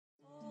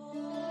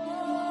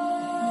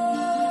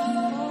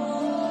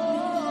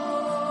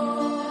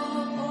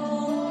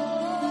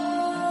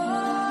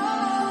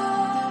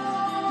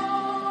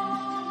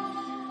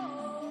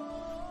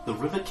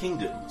River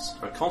Kingdoms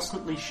are a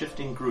constantly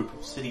shifting group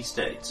of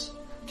city-states,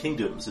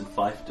 kingdoms and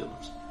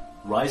fiefdoms,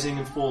 rising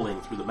and falling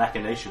through the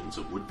machinations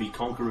of would-be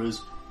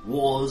conquerors,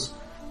 wars,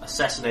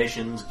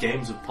 assassinations,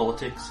 games of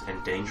politics,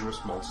 and dangerous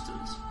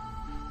monsters.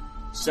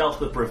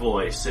 South of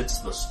Brevoy sits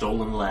the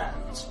Stolen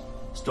Lands.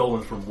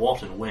 Stolen from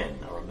what and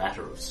when are a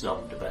matter of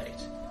some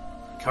debate.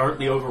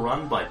 Currently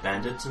overrun by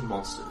bandits and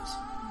monsters.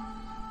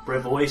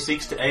 Brevoy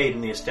seeks to aid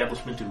in the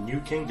establishment of new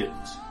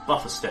kingdoms,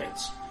 buffer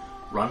states,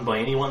 run by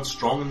anyone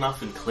strong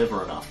enough and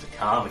clever enough to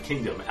carve a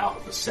kingdom out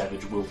of the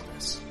savage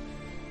wilderness.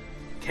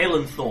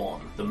 Caelan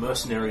Thorne, the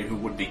mercenary who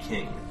would be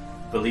king,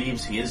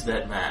 believes he is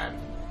that man.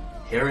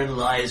 Herein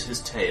lies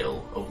his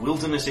tale of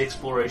wilderness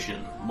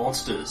exploration,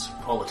 monsters,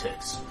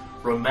 politics,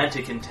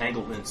 romantic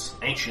entanglements,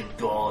 ancient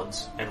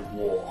gods, and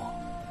war.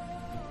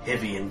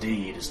 Heavy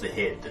indeed is the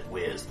head that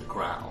wears the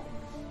crown.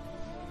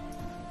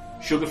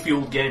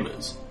 Sugar-Fueled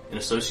Gamers, in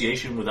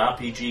association with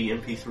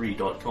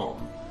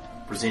RPGMP3.com,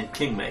 present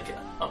Kingmaker,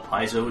 a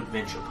Paizo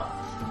adventure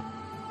path.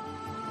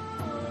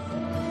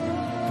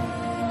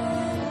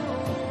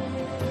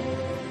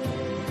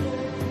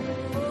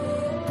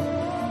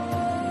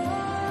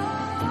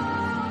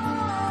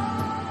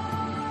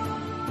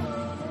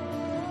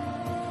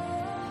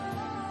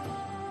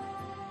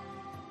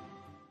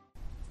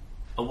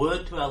 A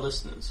word to our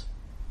listeners.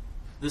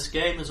 This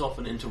game is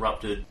often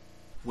interrupted.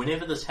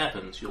 Whenever this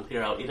happens, you'll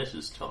hear our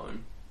editor's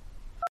tone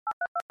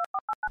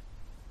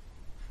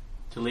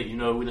to let you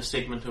know when a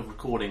segment of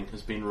recording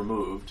has been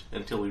removed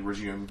until we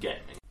resume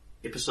gaming.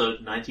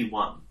 Episode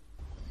 91.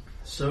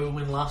 So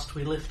when last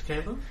we left,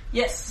 Caelan?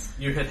 Yes.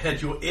 You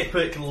had your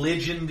epic,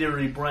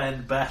 legendary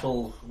brand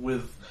battle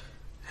with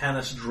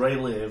Hannes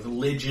Drelev,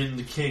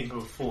 legend king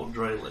of Fort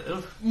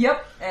Drelev.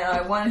 Yep, and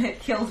I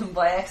one-hit killed him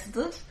by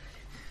accident.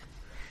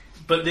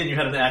 But then you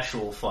had an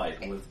actual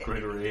fight with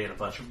Gregory and a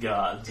bunch of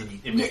guards and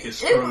Emeka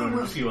Strone and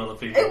a few other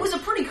people. It was a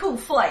pretty cool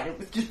fight. It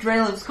was just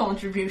Drelev's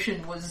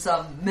contribution was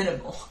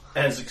minimal.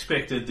 As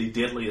expected, the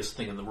deadliest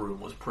thing in the room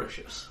was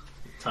Precious,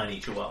 the tiny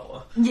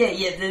chihuahua.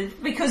 Yeah,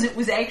 because it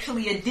was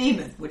actually a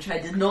demon, which I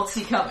did not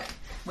see coming.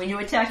 When you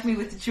attacked me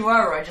with the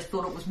chihuahua, I just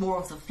thought it was more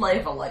of the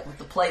flavour, like with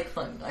the plate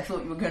thing. I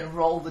thought you were going to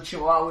roll the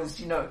chihuahua's,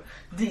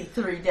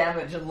 D3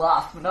 damage and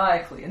laugh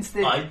maniacally.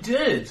 Instead, I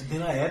did.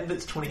 Then I added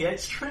its 28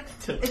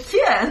 strength to it.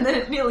 Yeah, and then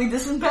it nearly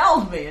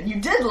disemboweled me, and you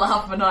did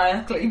laugh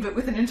maniacally, but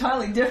with an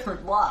entirely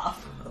different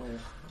laugh.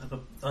 Oh,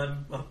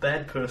 I'm a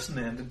bad person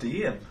and a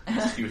DM.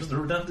 Excuse the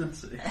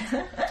redundancy.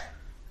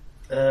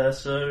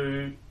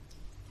 So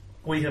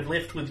we have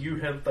left with you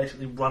have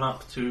basically run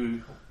up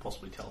to,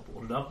 possibly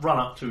teleported up, run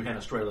up to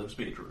Hannes Drelev's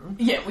bedroom.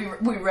 Yeah, we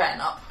ran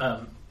up.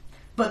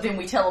 But then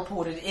we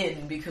teleported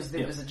in because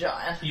there was a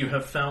giant. You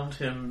have found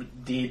him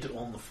dead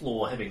on the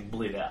floor, having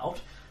bled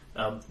out.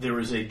 There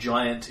is a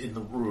giant in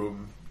the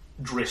room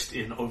dressed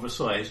in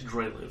oversized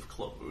Drelev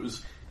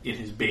clothes in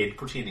his bed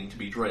pretending to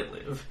be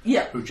Drelev.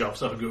 Yeah. Who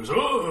jumps up and goes,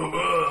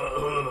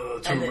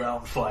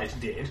 two-round fight,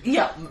 dead.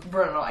 Yeah,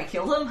 Bryn and I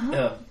killed him.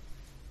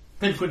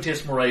 And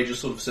Quintess Moray just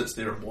sort of sits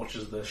there and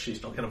watches this.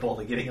 She's not going to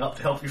bother getting up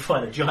to help you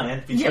fight a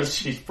giant because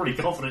she's pretty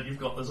confident you've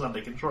got this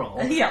under control.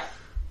 Yeah.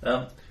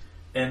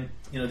 And,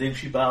 then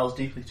she bows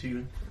deeply to you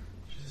and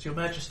she says, Your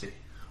Majesty,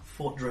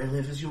 Fort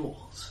Drelev is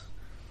yours.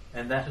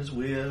 And that is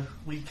where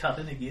we cut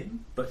in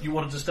again. But you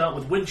wanted to start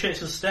with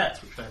Windchaser's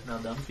stats, which I have now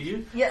done for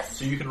you. Yes.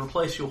 So you can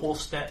replace your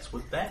horse stats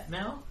with that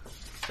now.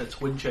 That's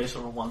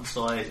Windchaser on one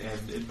side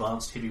and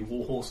Advanced Heavy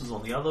War Horses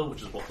on the other,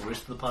 which is what the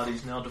rest of the party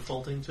is now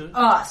defaulting to.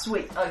 Ah,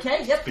 sweet.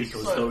 Okay, yep.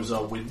 Because those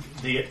are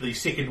the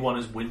second one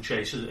is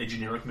Windchaser, a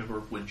generic member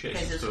of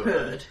Windchaser's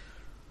herd.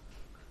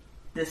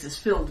 This is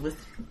filled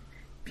with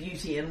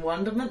beauty and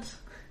wonderment.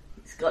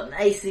 He's got an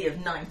AC of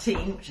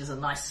 19, which is a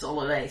nice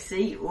solid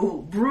AC.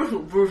 Ooh,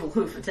 brutal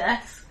hoof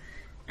attacks.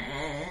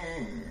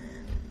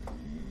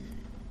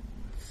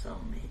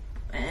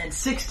 And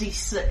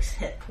 66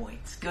 hit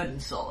points. Good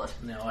and solid.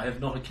 Now, I have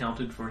not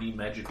accounted for any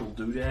magical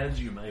doodads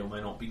you may or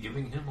may not be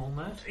giving him on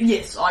that.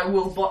 Yes, I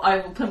will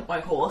pimp my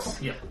horse.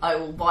 Yep. I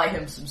will buy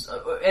him some...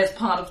 as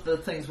part of the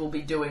things we'll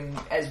be doing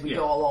as we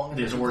go along.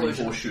 There's already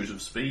horseshoes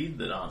of speed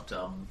that aren't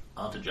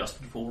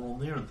adjusted for on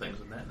there and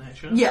things of that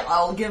nature. Yeah,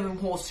 I'll give him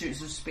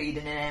horseshoes of speed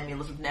and an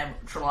amulet of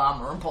natural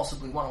armour and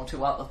possibly one or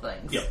two other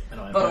things. Yep.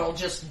 But I'll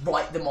just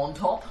write them on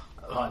top.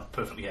 I'm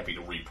perfectly happy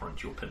to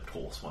reprint your pimped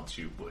horse once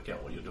you work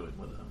out what you're doing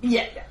with him.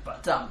 Yeah,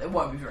 but it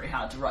won't be very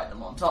hard to write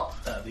them on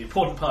top. The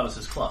important part is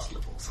his class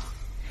levels.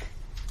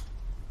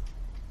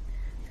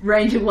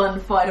 Ranger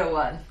 1, Fighter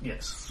 1.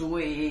 Yes.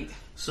 Sweet.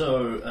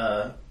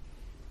 So,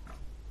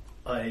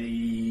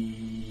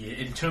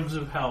 in terms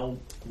of how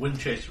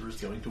Windchaser is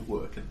going to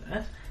work in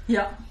that,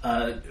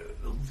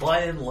 by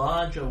and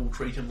large, I will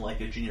treat him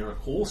like a generic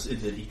horse in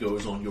that he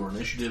goes on your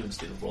initiative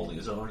instead of rolling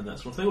his own and that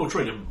sort of thing. Or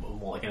treat him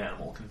more like an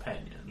animal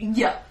companion.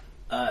 Yeah.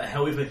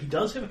 However, he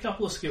does have a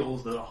couple of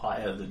skills that are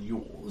higher than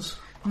yours.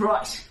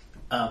 Right.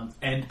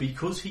 And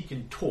because he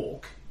can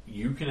talk,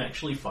 you can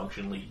actually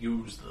functionally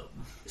use them.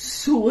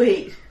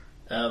 Sweet.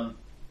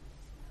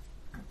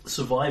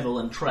 Survival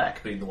and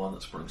track being the one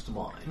that springs to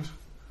mind.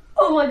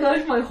 Oh my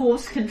gosh, my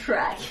horse can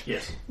track.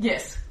 Yes.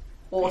 Yes.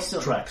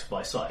 Awesome. Tracks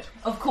by sight.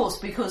 Of course,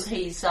 because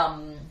he's,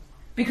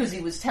 because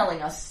he was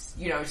telling us,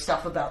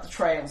 stuff about the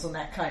trails and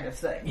that kind of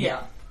thing.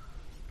 Yeah.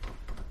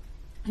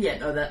 Yeah,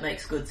 no, that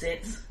makes good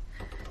sense.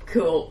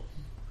 Cool.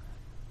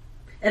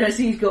 And I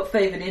see he's got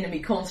favoured enemy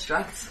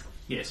constructs.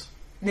 Yes.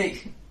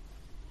 Neat.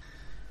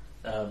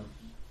 That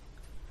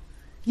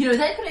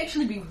could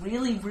actually be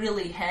really,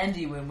 really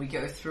handy when we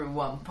go through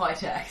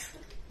Pitax.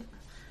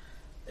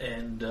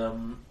 And,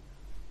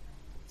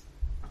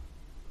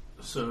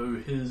 so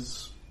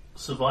his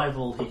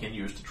survival he can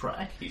use to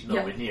track. He's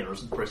nowhere near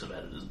as impressive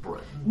at it as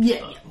Bryn.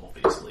 Yeah.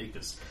 Obviously,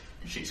 because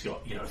she's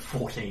got,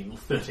 13,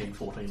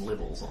 14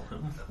 levels on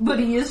him. But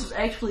he is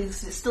actually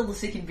still the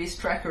second best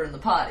tracker in the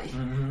party.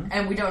 Mm-hmm.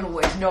 And we don't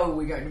always know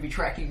we're going to be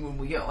tracking when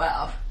we go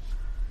out.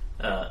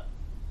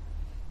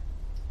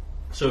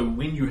 So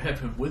when you have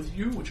him with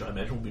you, which I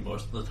imagine will be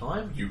most of the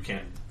time, you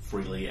can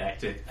freely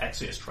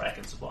access track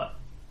and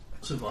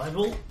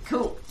survival.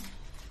 Cool.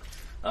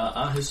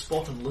 Are his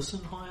spot and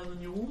listen higher than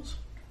yours?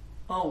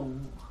 Oh,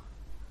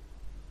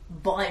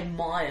 by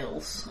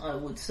miles, I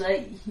would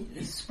say.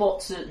 His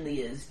spot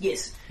certainly is.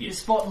 Yes, his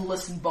spot and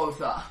listen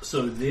both are.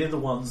 So they're the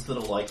ones that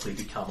are likely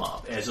to come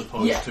up, as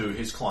opposed to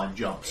his climb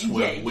jump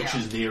swim, which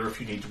is there if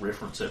you need to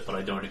reference it, but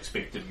I don't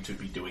expect him to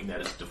be doing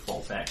that as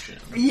default action.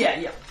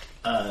 Yeah.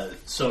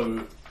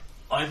 So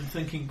I'm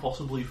thinking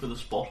possibly for the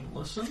spot and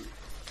listen,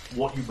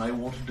 what you may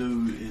want to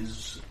do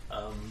is,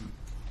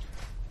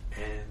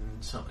 and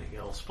something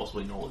else,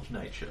 possibly knowledge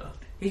nature.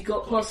 He's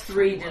got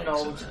 +3 to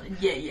knowledge.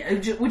 Yeah,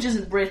 which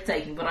isn't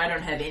breathtaking, but I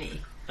don't have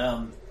any.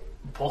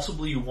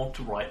 Possibly you want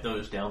to write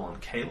those down on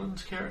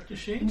Kaylin's character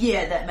sheet.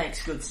 Yeah, that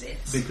makes good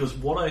sense. Because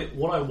what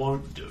I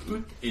won't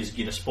do is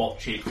get a spot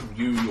check from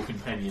you, your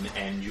companion,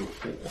 and your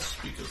horse,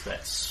 because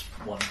that's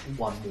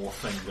one more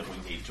thing that we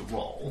need to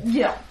roll.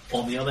 Yeah.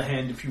 On the other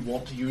hand, if you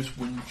want to use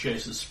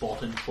Windchaser's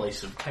spot in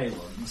place of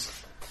Kaylin's,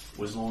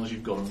 as long as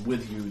you've got him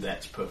with you,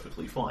 that's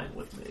perfectly fine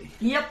with me.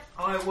 Yep,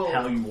 I will.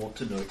 How you want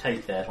to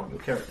notate that on your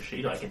character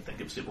sheet, I can think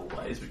of several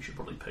ways, but you should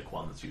probably pick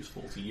one that's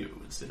useful to you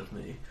instead of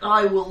me.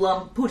 I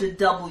will put a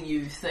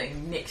W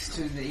thing next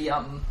to the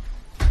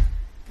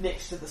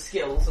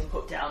skills and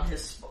put down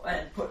his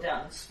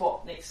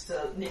spot next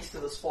to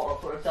the spot. I'll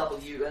put a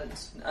W and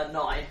a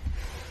 9.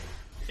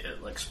 Yeah,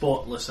 like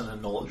spot, listen,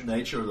 and knowledge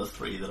nature are the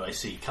 3 that I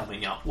see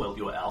coming up while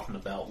you're out and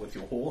about with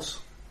your horse.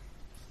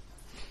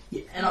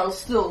 Yeah, and I'll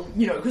still,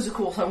 because of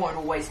course I won't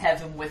always have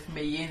him with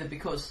me either,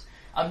 because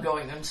I'm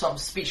going in some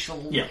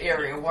special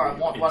area where I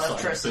want one of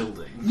Tristan's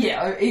building.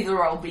 Yeah,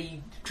 either I'll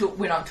be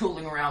when I'm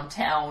tooling around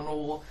town,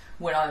 or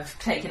when I've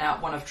taken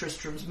out one of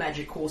Tristram's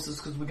magic horses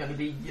because we're going to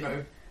be,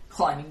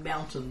 climbing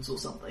mountains or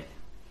something.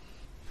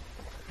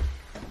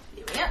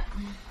 Here we are.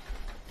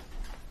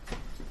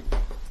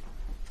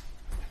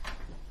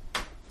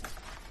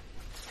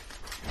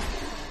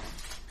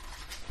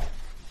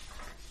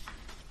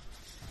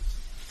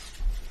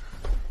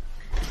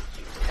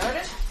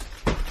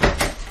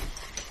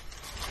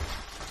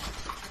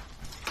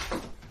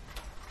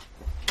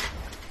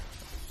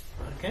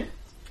 Okay,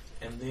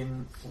 and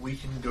then we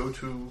can go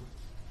to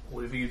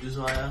whatever you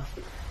desire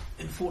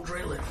in Fort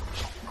Drayliff.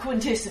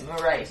 Quintessent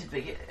Murray to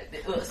begin.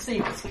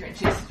 Seamus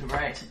Quintessent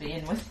Murray to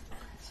begin with.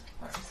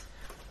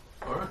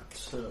 Alright,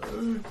 so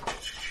let me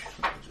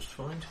just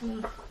find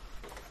her.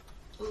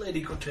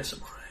 Lady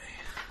Quintessent Murray.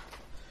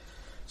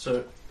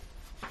 So,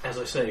 as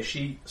I say,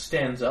 she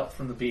stands up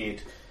from the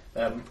bed.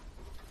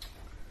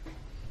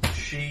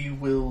 She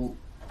will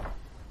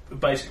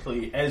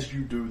basically, as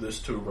you do this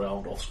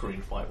 2-round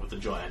off-screen fight with the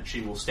giant,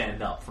 she will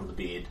stand up from the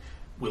bed,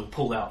 will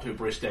pull out her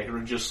breast dagger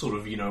and just sort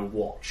of,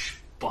 watch,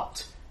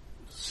 but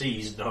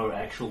sees no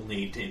actual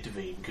need to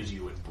intervene because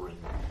you and Bryn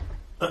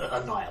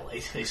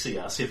annihilate a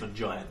CR7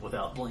 giant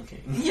without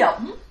blinking. Yep.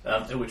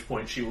 At which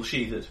point she will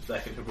sheathe it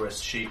back in her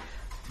breast. She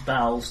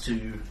bows to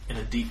you in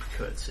a deep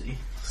curtsy,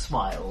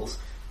 smiles,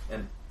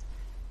 and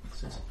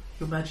says,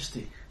 "Your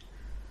Majesty,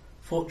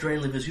 Fort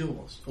Drayliff is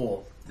yours,"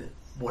 or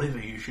whatever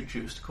you should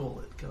choose to call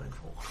it going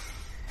forward.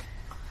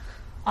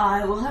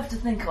 I will have to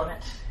think on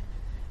it.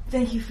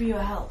 Thank you for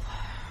your help.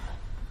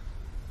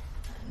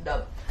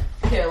 And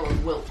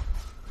Carolyn will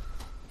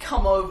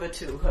come over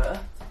to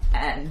her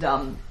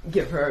and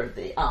give her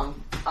the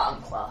arm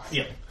clasp.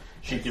 Yeah,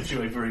 she gives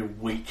you a very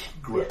weak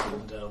grip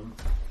and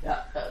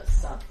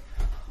looks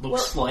well,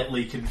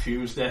 slightly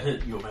confused at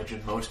it. You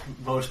imagine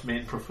most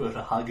men prefer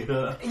to hug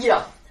her.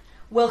 Yeah.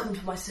 Welcome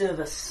to my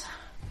service.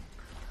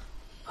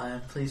 I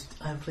am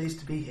pleased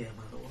to be here,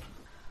 my lord.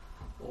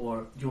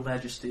 Or Your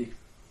Majesty,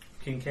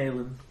 King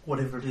Kaelin,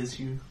 whatever it is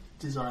you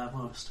desire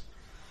most.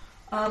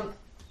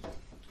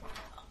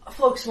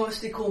 Folks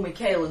mostly call me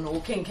Kaelin,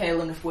 or King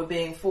Kaelin if we're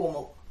being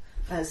formal.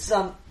 As,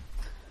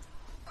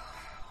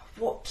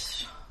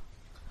 what?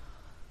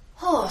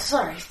 Oh,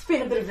 sorry, it's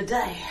been a bit of a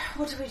day.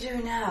 What do we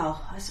do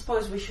now? I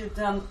suppose we should,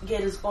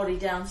 get his body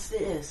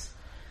downstairs.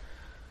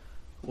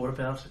 What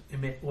about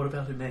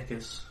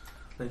Emechus,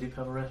 Lady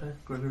Pavaretta,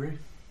 Gregory?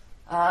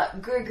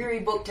 Gregory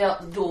booked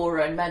out the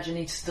door. I imagine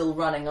he's still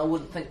running. I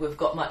wouldn't think we've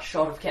got much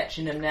shot of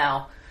catching him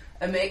now.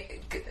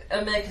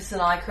 Amicus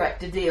and I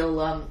cracked a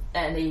deal,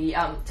 and he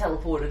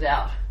teleported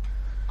out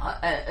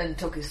and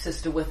took his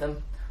sister with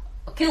him.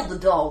 I killed the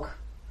dog.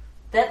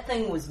 That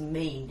thing was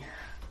mean.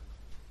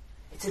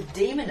 It's a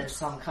demon of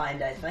some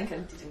kind, I think.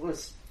 It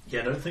was.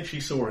 Yeah, I don't think she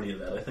saw any of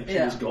that. I think she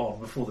was gone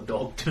before the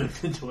dog turned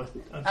into a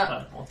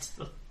giant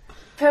monster.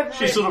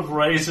 She sort of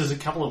raises a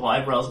couple of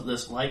eyebrows at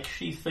this, like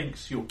she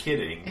thinks you're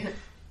kidding,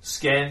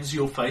 scans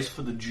your face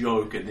for the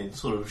joke, and then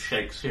sort of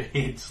shakes her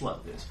head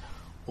like this.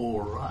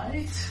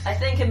 Alright. I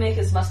think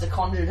Amicus must have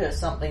conjured her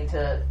something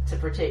to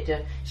protect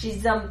her.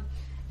 She's,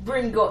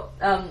 Bryn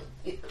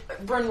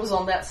was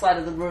on that side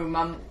of the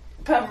room.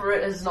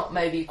 Perverate is not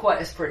maybe quite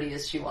as pretty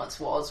as she once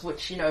was,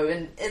 which,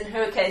 in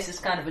her case is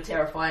kind of a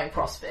terrifying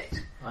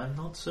prospect. I'm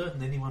not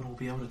certain anyone will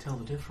be able to tell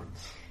the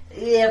difference.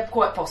 Yeah,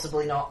 quite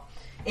possibly not.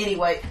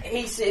 Anyway,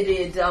 he said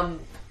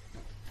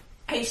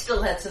he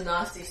still had some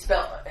nasty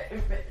spells.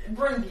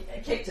 Bryn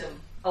kicked him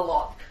a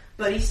lot,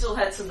 but he still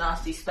had some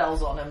nasty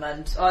spells on him,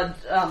 and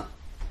I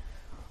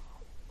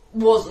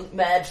wasn't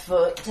mad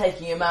for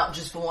taking him out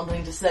just for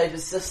wanting to save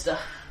his sister.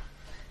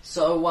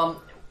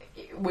 So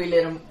we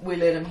let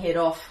him head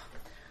off.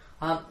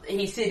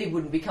 He said he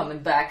wouldn't be coming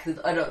back.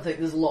 I don't think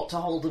there's a lot to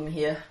hold him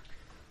here.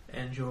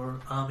 And your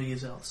army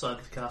is outside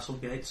the castle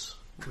gates,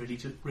 ready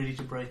to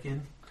break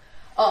in.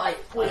 I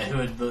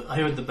heard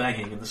the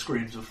banging and the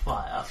screams of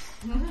fire.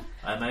 Mm-hmm.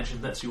 I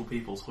imagine that's your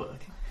people's work.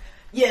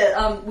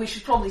 Yeah, we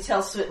should probably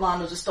tell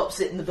Svetlana to stop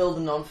setting the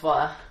building on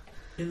fire.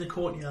 In the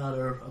courtyard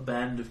are a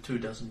band of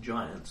 24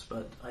 giants,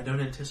 but I don't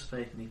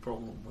anticipate any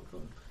problem with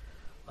them.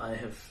 I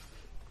have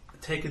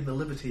taken the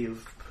liberty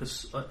of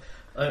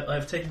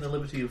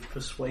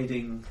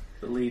persuading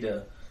the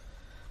leader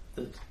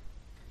that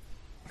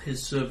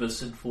his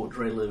service in Fort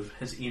Drelev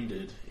has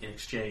ended in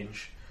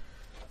exchange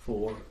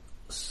for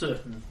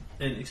certain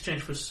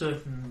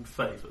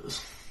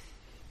favours.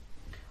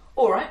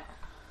 All right,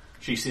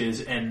 she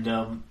says,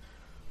 and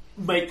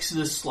makes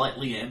this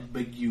slightly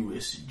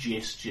ambiguous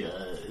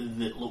gesture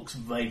that looks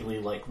vaguely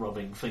like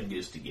rubbing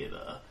fingers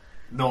together.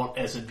 Not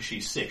as in she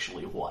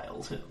sexually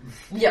wild him.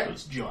 Yep. It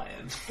was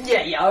giant.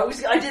 Yeah.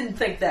 I didn't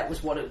think that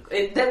was what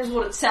that was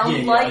what it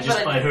sounded like.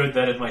 I heard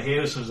that in my head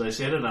as soon as I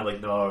said it, and I'm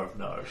like, no.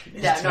 She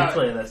needs to be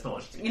clear, that's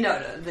not.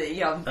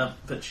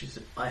 But she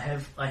said, I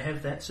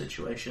have that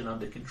situation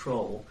under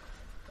control.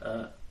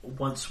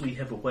 Once we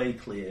have a way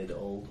cleared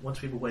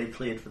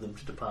for them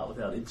to depart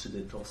without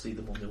incident, I'll see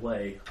them on their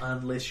way.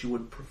 Unless you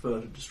would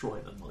prefer to destroy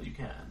them, well, you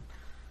can.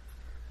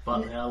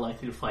 But they are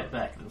likely to fight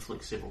back and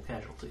inflict several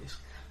casualties.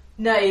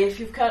 Nay, if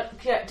you've got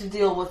to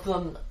deal with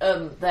them,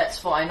 that's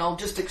fine. I'll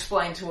just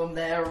explain to them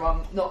they're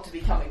not to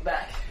be coming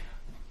back.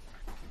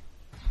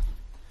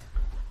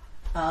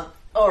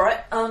 Alright,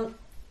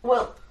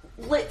 well,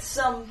 let's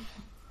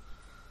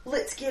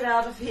get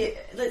out of here.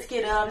 Let's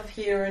get out of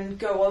here and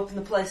go open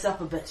the place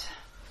up a bit.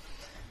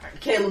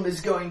 Caleb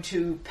is going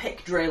to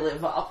pick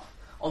Drelev up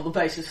on the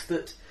basis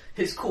that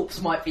his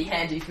corpse might be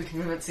handy for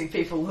convincing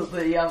people that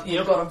we've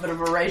got a bit of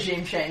a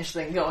regime change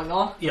thing going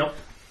on. Yep.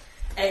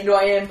 And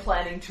I am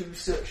planning to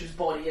search his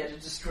body at a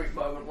discreet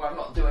moment where I'm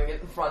not doing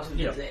it in front of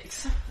the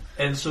decks.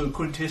 And so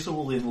Quintessa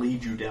will then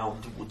lead you down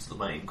towards the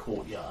main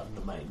courtyard and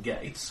the main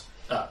gates.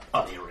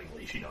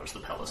 Unerringly, she knows the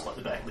palace like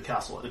the back of the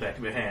castle like the back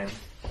of her hand.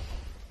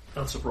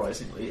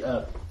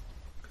 Unsurprisingly.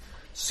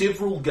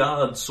 Several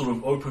guards sort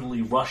of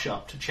openly rush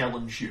up to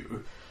challenge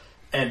you.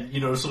 And,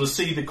 sort of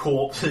see the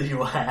corpse in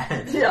your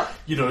hand. Yeah.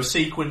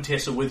 See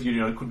Quintessa with you.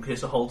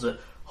 Quintessa holds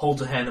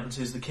her hand up and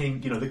says, the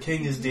king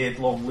is dead,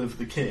 long live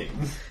the king.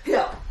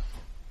 Yeah.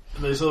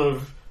 And they sort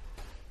of,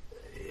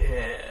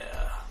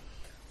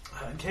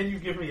 can you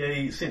give me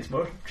a sense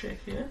motive check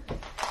here?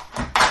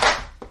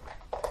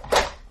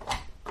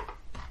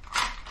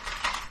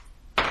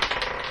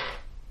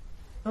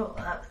 Oh,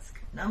 that's a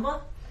good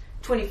number.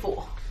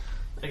 24.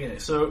 Okay,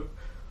 so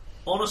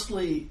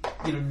honestly,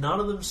 none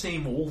of them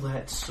seem all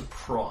that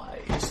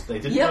surprised. They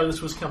didn't know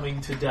this was coming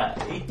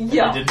today.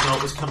 Yeah. They didn't know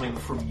it was coming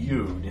from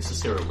you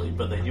necessarily,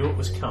 but they knew it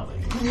was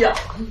coming. Yeah.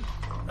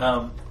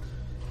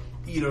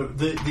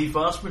 The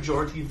vast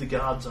majority of the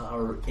guards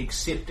are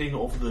accepting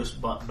of this,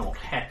 but not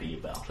happy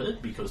about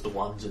it, because the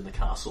ones in the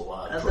castle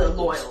are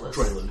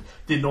loyalists.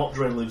 They're not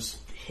Drelev's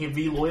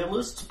heavy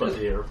loyalists, but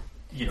they're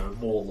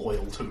more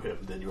loyal to him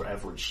than your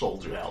average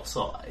soldier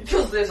outside.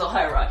 Because there's a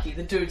hierarchy.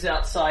 The dudes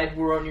outside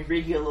were only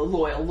regular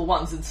loyal, the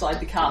ones inside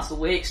the castle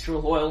were extra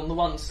loyal, and the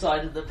ones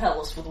inside of the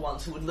palace were the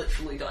ones who would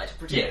literally die to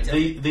protect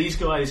him. These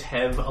guys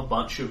have a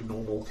bunch of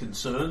normal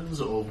concerns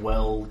of,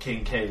 well,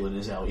 King Kaelin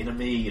is our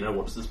enemy,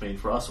 what does this mean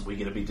for us? Are we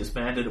going to be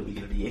disbanded? Are we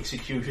going to be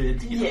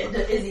executed?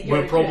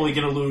 We're probably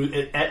going to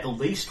lose, at the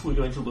least we're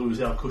going to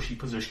lose our cushy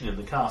position in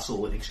the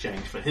castle in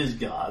exchange for his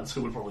guards,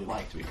 who would probably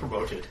like to be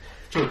promoted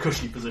to a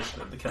cushy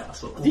position in the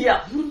castle.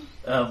 Yeah.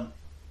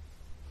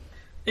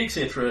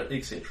 Etc.,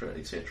 etc.,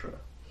 etc.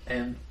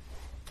 And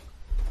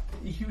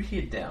you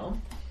head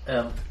down.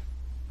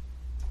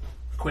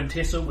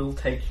 Quintessa will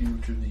take you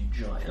to the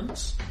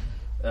giants,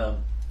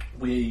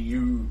 where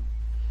you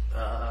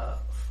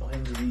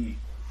find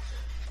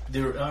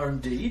There are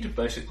indeed,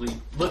 basically,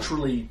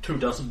 literally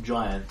 24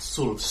 giants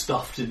sort of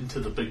stuffed into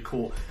the big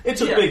court.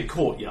 It's a big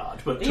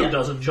courtyard, but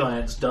 24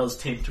 giants does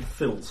tend to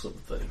fill some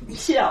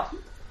things. Yeah.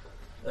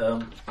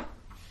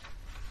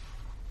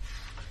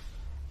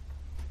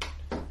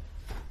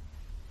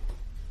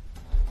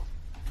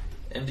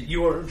 And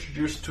you are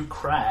introduced to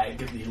Crag,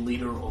 the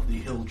leader of the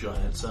Hill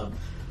Giants.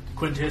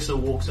 Quintessa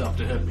walks up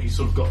to him. He's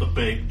sort of got the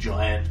big,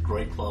 giant,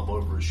 great club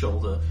over his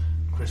shoulder.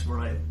 Chris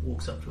Murray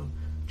walks up to him.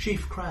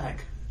 Chief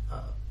Crag,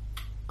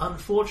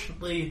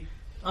 unfortunately,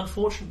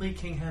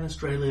 King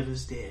Hanastraliv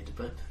is dead,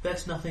 but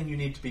that's nothing you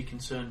need to be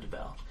concerned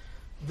about.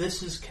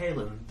 This is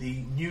Kalen,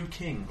 the new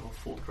king of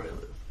Fort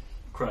Drayliv.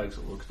 Crag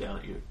looks down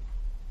at you.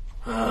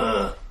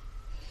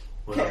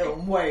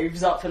 Kalen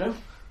waves up at him.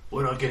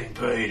 We're not getting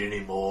paid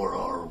anymore,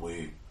 are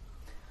we?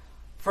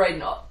 Afraid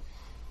not.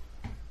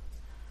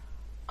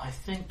 I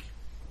think,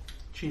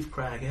 Chief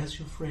Crag, as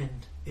your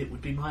friend, it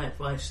would be my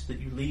advice that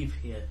you leave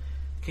here.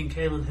 King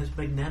Kalen has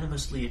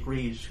magnanimously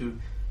agreed to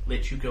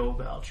let you go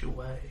about your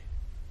way.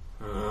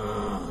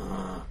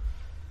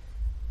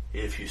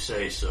 If you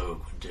say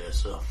so,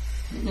 Quintessa.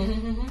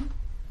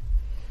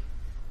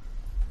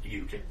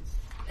 You can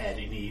add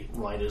any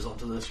writers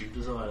onto this you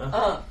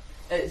desire.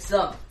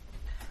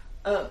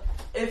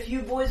 If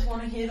you boys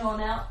want to head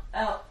on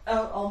out,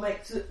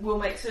 we'll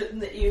make certain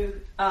that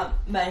you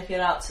make it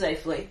out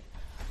safely.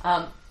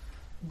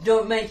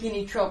 Don't make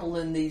any trouble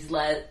in these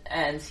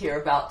lands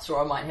hereabouts, or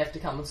I might have to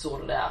come and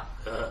sort it out.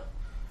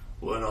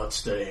 We're not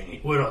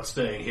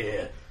staying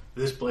here.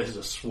 This place is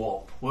a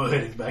swamp. We're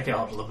heading back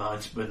out to the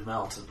Mindspin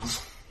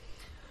Mountains.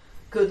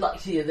 Good luck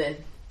to you then.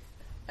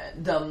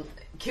 And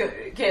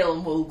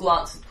Kalen will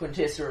glance at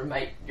Quintessa and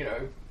make,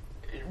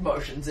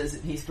 motions as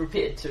if he's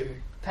prepared to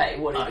pay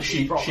whatever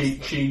he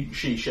promised.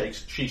 She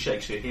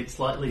shakes her head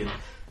slightly and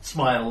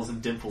smiles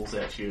and dimples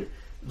at you.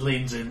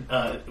 Leans in.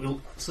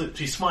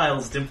 She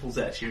smiles, dimples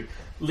at you,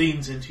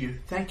 leans into you.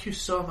 Thank you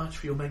so much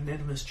for your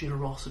magnanimous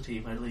generosity,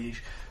 my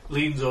liege.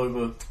 Leans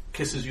over,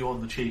 kisses you on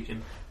the cheek,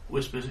 and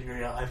whispers in your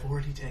ear, "I've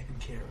already taken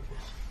care of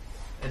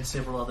it," and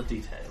several other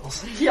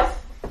details. Yeah.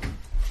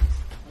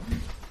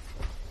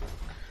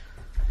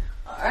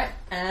 All right,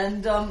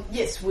 and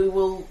yes, we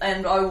will,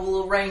 and I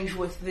will arrange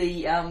with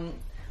the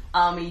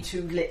army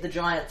to let the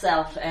giants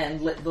out and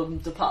let them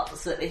depart the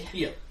city.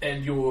 Yeah,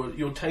 and your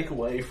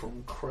takeaway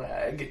from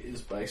Crag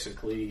is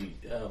basically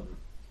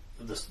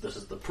this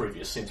is the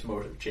previous sense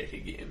motive check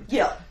again.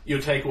 Yeah. Your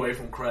takeaway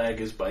from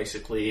Crag is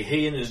basically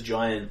he and his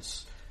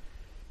giants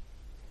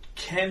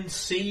can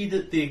see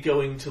that they're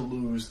going to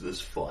lose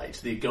this fight.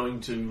 They're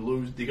going to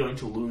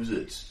lose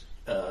it.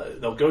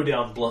 They'll go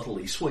down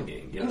bloodily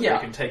swinging. They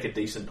can take a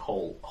decent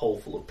hole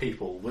full of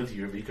people with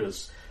you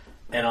because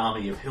an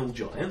army of hill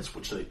giants,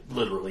 which they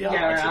literally are,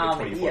 it's like a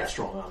 25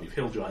 strong army of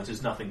hill giants,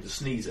 is nothing to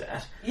sneeze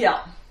at.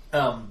 Yeah.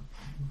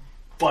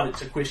 But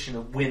it's a question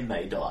of when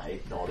they die,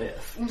 not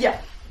if.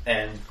 Yeah.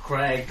 And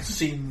Crag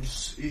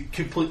seems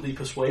completely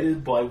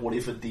persuaded by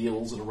whatever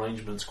deals and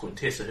arrangements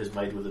Quintessa has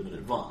made with him in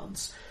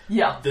advance.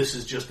 Yeah. This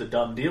is just a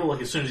done deal.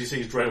 Like, as soon as he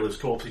sees Drayliv's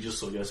corpse, he just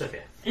sort of goes,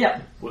 okay.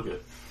 Yeah. We're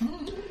good.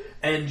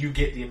 And you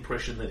get the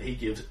impression that he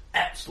gives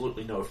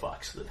absolutely no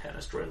fucks that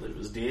Hannes Drayliv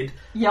is dead.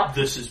 Yeah.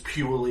 This is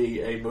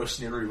purely a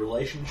mercenary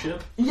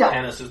relationship. Yeah.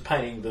 Hannes is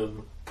paying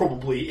them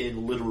probably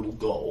in literal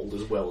gold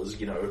as well as,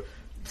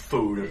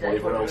 food and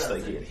whatever else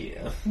they get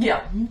here.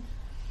 Yeah.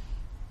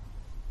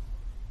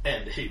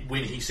 And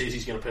when he says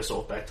he's going to piss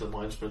off back to the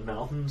Mindspin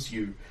Mountains,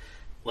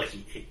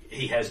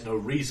 he has no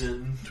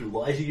reason to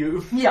lie to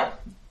you. Yeah.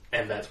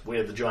 And that's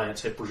where the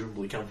giants had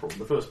presumably come from in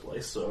the first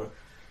place, so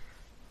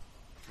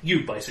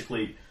you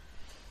basically,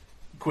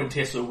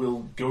 Quintessa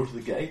will go to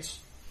the gates,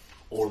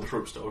 order the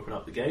troops to open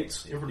up the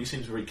gates. Everybody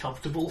seems very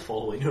comfortable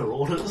following her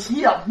orders.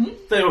 Yeah.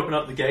 They open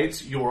up the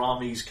gates, your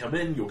armies come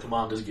in, your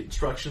commanders get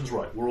instructions,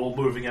 right, we're all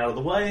moving out of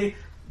the way,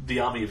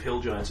 the army of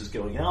hill giants is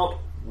going out,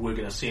 we're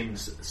going to send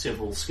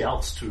several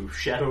scouts to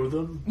shadow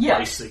them,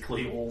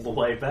 basically all the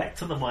way back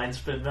to the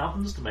Mindspin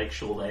Mountains to make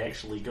sure they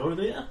actually go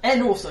there.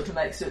 And also to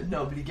make certain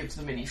nobody gives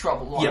them any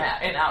trouble in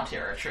our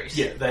territories.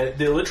 Yeah,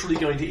 they're literally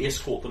going to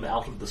escort them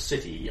out of the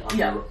city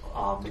under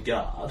armed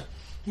guard.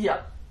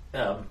 Yeah.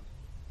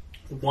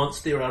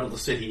 Once they're out of the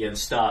city and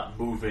start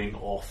moving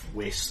off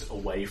west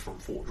away from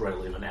Fort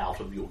Drayliv and out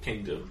of your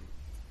kingdom,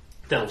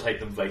 that'll take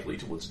them vaguely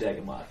towards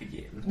Daggermark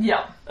again.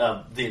 Yeah.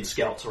 Then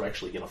scouts are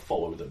actually going to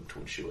follow them to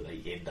ensure they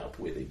end up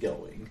where they're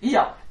going.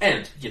 Yeah.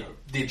 And,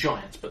 they're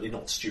giants, but they're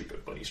not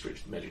stupid by any stretch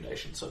of the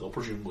imagination, so they'll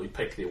presumably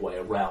pick their way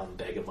around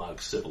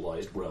Daggermark's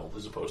civilized realm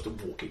as opposed to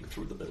walking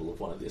through the middle of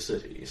one of their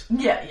cities.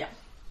 Yeah, yeah.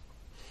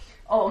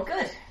 Oh,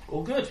 good.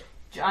 All good.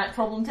 Giant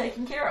problem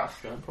taken care of.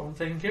 Giant problem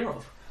taken care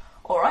of.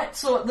 Alright,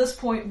 so at this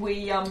point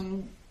we,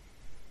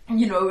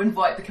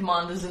 invite the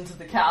commanders into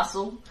the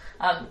castle.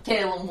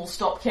 Kalen will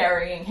stop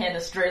carrying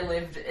Hannes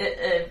Drayliv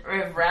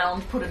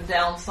around, put him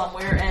down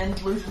somewhere, and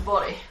loot his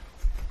body.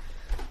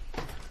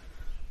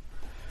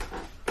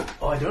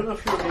 Oh, I don't know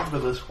if you remember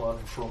this one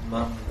from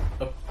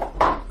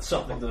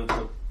something that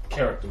the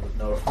character would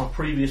know from a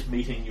previous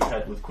meeting you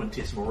had with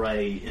Quintessa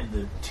Moray in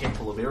the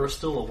Temple of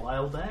Eristil a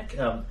while back.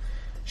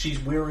 She's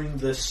wearing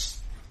this,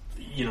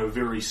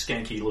 very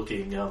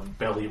skanky-looking,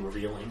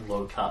 belly-revealing,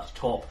 low-cut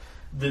top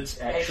that's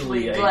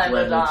actually a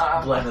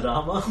glamored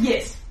armour.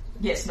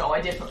 Yes, no,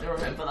 I definitely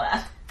remember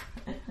that.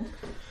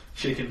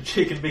 She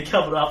can be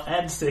covered up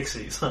and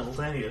sexy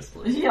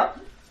simultaneously. Yep.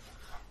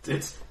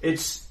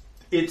 It's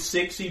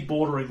sexy,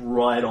 bordering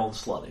right on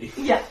slutty.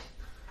 Yeah.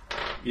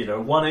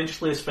 1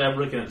 inch less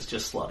fabric and it's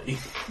just slutty.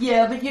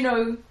 Yeah, but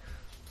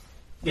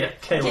Yeah,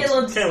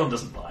 Kaelin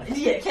doesn't mind.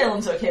 Yeah,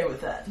 Kaelin's okay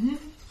with that.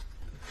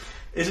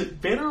 Is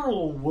it better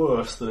or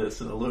worse that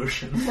it's an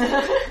illusion?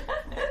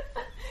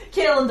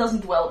 Kaelin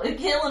doesn't dwell.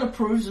 Kaelin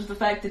approves of the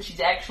fact that she's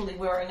actually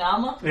wearing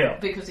armour. Yeah.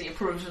 Because he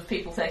approves of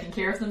people taking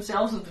care of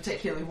themselves, and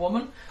particularly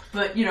women.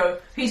 But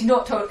he's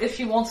not. If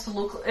she wants to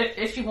look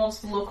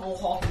all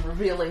hot and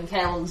revealing,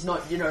 Kaelin's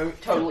not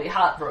totally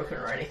heartbroken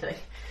or anything.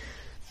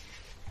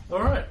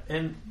 All right,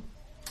 and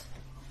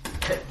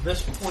at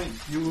this point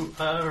you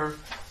are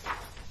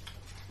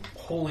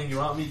hauling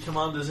your army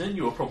commanders in.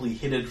 You are probably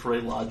headed for a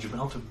large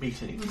amount of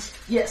meetings.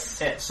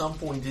 Yes. At some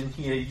point in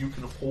here, you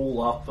can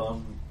haul up.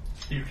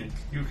 You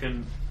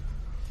can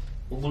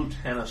loot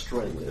Hannah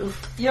Strayliv.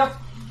 Yep.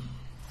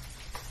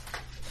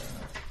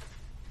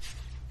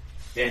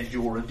 And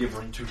you're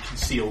endeavouring to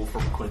conceal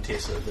from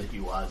Quintessa that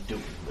you are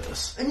doing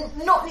this.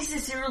 Not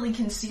necessarily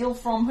conceal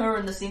from her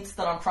in the sense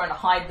that I'm trying to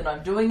hide that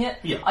I'm doing it.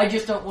 Yeah. I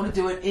just don't want to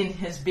do it in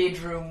his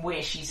bedroom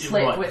where she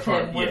slept with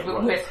him,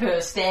 with her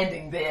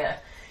standing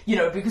there.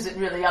 Because it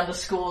really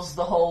underscores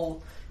the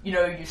whole,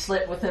 you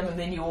slept with him and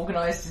then you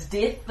organised his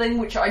death thing,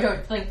 which I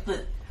don't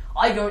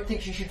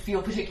think she should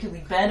feel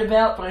particularly bad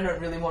about, but I don't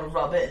really want to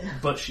rub in.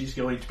 But she's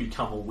going to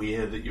become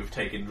aware that you've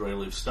taken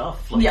Drayliv's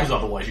stuff, because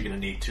otherwise you're going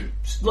to need to.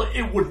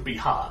 It wouldn't be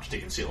hard to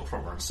conceal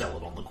from her and sell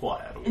it on the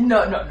quiet.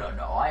 No.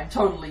 I'm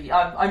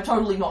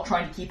totally not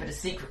trying to keep it a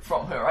secret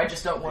from her. I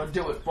just don't want to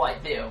do it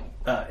right there.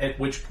 At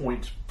which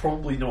point,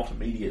 probably not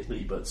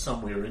immediately, but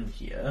somewhere in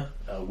here,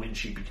 when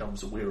she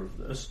becomes aware of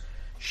this,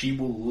 she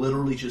will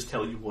literally just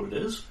tell you what it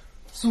is.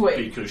 Sweet.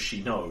 Because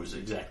she knows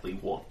exactly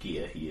what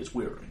gear he is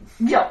wearing.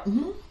 Yep.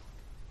 Mm-hmm.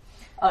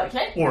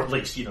 Okay. Or at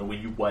least,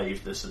 when you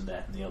wave this and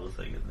that and the other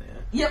thing in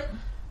there. Yep.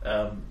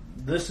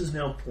 This is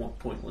now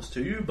pointless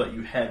to you, but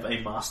you have a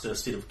master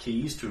set of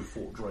keys to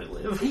Fort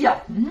Draylev.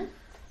 Yep.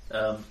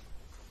 Mm-hmm.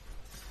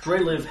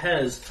 Draylev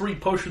has 3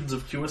 potions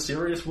of cure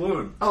serious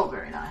wounds. Oh,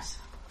 very nice.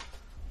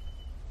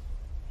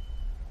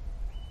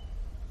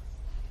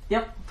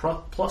 Yep.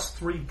 Plus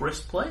 3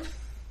 breastplate.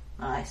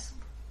 Nice.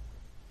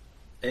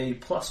 A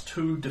plus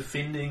 2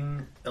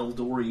 defending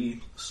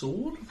Eldori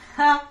sword.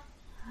 Ha.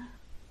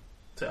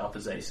 To up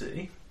his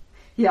AC.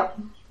 Yep.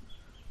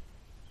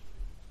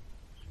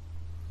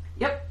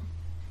 Yep.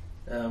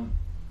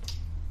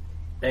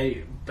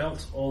 A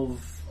belt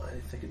of, I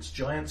think it's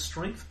giant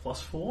strength,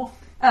 plus 4.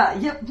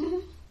 Yep.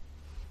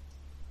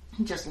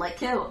 Just like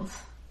Kaelin's.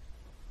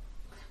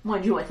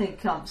 Mind you, I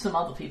think some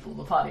other people in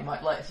the party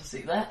might like to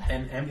see that.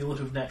 An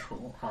amulet of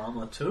natural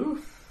armour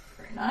 2.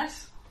 Very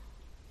nice.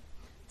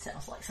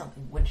 Sounds like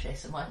something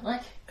Winchester might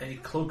like. A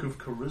cloak of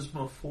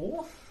charisma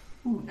 4.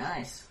 Ooh,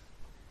 nice.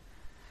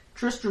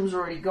 Tristram's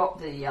already got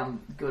the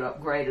good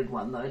upgraded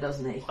one though,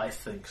 doesn't he? I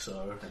think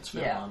so. And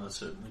Svetlana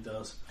certainly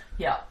does.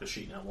 Yeah. Because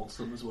she now wants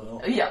them as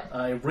well. Yeah.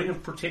 A ring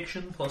of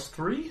protection plus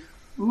 3.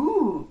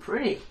 Ooh,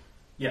 pretty.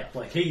 Yeah,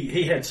 like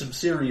he had some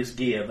serious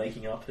gear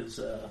making up his.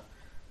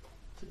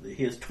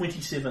 He has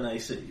 27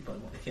 AC by my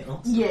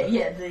count. Yeah.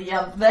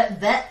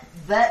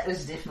 That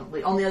is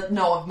definitely on the other.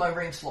 No, my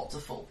ring slots are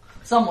full.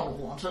 Someone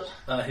will want it.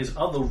 His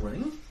other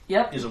ring.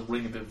 Yep. Is a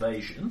ring of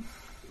evasion.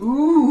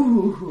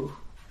 Ooh.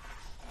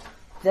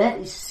 That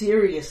is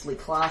seriously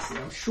classy.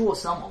 I'm sure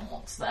someone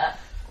wants that.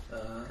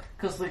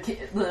 Because the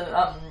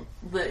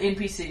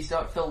NPCs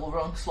don't fill the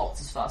wrong slots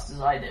as fast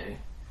as I do.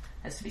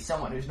 Has to be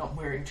someone who's not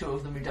wearing 2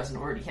 of them who doesn't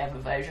already have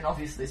evasion.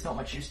 Obviously, it's not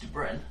much use to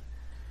Bryn.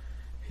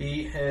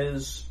 He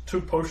has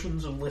 2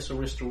 potions of lesser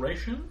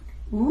restoration.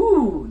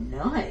 Ooh,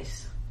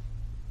 nice.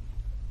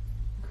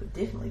 Could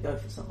definitely go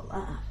for some of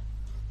that.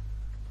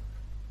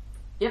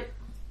 Yep.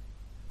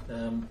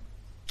 And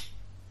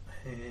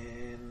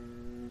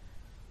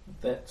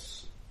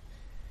that's...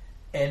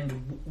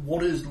 And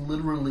what is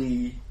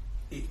literally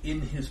in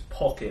his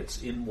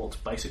pockets, in what's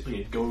basically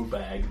a go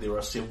bag, there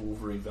are several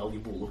very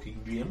valuable looking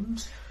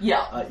gems.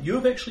 Yeah. You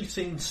have actually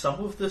seen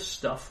some of this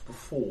stuff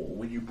before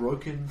when you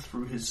broke in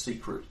through his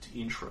secret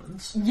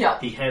entrance. Yeah.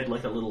 He had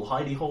like a little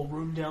hidey hole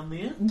room down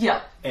there.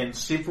 Yeah. And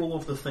several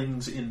of the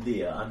things in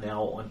there are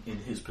now in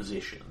his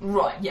possession.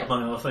 Right, yeah.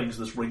 Among other things,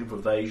 this ring of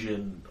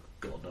evasion...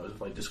 God knows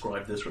if I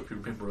described this or if you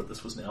remember it,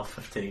 this was now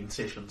 15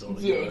 sessions on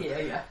ago.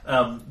 Yeah.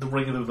 The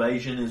Ring of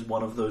Evasion is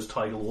one of those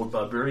Tiger Lord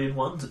Barbarian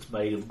ones. It's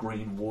made of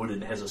green wood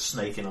and has a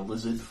snake and a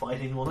lizard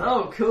fighting on it.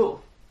 Oh,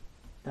 cool.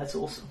 That's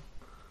awesome.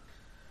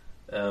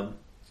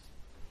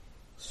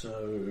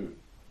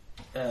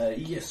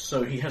 Yes,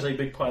 so he has a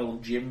big pile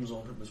of gems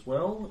on him as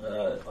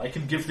well. I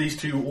can give these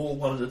to you all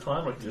one at a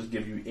time. I can just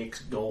give you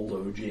X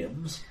Goldo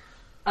gems.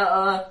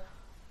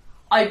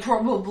 I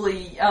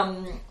probably,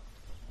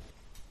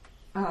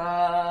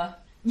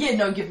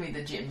 give me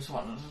the gems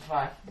one at a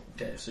time.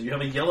 Okay, so you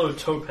have a yellow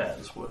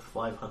topaz worth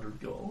 500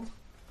 gold.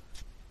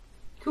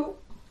 Cool.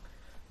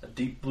 A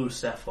deep blue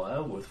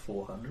sapphire worth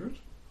 400.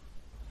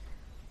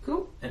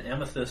 Cool. An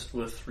amethyst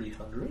worth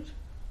 300.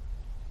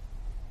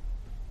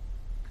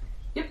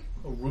 Yep.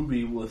 A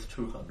ruby worth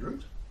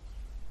 200.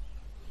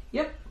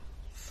 Yep.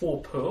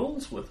 4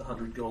 pearls worth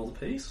 100 gold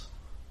apiece.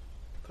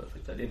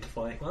 Perfect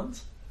identifying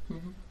ones.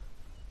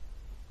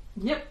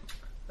 Yep.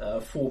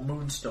 4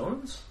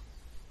 moonstones.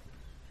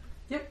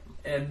 Yep.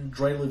 And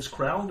Dreliv's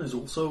crown is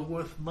also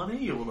worth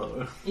money,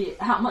 although Yeah.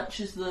 How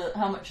much are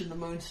the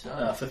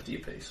moonstones? 50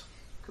 apiece.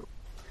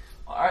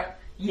 Alright.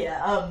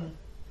 Yeah,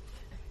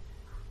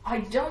 I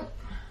don't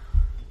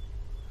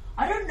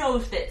know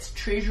if that's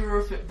treasure or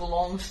if it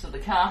belongs to the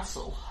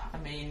castle. I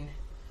mean...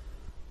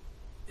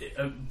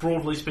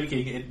 Broadly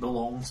speaking, it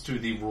belongs to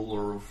the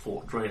ruler of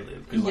Fort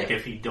Dreliv. Because, Yeah.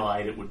 if he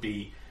died, it would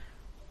be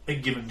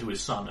given to his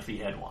son if he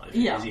had one.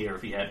 His heir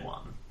if he had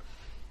one.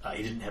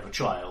 He didn't have a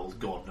child.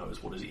 God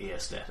knows what his heir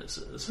status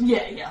is.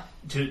 Yeah.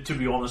 To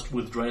be honest,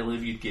 with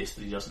Dreliv, you'd guess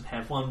that he doesn't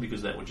have one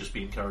because that would just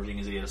be encouraging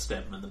his heir to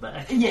stab him in the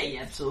back.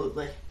 Yeah,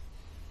 absolutely.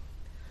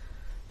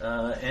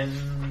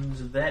 And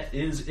that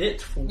is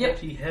it for what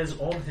he has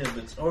on him.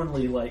 It's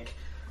only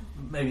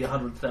maybe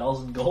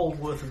 100,000 gold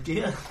worth of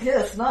gear. Yeah,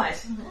 that's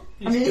nice.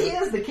 I mean, he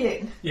is the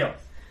king. Yeah.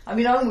 I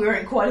mean, I'm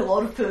wearing quite a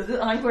lot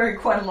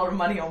of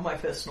money on my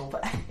personal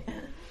bag.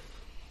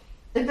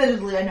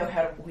 Admittedly, I know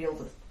how to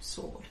wield a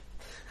sword.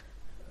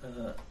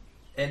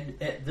 And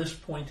at this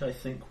point, I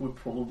think we're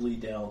probably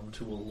down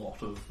to a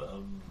lot of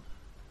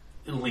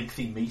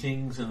lengthy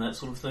meetings and that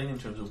sort of thing in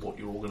terms of what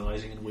you're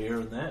organising and where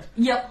and that.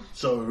 Yep.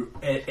 So,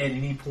 at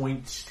any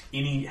point,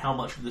 how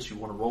much of this you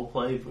want to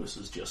roleplay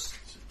versus just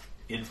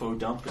info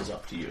dump is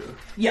up to you.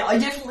 Yeah, I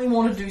definitely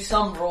want to do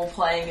some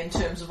role-playing in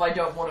terms of I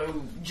don't want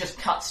to just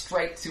cut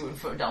straight to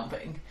info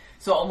dumping.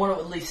 So I want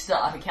to at least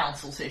start a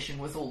council session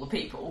with all the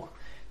people.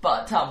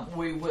 But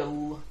we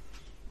will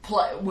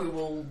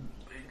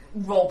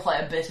role-play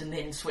a bit and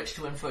then switch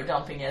to info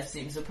dumping as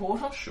seems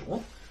important.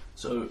 Sure.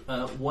 So,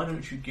 why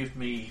don't you give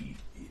me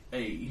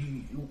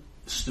a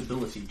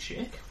stability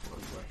check while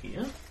you're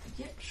here?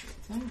 Yep, sure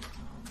thing.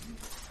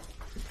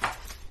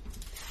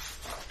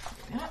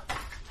 Yeah.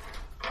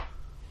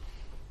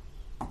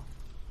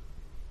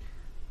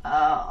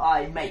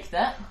 I make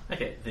that.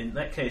 Okay, then in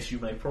that case you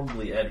may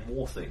probably add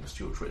more things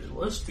to your treasure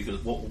list,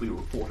 because what will be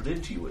reported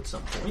into you at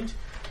some point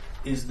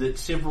is that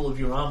several of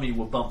your army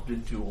were bumped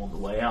into on the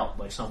way out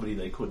by somebody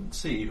they couldn't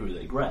see who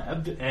they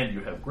grabbed, and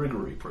you have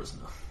Gregory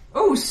prisoner.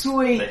 Oh,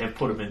 sweet! They have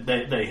put him in.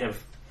 They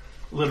have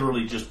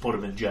literally just put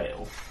him in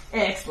jail.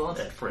 Excellent.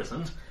 At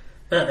present,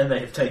 and they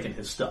have taken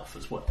his stuff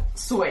as well.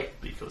 Sweet.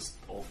 Because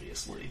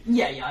obviously.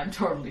 Yeah, I'm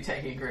totally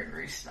taking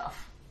Gregory's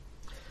stuff.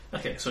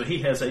 Okay, so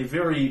he has a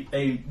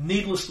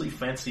needlessly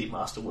fancy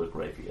masterwork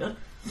rapier.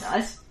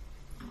 Nice.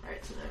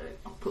 Alright, so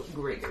I'll put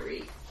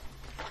Gregory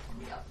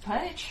on the other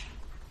page.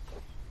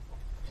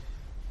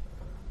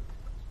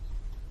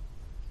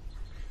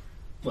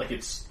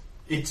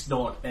 It's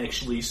not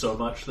actually so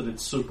much that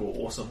it's super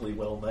awesomely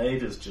well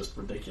made, it's just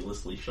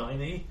ridiculously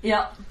shiny.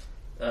 Yep.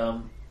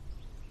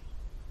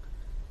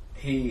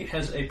 He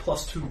has a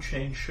 +2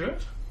 chain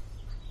shirt.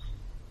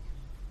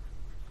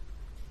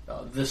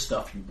 This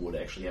stuff you would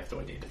actually have to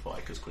identify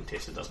because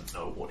Quintessa doesn't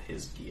know what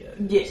his gear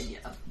is.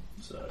 Yeah.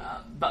 So,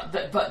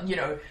 but you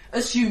know,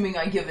 assuming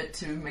I give it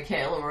to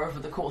Michaela over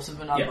the course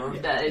of a number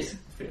of days. Yeah,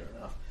 fair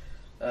enough.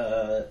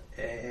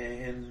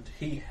 And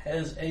he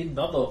has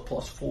another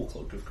 +4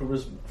 cloak of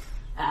charisma.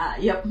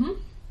 Yep. Because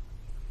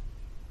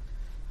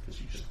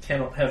you just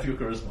cannot have your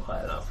charisma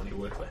high enough when you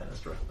work for Hannes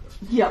Dracula.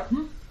 Yep.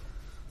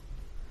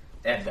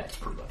 And that's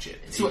pretty much it.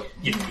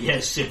 He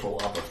has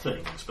several other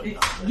things, but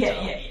nothing.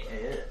 Yeah.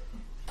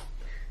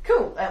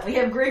 Cool. We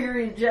have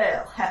Gregory in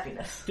jail.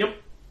 Happiness. Yep.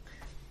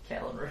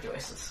 Callan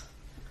rejoices.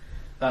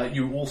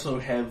 You also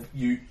have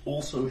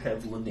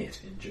Lynette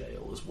in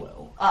jail as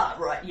well.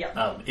 Right,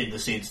 yeah. In the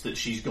sense that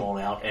she's gone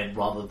out and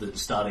rather than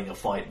starting a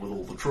fight with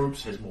all the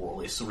troops, has more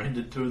or less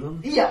surrendered to them.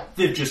 Yeah.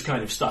 They've just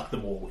kind of stuck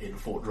them all in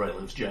Fort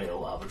Dreliv's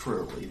jail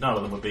arbitrarily. None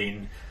of them have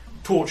been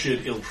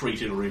tortured,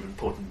 ill-treated, or even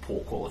put in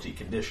poor quality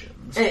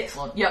conditions.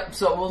 Excellent. Yep.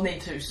 So we'll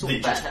need to sort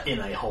They're that just out. in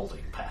a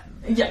holding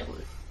pattern. Yeah.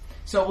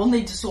 So we'll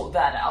need to sort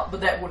that out,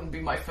 but that wouldn't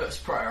be my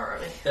first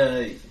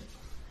priority.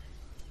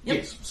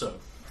 Yes. So.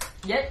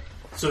 Yep.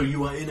 So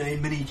you are in a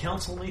mini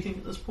council meeting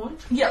at this point?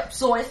 Yep,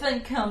 so I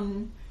think,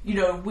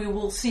 we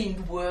will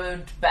send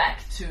word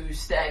back to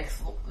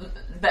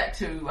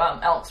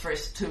Alex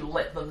Rest to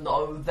let them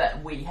know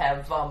that we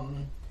have,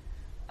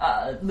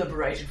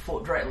 liberated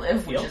Fort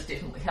Dreliv, which is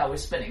definitely how we're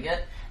spinning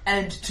it,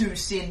 and to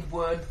send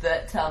word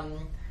that,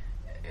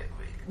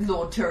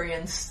 Lord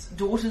Tyrion's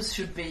daughters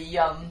should be,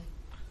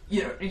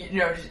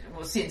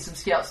 we'll send some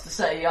scouts to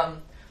say,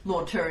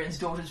 Lord Tyrion's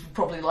daughters would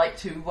probably like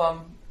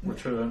to,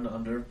 return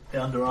under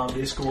armed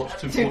escort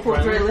to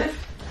Fort Dreliv.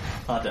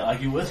 Hard to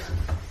argue with.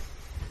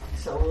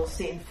 So we'll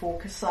send for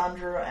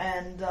Cassandra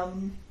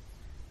and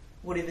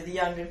whatever the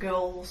younger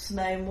girl's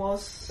name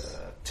was.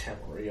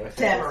 Tamari, I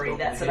think. Tamari,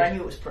 that's it. I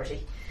knew it was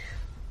pretty.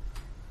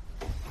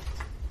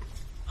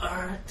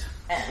 Alright.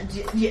 And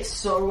yes,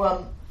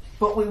 so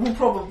but we will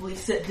probably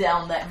sit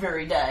down that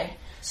very day.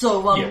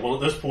 So yeah, well,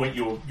 at this point,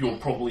 you're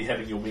probably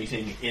having your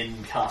meeting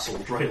in Castle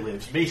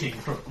Drelev's meeting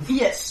room.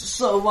 Yes,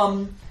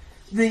 so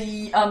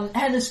the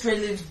Hannah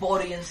Strelev's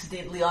body,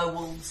 incidentally, I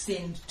will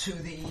send to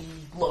the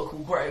local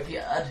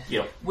graveyard.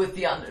 Yep. With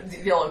the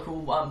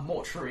local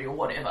mortuary or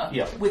whatever.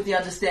 Yep. With the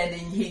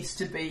understanding he's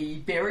to be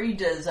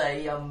buried as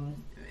a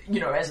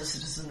as a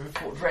citizen of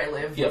Fort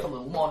Drelev Yep. with a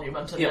little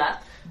monument and Yep.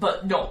 that,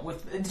 but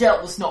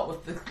doubtless not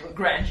with the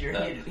grandeur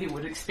No. he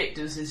would expect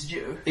as his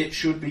due. It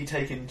should be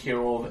taken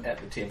care of at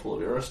the Temple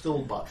of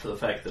Aristil, but for the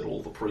fact that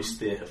all the priests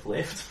there have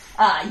left.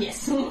 Ah,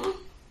 yes.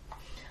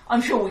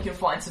 I'm sure we can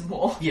find some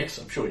more. Yes,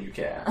 I'm sure you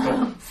can.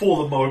 But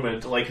for the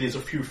moment, there's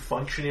a few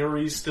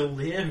functionaries still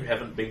there who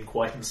haven't been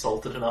quite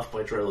insulted enough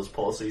by Drelev's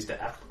policies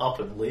to act up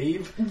and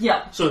leave.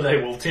 Yeah. So they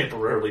will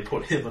temporarily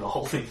put him in a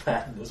holding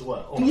pattern as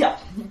well. Yeah.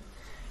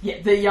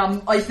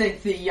 Yeah, I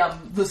think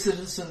the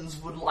citizens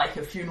would like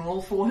a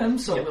funeral for him,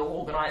 so Yep. we'll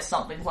organise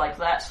something like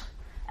that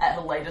at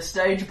a later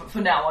stage, but for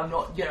now I'm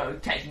not,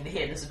 taking the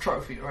head as a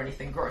trophy or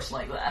anything gross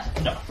like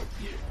that. No.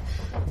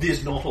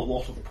 There's not a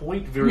lot of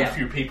point. Very Yeah.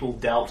 few people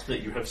doubt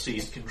that you have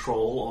seized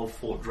control of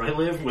Fort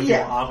Drelev with Yeah.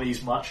 your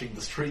armies marching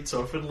the streets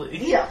openly.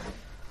 Yeah.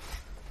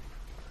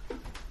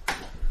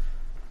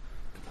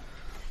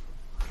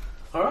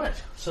 Alright,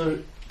 so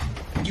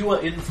you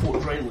are in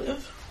Fort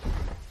Drelev.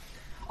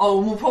 Oh,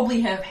 we'll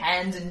probably have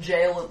Hand in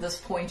jail at this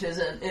point as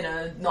in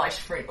a nice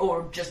friend,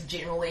 or just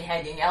generally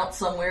hanging out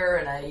somewhere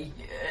in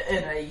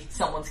a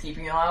someone's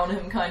keeping an eye on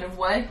him kind of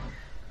way.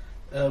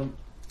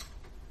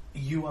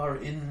 You are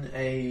in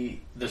a...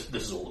 This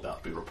is all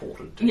about to be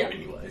reported to Yeah. you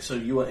anyway. So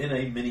you are in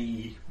a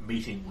mini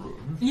meeting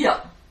room.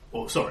 Yeah.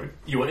 Or, sorry,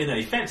 you are in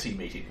a fancy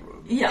meeting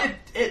room. Yeah.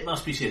 It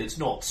must be said, it's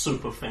not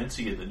super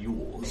fancier than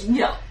yours.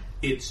 Yeah.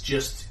 It's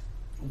just...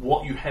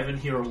 What you have in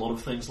here are a lot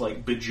of things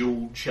like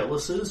bejeweled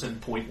chalices and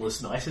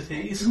pointless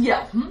niceties.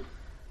 Yeah.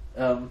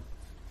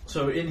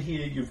 So in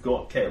here you've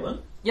got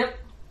Kaelin, Yep.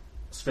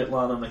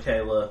 Svetlana,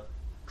 Michaela,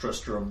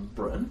 Tristram,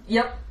 Bryn,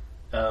 Yep.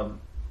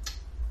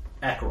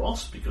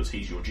 Akaros, because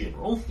he's your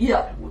general,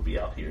 Yeah. and would be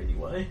out here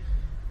anyway.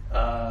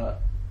 I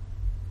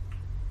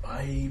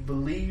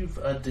believe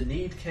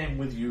Denede came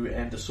with you,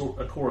 and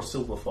Akora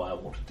Silverfire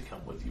wanted to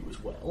come with you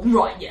as well.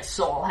 Right, yes,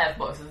 so I'll have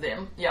both of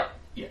them. Yep.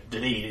 Yeah,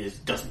 Denede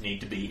doesn't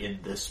need to be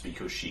in this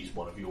because she's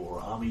one of your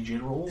army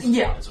generals.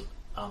 Yeah. As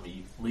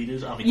army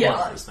leaders, army Yeah.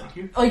 commanders, thank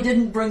you. I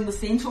didn't bring the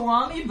Centaur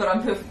army, but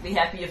I'm perfectly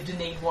happy if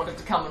Denede wanted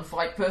to come and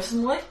fight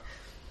personally.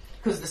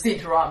 Because the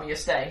Centaur army are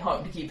staying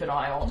home to keep an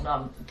eye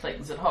on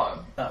things at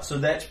home. So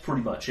that's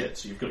pretty much it.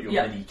 So you've got your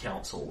Yeah. mini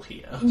council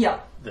here.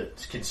 Yeah.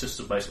 That consists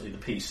of basically the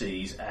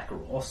PCs,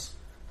 Akaros,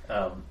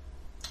 Akora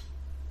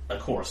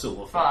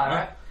Silverfire,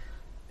 Alright.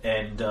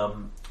 and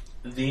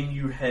then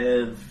you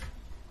have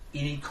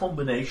any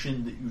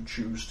combination that you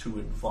choose to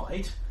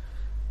invite.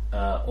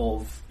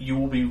 You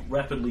will be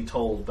rapidly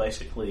told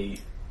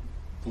basically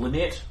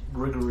Lynette,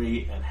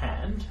 Grigory, and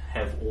Hand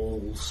have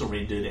all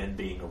surrendered and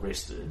being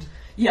arrested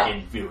Yeah.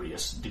 in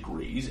various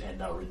degrees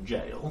and are in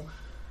jail.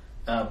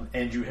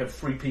 And you have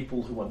 3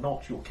 people who are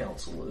not your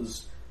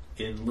counsellors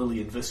in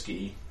Lillian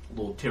Visky,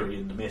 Lord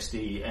Tyrion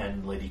Nemesti,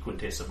 and Lady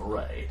Quintessa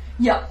Murray,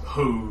 Yeah.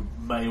 who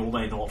may or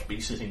may not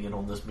be sitting in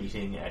on this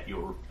meeting at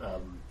your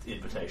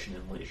invitation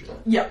and leisure.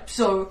 Yep,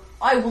 so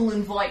I will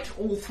invite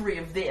all 3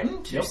 of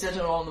them to Yep. sit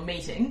in on the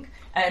meeting,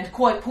 and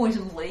quite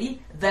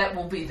pointedly, that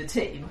will be the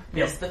team. Yep.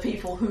 Yes, the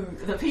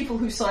people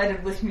who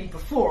sided with me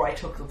before I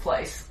took the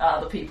place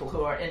are the people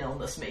who are in on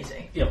this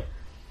meeting. Yep.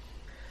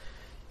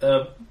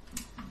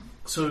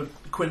 So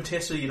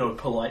Quintessa,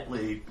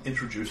 politely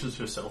introduces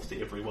herself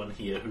to everyone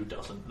here who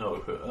doesn't know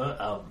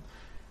her,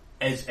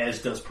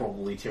 as does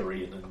probably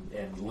Tyrion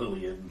and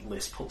Lillian,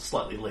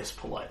 slightly less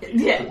politely.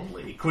 Yeah.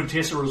 Courtly.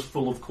 Quintessa is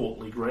full of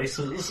courtly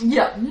graces.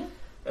 Yeah.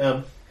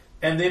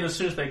 And then as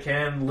soon as they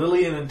can,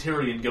 Lillian and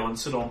Tyrion go and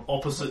sit on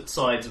opposite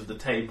sides of the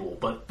table,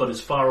 but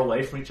as far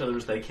away from each other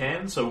as they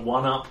can, so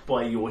one up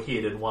by your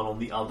head and one on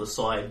the other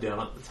side down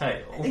at the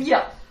tail.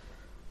 Yeah.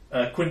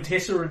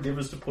 Quintessa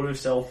endeavours to put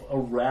herself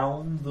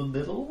around the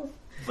middle,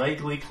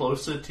 vaguely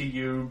closer to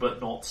you,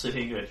 but not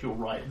sitting at your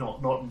right,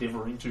 not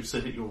endeavouring to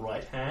sit at your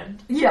right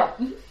hand. Yeah.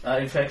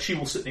 In fact, she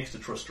will sit next to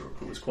Tristram,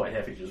 who is quite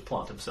happy to just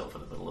plant himself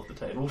in the middle of the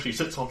table. She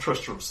sits on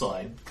Tristram's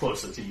side,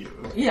 closer to you.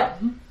 Yeah.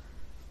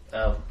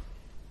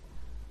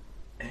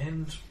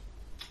 And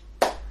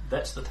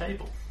that's the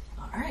table.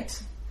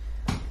 Alright.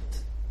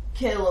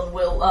 Kaelin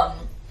will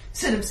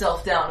sit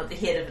himself down at the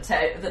head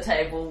of the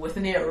table with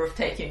an air of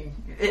taking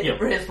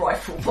his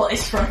rightful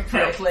place,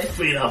 frankly.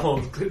 Feet up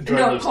on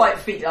Not quite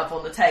feet up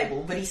on the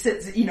table, but he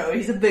sits,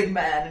 he's a big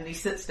man and he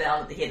sits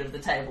down at the head of the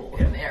table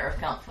with an air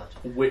of comfort.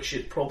 Which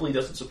it probably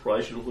doesn't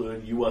surprise you to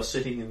learn you are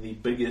sitting in the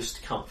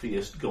biggest,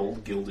 comfiest,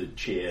 gold-gilded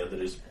chair that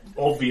is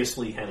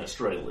obviously Hannah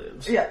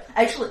Strelev's. Yeah,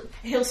 actually,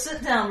 he'll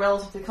sit down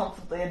relatively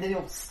comfortably and then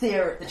he'll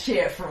stare at the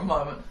chair for a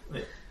moment.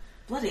 Yeah.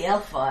 Bloody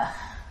hellfire.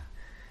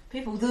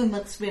 People do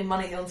spend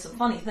money on some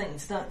funny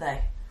things, don't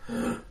they?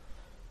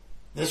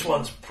 This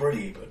one's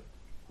pretty, but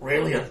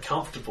really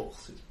uncomfortable.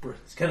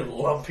 It's kind of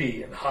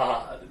lumpy and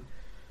hard.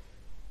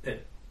 And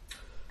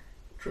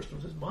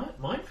Tristan says,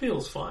 mine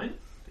feels fine.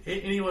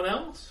 Anyone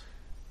else?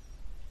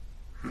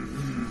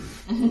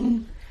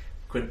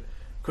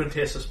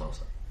 Quintessa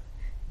smiles.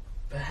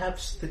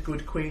 Perhaps the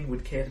good queen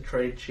would care to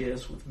trade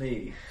chairs with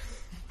me.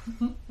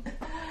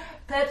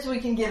 Perhaps we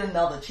can get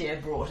another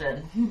chair brought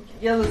in.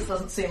 Yeah, this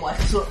doesn't seem like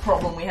the sort of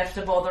problem we have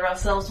to bother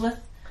ourselves with.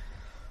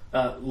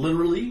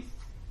 Literally,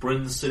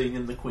 Bryn's sitting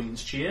in the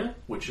queen's chair,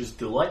 which is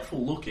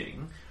delightful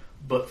looking,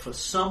 but for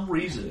some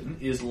reason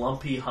is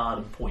lumpy, hard,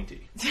 and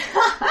pointy.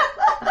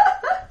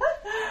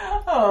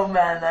 Oh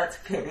man, that's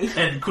pity.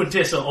 And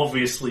Quintessa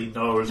obviously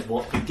knows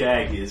what the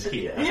gag is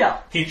here. Yeah.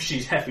 Hence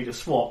she's happy to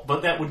swap,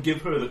 but that would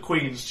give her the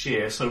queen's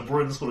chair, so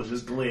Bryn sort of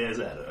just glares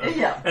at her.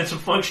 Yeah. And some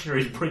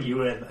functionaries bring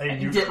you in a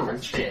neutral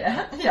Different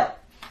chair. Yeah.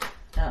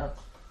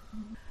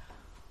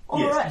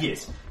 Alright.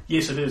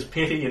 Yes, it is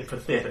petty and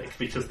pathetic,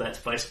 because that's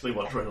basically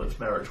what Drelev's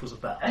marriage was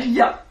about.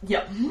 Yeah.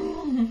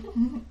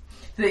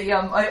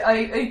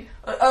 I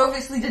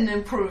obviously didn't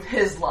improve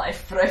his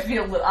life, but I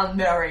feel that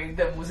unmarrying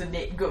them was a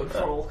net good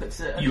for all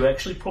concerned. You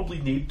actually probably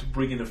need to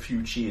bring in a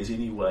few chairs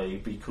anyway,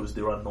 because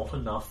there are not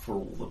enough for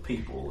all the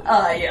people.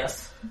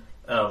 Yes.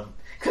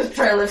 Because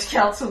Drelev's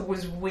council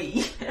was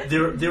we.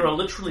 There are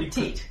literally...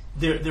 Teat.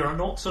 There are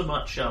not so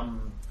much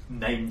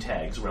name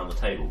tags around the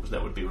table, because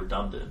that would be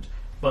redundant,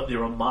 but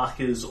there are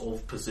markers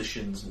of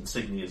positions and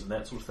insignias and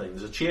that sort of thing.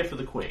 There's a chair for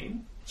the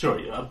queen,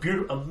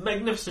 a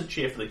magnificent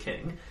chair for the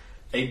king,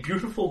 a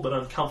beautiful but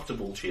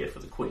uncomfortable chair for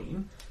the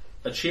queen,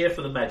 a chair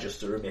for the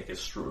magister, Emeka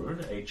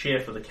Struan, a chair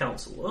for the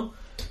councillor,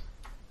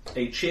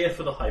 a chair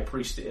for the high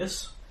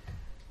priestess,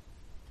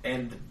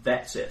 and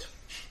that's it.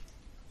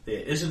 There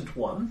isn't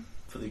one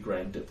for the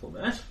grand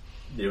diplomat,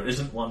 there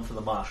isn't one for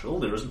the marshal,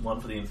 there isn't one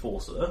for the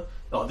enforcer.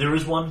 Oh, there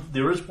is one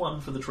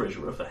for the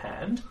treasurer for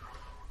hand.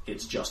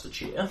 It's just a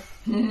chair.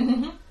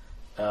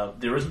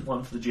 There isn't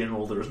one for the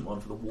general, there isn't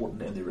one for the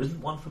warden, and there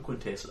isn't one for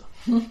Quintessa.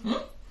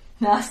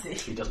 Nasty.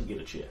 She doesn't get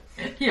a chair.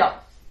 Yeah.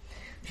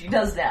 She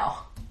does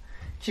now.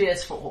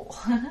 Cheers for all.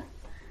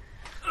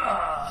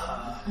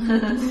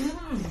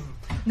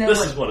 This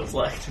is what it's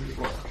like to be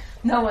blind.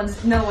 No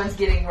one's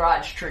getting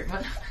Raj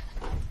treatment.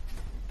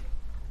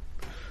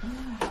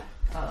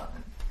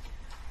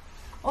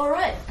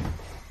 Alright.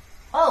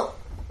 Well,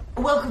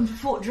 welcome to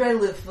Fort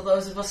Drelev for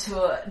those of us who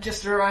are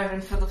just arriving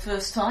for the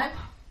first time.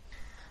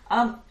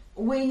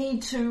 We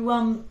need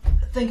to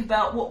think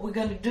about what we're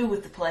going to do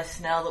with the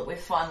place now that we've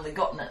finally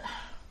gotten it.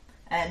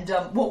 And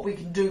what we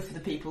can do for the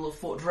people of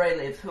Fort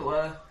Drelev, who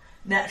are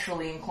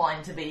naturally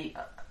inclined to be,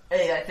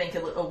 I think, a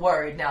little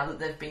worried now that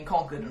they've been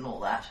conquered and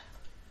all that.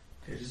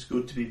 It is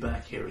good to be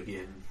back here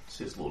again,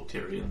 says Lord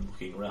Tyrion,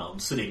 looking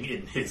around, sitting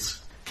in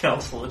his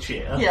councillor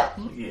chair. Yeah.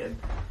 Again.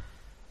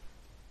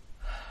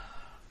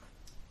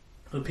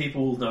 The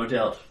people will no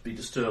doubt be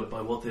disturbed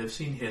by what they've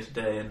seen here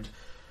today and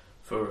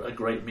for a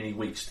great many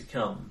weeks to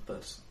come,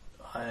 but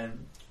I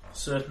am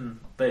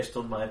certain, based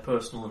on my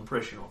personal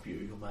impression of you,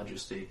 Your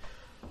Majesty,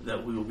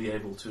 that we will be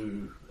able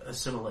to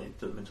assimilate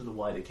them into the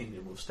wider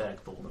kingdom of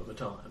Stagthorn over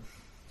time.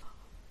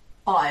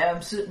 I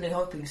am certainly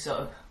hoping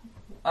so.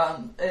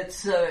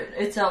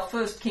 It's our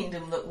first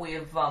kingdom that we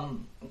have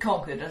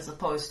conquered, as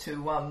opposed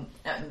to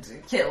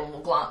and kill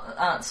or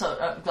glance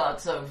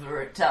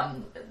over at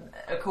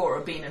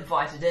Akora being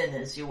invited in,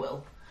 as you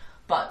will.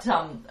 But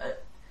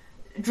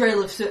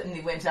Drelev certainly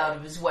went out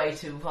of his way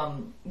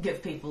to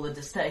give people a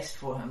distaste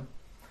for him,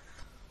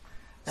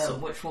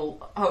 which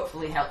will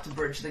hopefully help to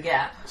bridge the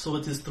gap. So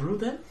it is through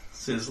then?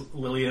 Says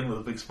Lillian with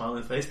a big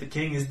smiling face. The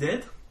king is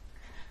dead?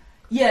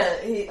 Yeah,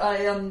 I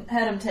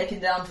had him taken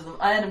down to the.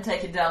 I had him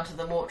taken down to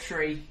the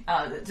mortuary.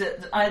 I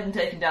had him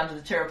taken down to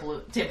the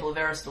Temple of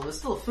Eristal. There's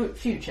still a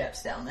few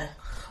chaps down there.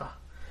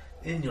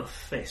 In your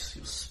face,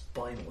 you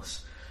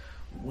spineless,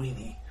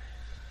 weenie,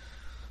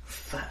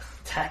 fat,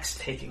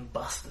 tax-taking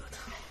bastard.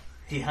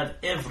 He had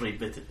every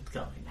bit of it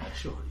coming, I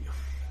assure you.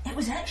 It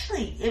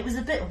was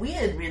a bit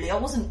weird, really. I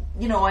wasn't,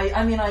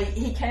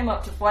 he came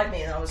up to fight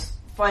me, and I was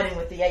fighting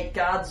with the 8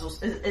 guards,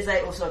 his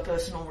 8 or so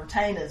personal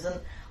retainers, and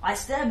I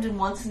stabbed him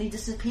once and he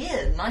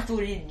disappeared, and I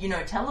thought he'd,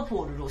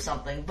 teleported or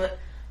something, but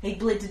he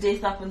bled to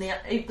death up in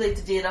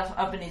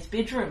his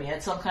bedroom. He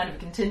had some kind of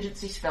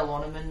contingency spell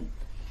on him, and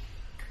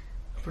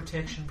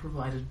protection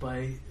provided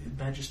by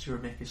Magister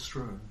Emeka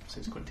Struan,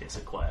 says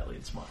Quintessa quietly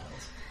and smiles.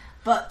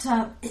 But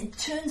it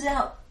turns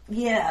out,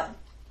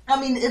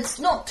 it's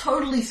not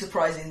totally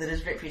surprising that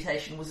his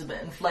reputation was a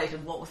bit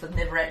inflated, what with him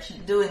never actually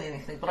doing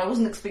anything, but I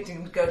wasn't expecting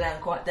him to go down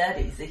quite that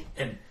easy.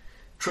 And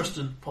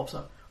Tristan pops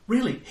up.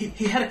 Really?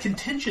 He had a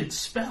contingent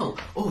spell?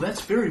 Oh,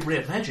 that's very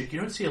rare magic. You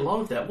don't see a lot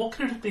of that. What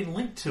could it have been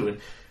linked to? And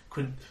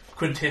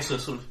Quintessa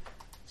sort of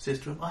says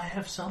to him, I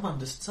have some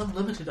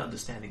limited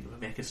understanding of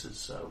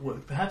Emeka's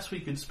work. Perhaps we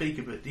could speak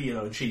a bit,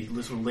 and she sort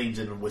of leans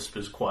in and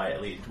whispers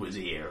quietly into his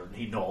ear, and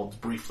he nods,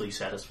 briefly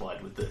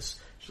satisfied with this.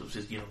 She sort of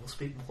says, we'll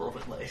speak more of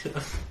it later.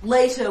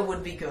 Later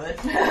would be good.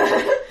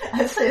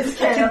 I say it's The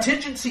Caleb.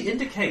 contingency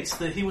indicates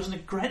that he wasn't a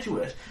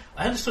graduate.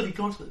 I understood he'd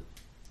gone to the...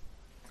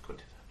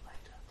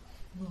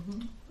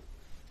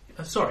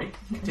 later. Sorry,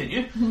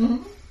 continue.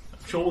 I'm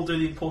sure we'll do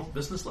the important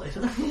business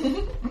later.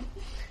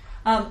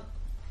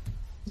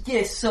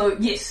 Yes, so,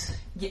 yes.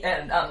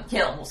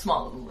 Caleb will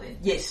smile a little bit.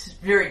 Yes,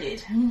 very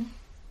dead.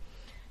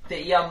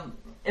 The,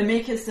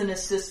 Amicus and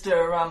his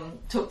sister,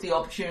 took the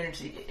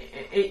opportunity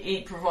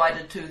he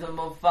provided to them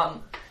of,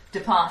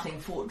 departing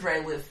Fort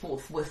Drelev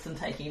forthwith and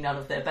taking none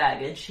of their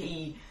baggage.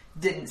 He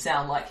didn't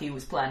sound like he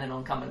was planning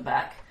on coming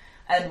back.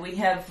 And we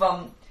have,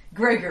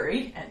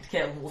 Gregory, and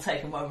Caleb will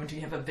take a moment to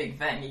have a big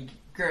vangy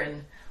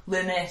grin,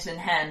 Lynette in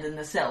hand in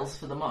the cells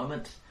for the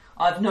moment.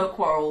 I've no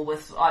quarrel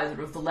with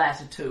either of the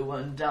latter two,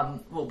 and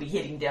we'll be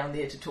heading down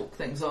there to talk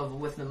things over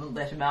with them and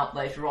let him out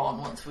later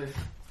on once we've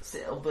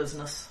settled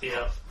business.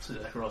 Yeah, so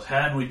Ross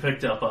had we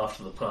picked up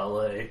after the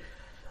parley.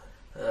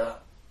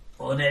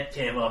 Lynette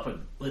came up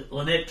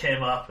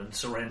and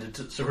surrendered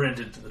to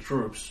the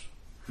troops.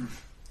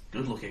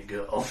 Good looking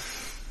girl.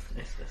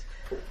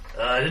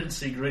 I didn't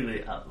see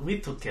Gregory. We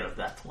took care of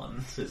that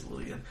one, says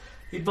Lillian.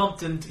 He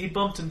bumped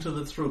into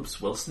the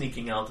troops while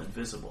sneaking out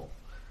invisible.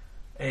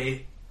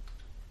 A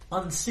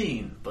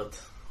unseen,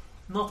 but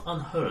not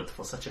unheard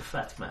for such a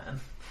fat man.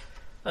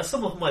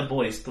 Some of my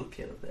boys took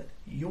care of that.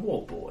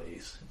 Your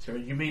boys?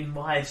 You mean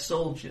my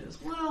soldiers?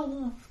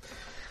 Well,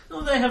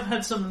 no, they have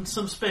had some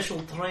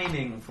special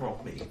training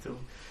from me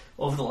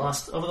over the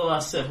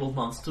last several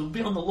months to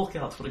be on the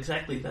lookout for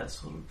exactly that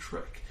sort of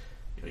trick.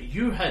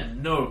 You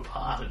had no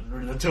part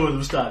in the two of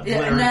them start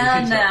glaring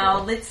at each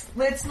other.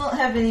 Let's not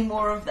have any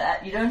more of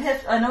that. You don't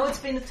have. I know it's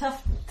been a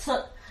tough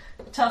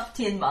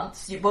 10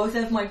 months. You both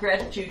have my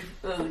gratitude,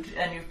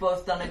 and you've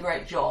both done a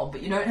great job.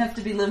 But you don't have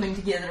to be living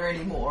together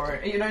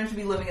anymore. You don't have to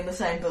be living in the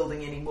same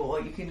building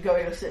anymore. You can go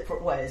your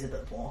separate ways a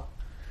bit more.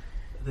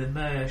 Then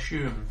may I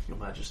assume, Your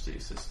Majesty,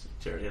 says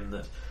Tyrion,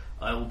 that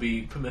I will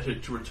be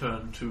permitted to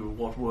return to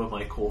what were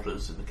my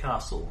quarters in the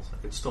castle. So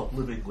I can stop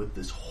living with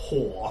this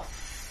whore.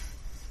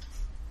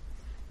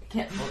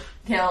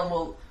 Callum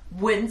will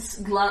wince,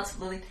 glance at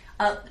Lily.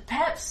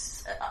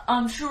 Perhaps,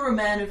 I'm sure a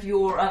man of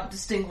your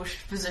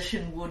distinguished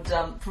position would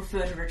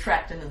prefer to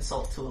retract an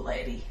insult to a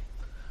lady.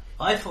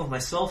 I for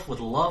myself would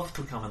love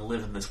to come and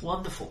live in this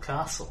wonderful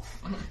castle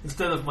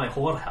instead of my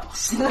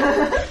whorehouse,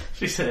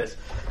 she says,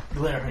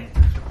 glaring.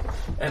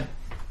 And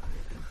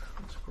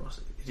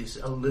it is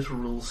a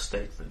literal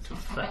statement of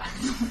fact.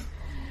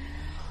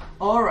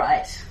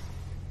 Alright,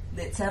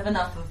 let's have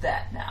enough of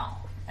that now.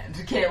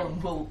 And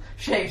Caleb will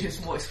shade his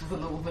voice with a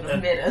little bit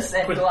of menace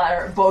and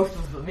glare at both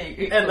of them.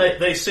 And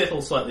they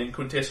settle slightly, and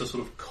Quintessa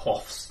sort of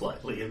coughs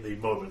slightly in the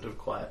moment of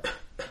quiet.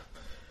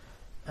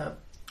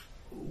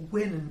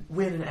 When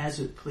and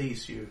as it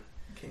please you,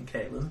 King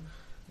Caelan,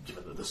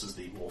 given that this is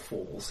the more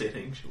formal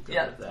setting, she'll go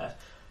with that.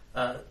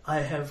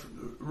 I have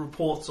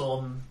reports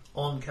on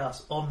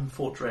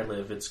Fort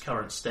Drelev, its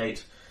current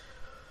state,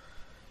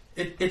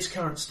 its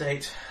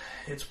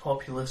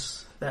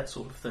populace, that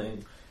sort of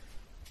thing.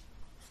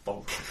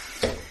 Bonk.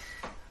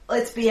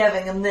 Let's be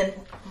having them then.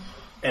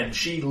 And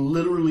she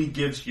literally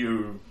gives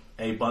you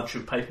a bunch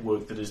of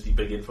paperwork that is the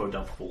big info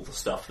dump of all the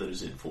stuff that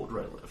is in Fort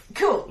Drelev.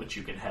 Cool. Which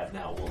you can have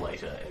now or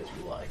later as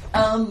you like.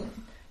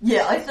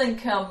 Yeah, I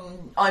think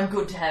I'm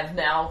good to have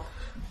now.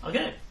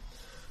 Okay.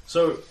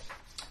 So,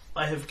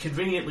 I have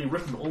conveniently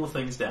written all the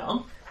things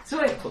down.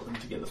 Sweet. I'll put them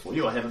together for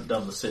you. I haven't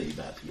done the city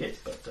map yet,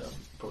 but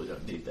probably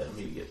don't need that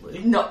immediately.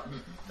 No.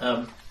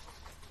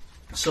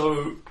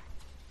 So,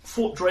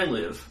 Fort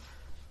Drelev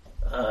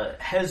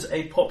has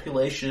a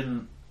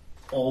population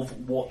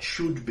of what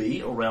should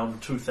be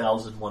around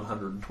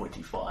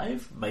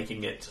 2,125,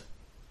 making it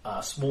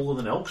smaller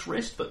than Elk's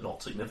Rest, but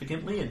not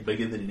significantly, and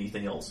bigger than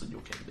anything else in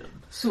your kingdom.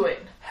 Sweet.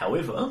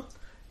 However,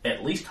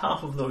 at least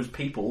half of those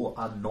people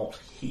are not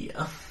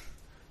here,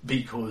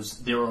 because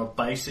there are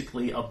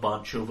basically a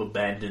bunch of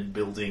abandoned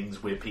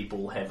buildings where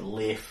people have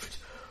left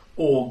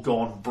or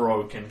gone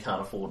broke and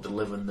can't afford to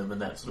live in them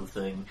and that sort of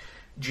thing.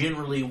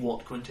 Generally,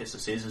 what Quintessa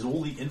says is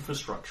all the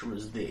infrastructure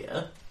is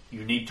there.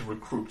 You need to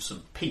recruit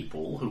some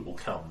people who will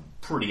come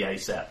pretty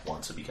ASAP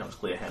once it becomes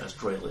clear Hannes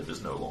Drelev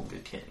is no longer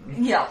king.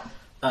 Yeah.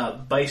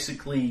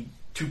 Basically,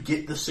 to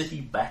get the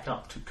city back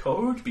up to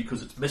code,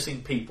 because it's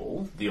missing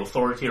people, the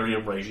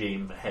authoritarian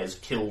regime has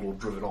killed or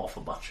driven off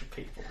a bunch of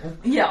people.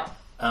 Yeah.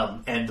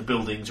 And the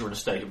buildings are in a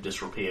state of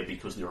disrepair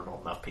because there are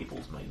not enough people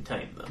to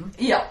maintain them.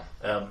 Yeah.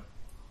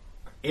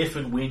 If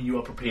and when you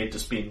are prepared to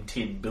spend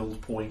 10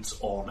 build points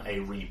on a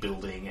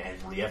rebuilding and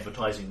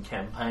re-advertising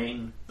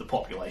campaign, the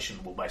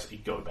population will basically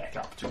go back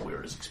up to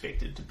where it is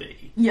expected to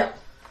be. Yeah.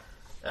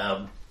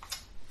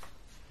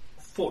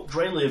 Fort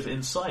Drelev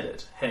inside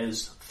it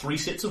has 3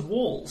 sets of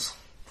walls.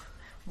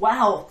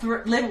 Wow,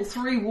 level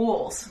 3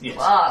 walls. Yes.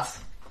 Class.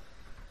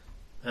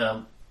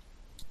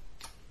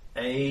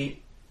 A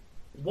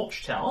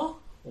watchtower,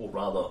 or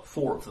rather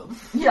 4 of them.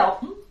 Yeah.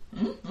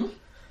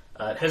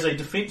 It has a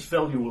defence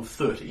value of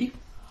 30,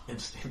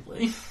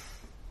 incidentally.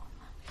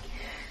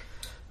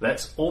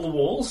 That's all the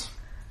walls,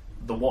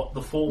 the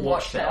 4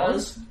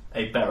 watchtowers,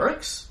 a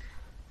barracks,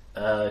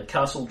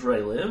 Castle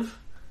Drelev,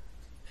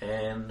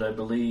 and I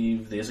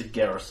believe there's a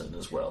garrison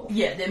as well.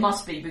 Yeah, there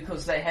must be,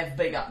 because they have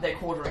they're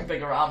quartering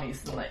bigger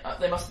armies than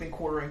they must have been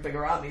quartering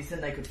bigger armies than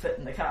they could fit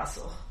in the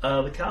castle.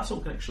 The castle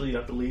can actually,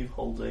 I believe,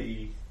 hold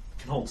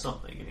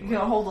something anyway. You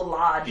can hold a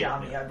large Yeah,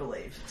 army, yeah. I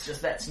believe. It's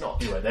just that's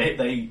not.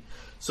 Anyway,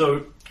 so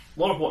a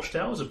lot of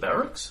watchtowers are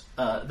barracks.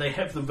 They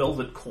have the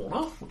Velvet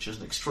Corner, which is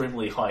an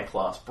extremely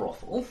high-class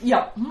brothel.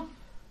 Yeah.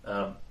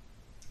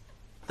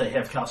 They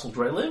have Castle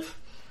Drelev.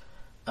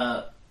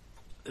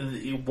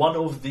 One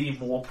of the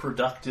more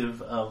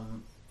productive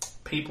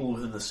people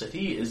within the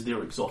city is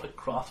their exotic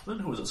craftsman,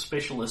 who is a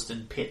specialist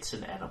in pets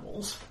and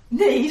animals,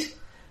 Neat.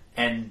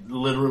 and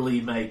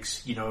literally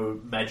makes,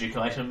 magic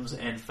items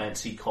and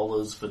fancy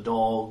collars for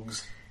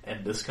dogs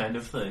and this kind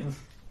of thing.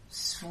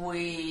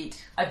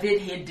 Sweet. I bet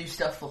he'd do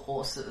stuff for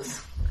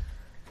horses.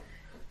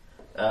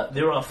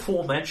 There are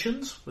 4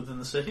 mansions within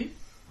the city.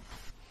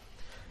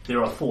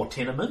 There are 4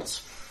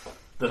 tenements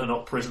that are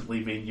not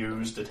presently being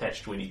used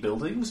attached to any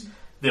buildings.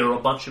 There are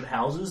a bunch of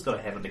houses that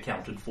I haven't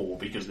accounted for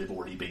because they've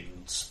already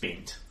been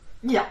spent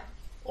Yeah.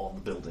 on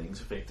the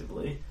buildings,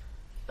 effectively.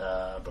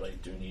 But I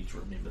do need to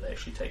remember they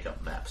actually take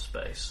up map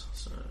space,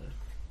 so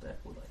that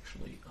will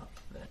actually up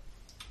that.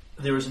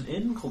 There is an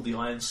inn called the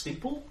Iron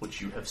Steeple, which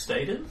you have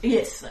stayed in.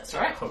 Yes, that's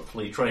right.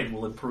 Hopefully trade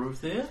will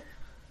improve there.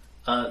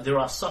 There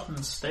are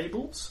Sutton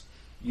Stables.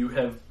 You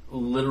have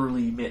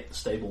literally met the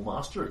stable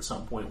master at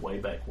some point way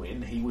back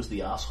when. He was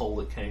the asshole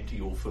that came to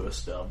your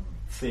first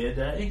fair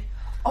day.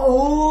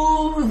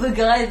 Oh, the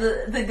guy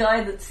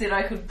that said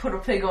I could put a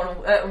wig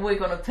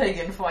on a pig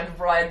and find a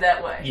bride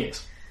that way.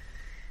 Yes.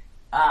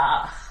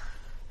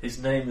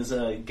 His name is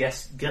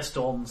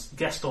Gaston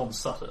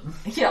Sutton,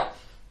 Yeah.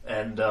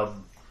 and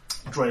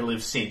Drelev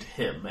sent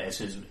him as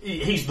his.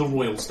 He's the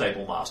royal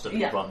stable master.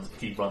 Yeah.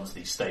 He runs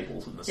these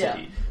stables in the Yeah.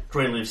 city.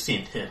 Drelev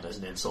sent him as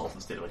an insult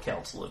instead of a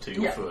counsellor to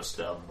your Yeah. first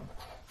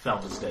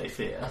Founders Day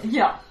fair.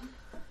 Yeah.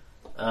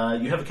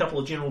 You have a couple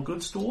of general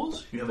goods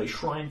stores. You have a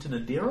shrine to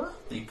Nadira,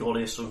 the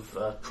goddess of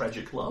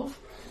tragic love.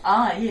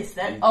 Ah, yes,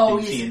 that. The Oh,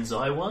 Big yes.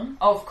 Tianzai one.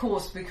 Of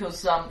course,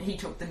 because he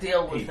took the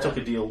deal with He her. took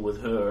a deal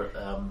with her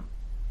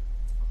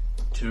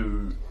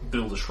to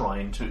build a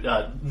shrine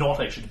to... not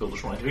actually to build a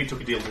shrine to. He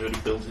took a deal with her to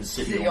build his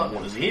city City on on-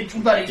 Water's Edge,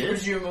 which But he he's did.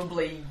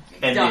 presumably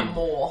And done then,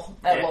 more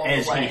along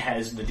As the way. he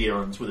has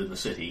Nadirans within the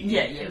city,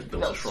 Yeah, he yeah, has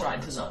built a built shrine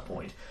to at some them.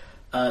 point.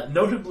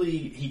 Notably,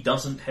 he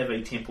doesn't have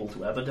a temple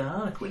to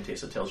Abaddon.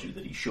 Quintessa tells you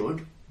that he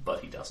should,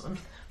 but he doesn't.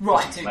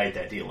 Right. He's made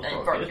that deal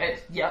and broke Broke it.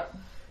 it.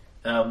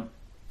 Yeah.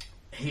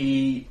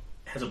 He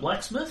has a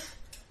blacksmith.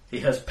 He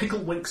has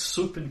Picklewink's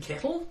Soup and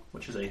Kettle,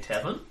 which is a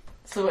tavern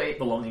Sweet.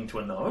 belonging to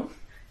a gnome.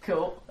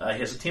 Cool. He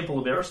has a Temple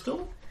of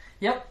Aristil,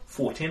 Yep.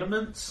 4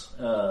 tenements,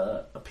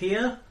 a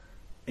pier,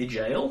 a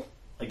jail,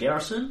 a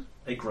garrison,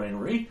 a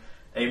granary,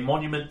 a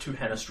monument to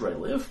Hannes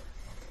Drelev.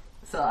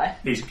 So,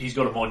 He's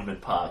got a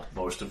monument park.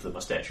 Most of them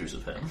are statues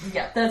of him.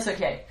 yeah, that's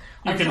okay.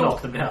 You I'm can sure-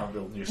 knock them down and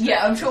build new statues.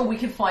 Yeah, I'm sure we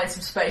can find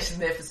some space in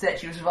there for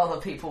statues of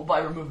other people by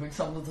removing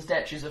some of the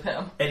statues of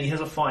him. And he has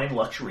a fine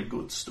luxury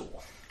goods store,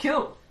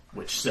 Cool.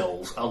 which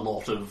sells a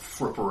lot of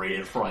frippery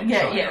and fine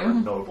Yeah, china yeah.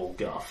 and noble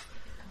guff.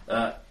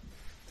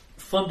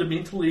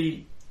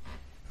 Fundamentally,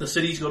 the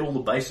city's got all the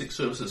basic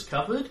services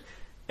covered,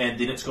 and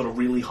then it's got a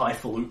really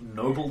highfalutin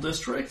noble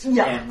district,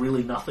 Yeah. and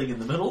really nothing in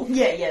the middle.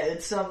 Yeah,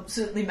 it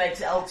certainly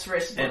makes Elk's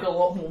Rest look And- a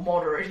lot more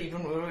moderate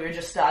even when we were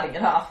just starting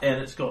it up.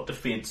 And it's got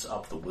defence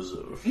up the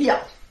wazoo.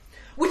 Yeah.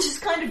 Which is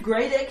kind of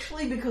great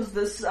actually because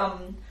this,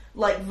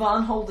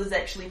 Varnhold is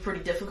actually pretty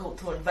difficult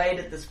to invade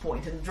at this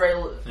point and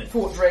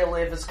Fort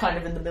Drelev is kind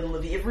of in the middle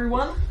of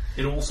everyone.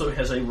 It also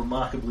has a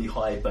remarkably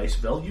high base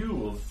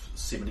value of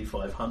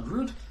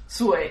 7,500,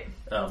 Sweet.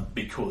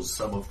 because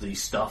a lot of the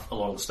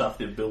stuff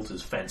they've built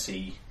is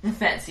fancy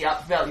Fancy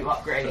value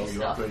upgrading value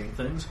stuff. upgrading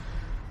things.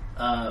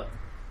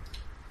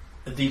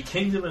 The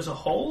kingdom as a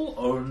whole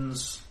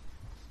owns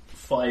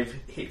 4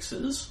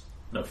 hexes,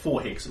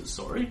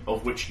 sorry,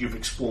 of which you've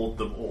explored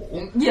them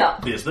all. Yeah.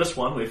 There's this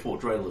one where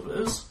Fort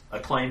Drelev is, a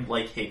claimed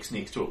lake hex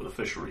next to it with a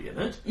fishery in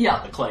it,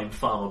 Yeah. a claimed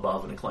farm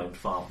above and a claimed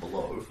farm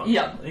below,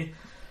 functionally.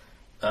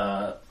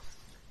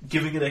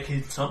 Giving it a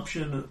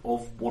consumption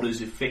of what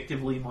is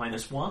effectively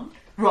 -1.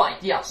 Right,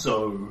 yeah.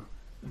 So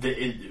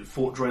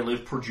Fort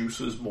Drelev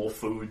produces more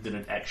food than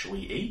it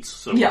actually eats,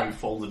 so Yeah. when you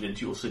fold it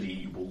into your city,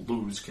 you will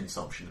lose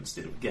consumption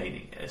instead of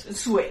gaining it.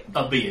 Sweet.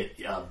 Albeit,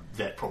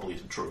 that probably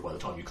isn't true by the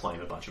time you claim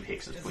a bunch of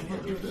hexes when you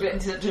live there.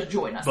 To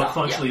join us But up,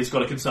 functionally, yeah. it's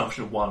got a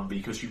consumption of 1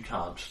 because you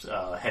can't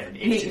have an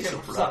excess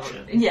of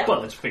production. Yeah.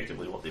 But that's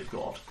effectively what they've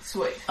got.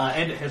 Sweet.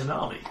 And it has an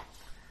army,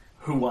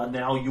 who are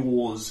now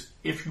yours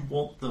if you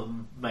want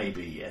them,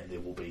 maybe, and there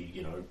will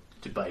be,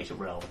 debate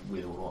around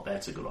whether or not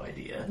that's a good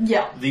idea.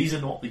 Yeah. These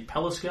are not the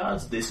palace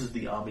guards, this is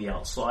the army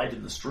outside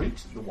in the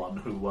street, the one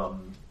who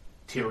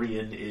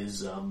Tyrion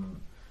is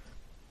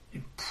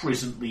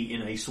presently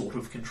in a sort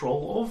of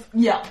control of.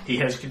 Yeah. He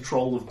has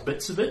control of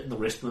bits of it, and the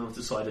rest of them have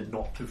decided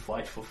not to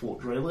fight for Fort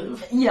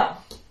Drelev. Yeah.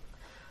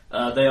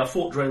 They are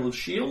Fort Drelev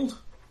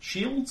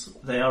shields.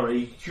 They are a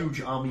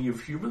huge army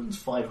of humans,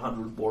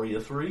 500 warrior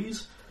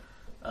 3s.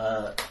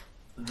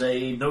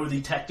 They know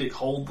the tactic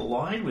hold the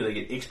line, where they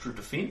get extra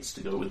defense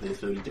to go with their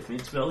 30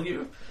 defense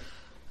value.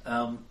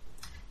 And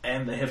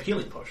they have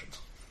healing potions.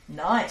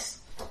 Nice.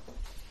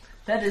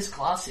 That is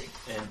classy.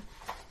 And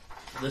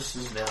this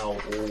is now all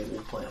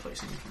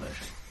player-facing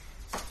information.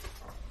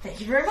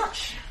 Thank you very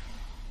much.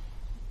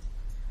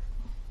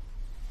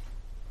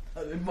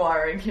 I'm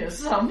admiring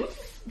his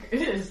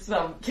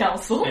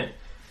counsel. And,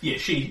 yeah,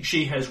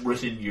 she has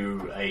written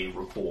you a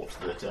report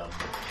that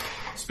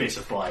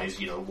specifies,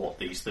 what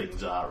these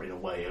things are in a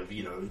way of,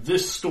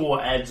 this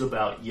store adds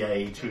about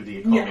yay to the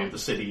economy of the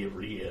city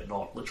every year,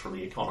 not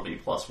literally economy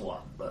plus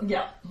one, but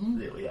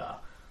there we are.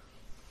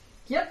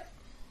 Yep.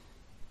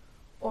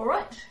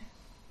 Alright.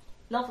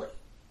 Lovely.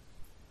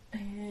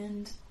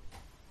 And...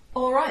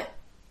 Alright.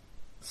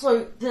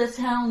 So the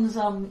town's,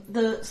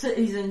 the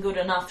city's in good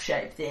enough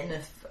shape then,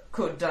 if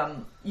could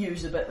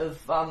use a bit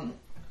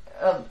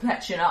of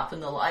patching up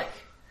and the like.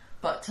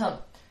 But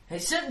he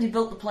certainly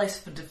built the place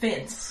for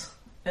defence.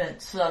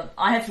 It's,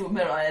 I have to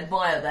admit I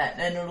admire that,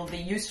 and it'll be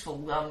useful.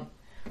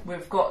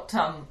 We've got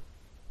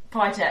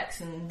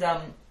Pitax and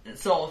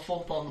so on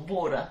forth on the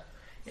border.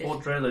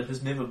 Fort Drayland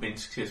has never been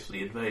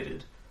successfully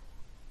invaded.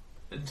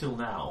 Until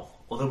now.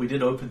 Although we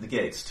did open the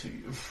gates to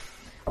you.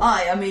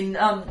 I mean,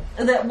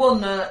 that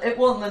wasn't it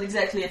wasn't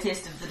exactly a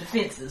test of the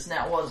defences,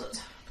 now was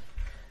it?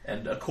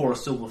 And Cora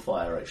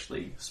Silverfire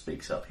actually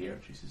speaks up here,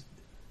 and she says,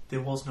 "There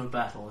was no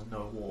battle and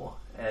no war,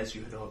 as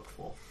you had hoped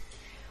for."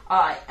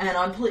 Aye, and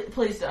I'm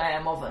pleased I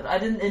am of it. I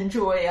didn't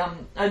enjoy...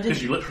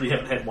 Because you literally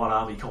haven't had one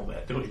army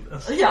combat doing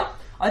this. Yeah,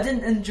 I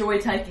didn't enjoy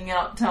taking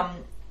out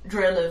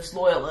Dreliv's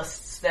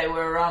loyalists. They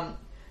were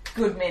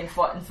good men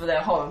fighting for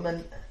their home,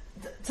 and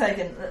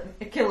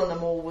killing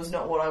them all was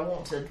not what I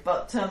wanted.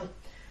 But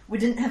we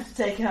didn't have to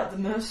take out the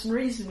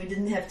mercenaries, and we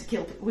didn't have to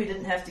kill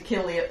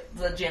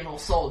the general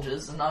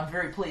soldiers, and I'm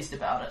very pleased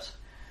about it.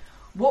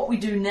 What we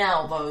do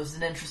now, though, is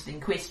an interesting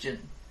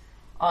question.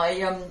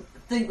 I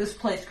think this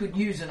place could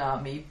use an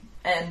army,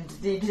 and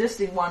the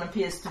existing one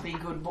appears to be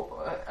good.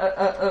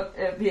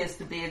 Appears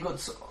to be a good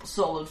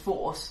solid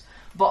force,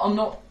 but I'm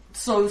not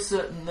so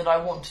certain that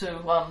I want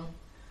to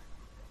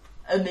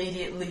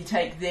immediately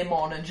take them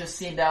on and just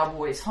send our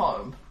boys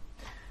home.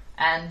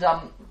 And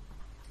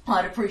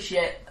I'd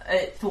appreciate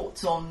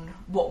thoughts on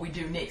what we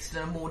do next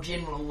in a more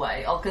general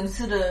way. I'll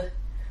consider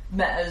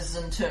matters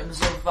in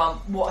terms of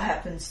what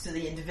happens to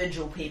the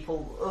individual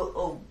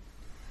people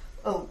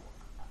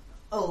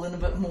in a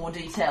bit more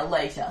detail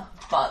later,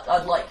 but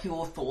I'd like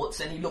your thoughts,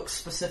 and he looks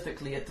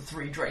specifically at the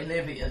 3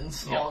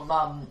 Drelevians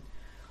on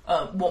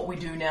what we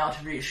do now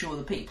to reassure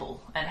the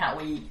people, and how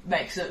we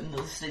make certain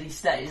that the city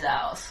stays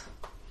ours.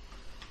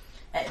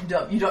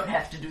 And you don't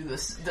have to do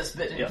this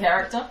bit in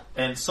character.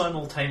 And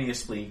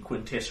simultaneously,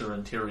 Quintessa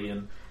and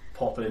Tyrion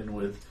pop in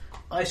with,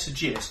 "I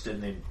suggest,"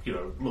 and then,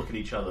 look at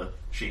each other.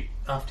 She,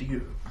 "After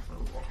you."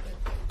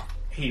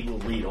 He will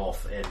lead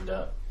off,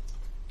 and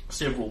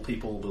several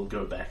people will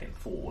go back and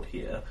forward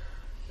here.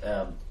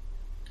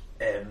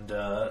 And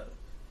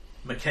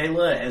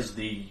Michaela, as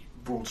the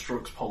broad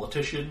strokes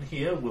politician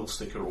here, will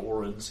stick her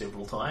oar in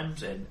several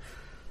times. And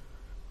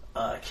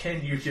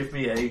can you give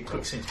me a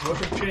quick sense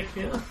motive check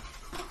here?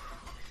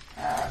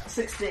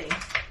 16.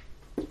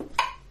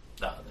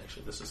 No,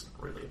 actually, this isn't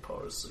really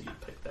opposed, so you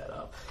pick that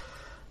up.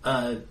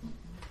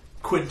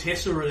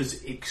 Quintessa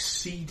is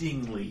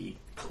exceedingly,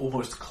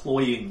 almost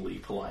cloyingly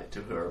polite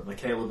to her.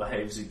 Michaela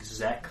behaves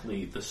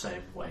exactly the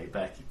same way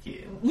back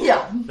again.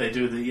 Yeah. They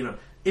do the,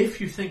 if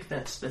you think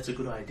that's a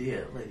good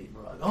idea, Lady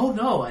Murray. "Oh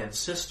no, I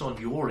insist on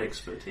your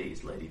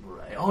expertise, Lady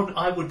Murray. Oh,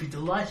 I would be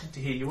delighted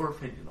to hear your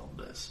opinion on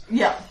this."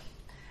 Yeah.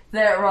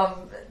 They're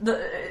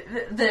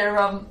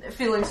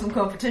feeling some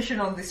competition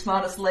on the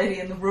smartest lady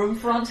in the room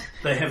front.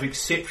 They have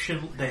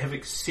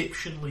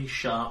exceptionally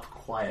sharp,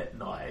 quiet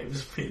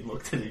knives being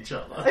looked at each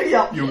other.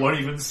 Yeah. You won't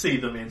even see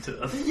them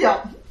enter.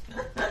 Yeah.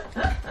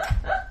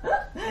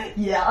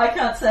 Yeah, I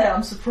can't say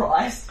I'm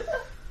surprised.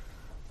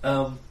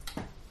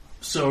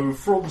 So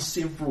from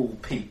several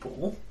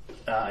people,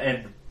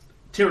 and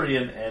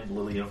Tyrion and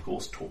Lillian, of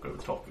course, talk over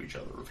the top of each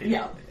other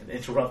repeatedly, and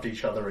interrupt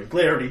each other and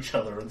glare at each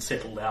other and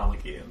settle down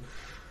again.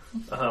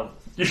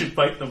 You should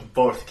make them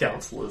both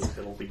counsellors,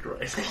 it'll be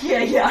great.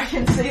 Yeah, I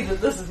can see that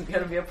this isn't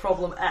going to be a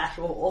problem at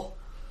all.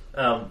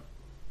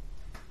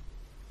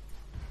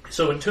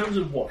 So in terms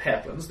of what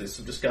happens, there's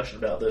some discussion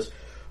about this.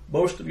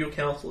 Most of your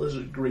counsellors are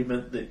in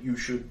agreement that you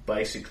should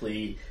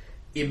basically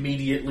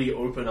immediately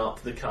open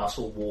up the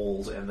castle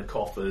walls and the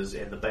coffers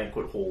and the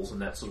banquet halls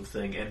and that sort of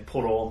thing, and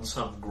put on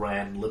some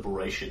grand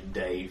Liberation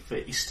Day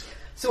feast.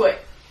 Sweet.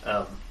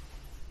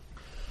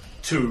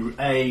 To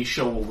A,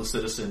 show all the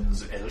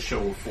citizens as a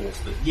show of force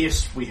that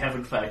yes, we have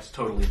in fact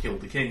totally killed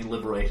the king and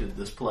liberated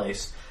this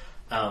place.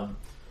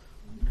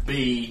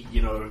 B,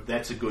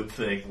 that's a good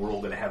thing. We're all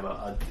going to have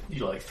a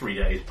 3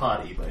 days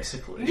party,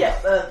 basically.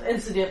 Yeah,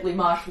 incidentally,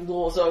 martial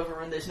law's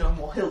over and there's no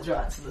more hill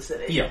giants in the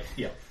city.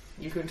 Yeah.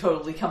 You can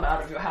totally come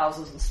out of your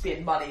houses and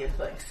spend money and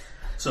things.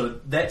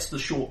 So that's the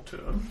short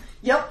term.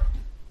 Yep.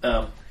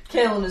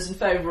 Kalen is in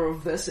favour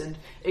of this and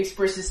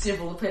expresses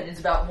several opinions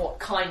about what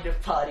kind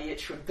of party it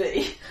should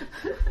be.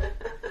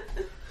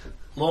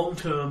 Long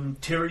term,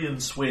 Tyrion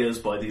swears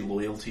by the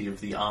loyalty of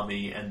the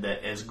army and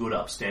that as good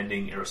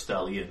upstanding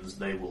Aristalians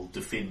they will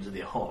defend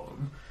their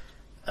home.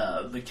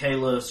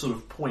 Michaela sort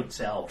of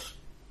points out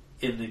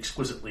in an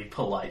exquisitely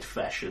polite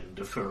fashion,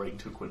 deferring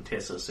to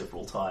Quintessa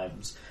several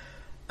times,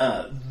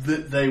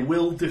 that they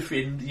will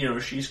defend,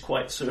 she's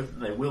quite certain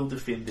they will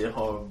defend their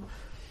home,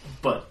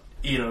 but,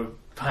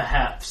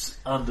 perhaps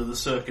under the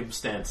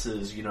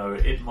circumstances,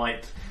 it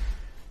might...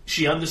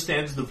 She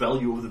understands the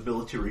value of the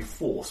military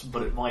force,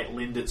 but it might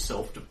lend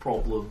itself to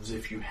problems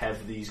if you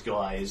have these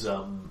guys,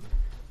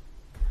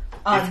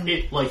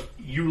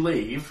 you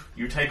leave,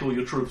 you take all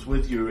your troops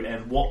with you,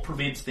 and what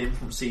prevents them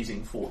from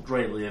seizing Fort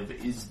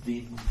Drelev is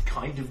then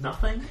kind of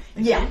nothing.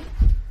 Yeah.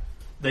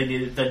 They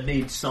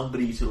need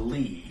somebody to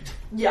lead,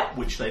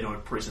 which they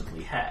don't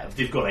presently have.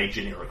 They've got a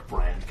generic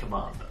brand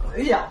commander.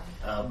 Yeah.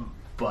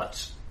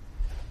 But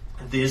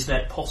there's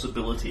that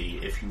possibility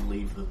if you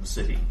leave them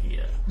sitting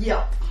here.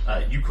 Yeah.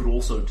 You could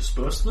also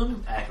disperse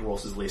them.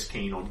 Akaros is less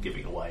keen on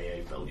giving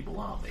away a valuable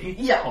army.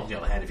 Yeah. On the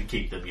other hand, if you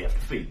keep them, you have to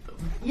feed them.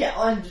 Yeah,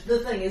 and the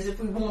thing is, if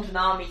we want an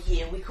army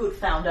here, we could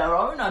found our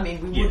own. I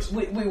mean,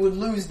 we would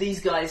lose these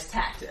guys'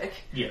 tactic.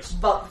 Yes.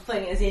 But the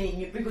thing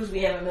is, because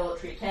we have a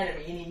military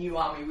academy, any new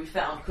army we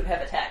found could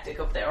have a tactic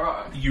of their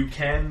own. You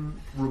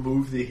can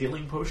remove the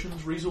healing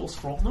potions resource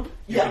from them.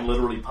 You Yeah. can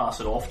literally pass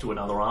it off to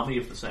another army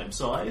of the same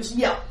size.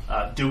 Yeah.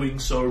 Doing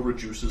so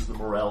reduces the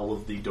morale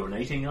of the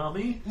donating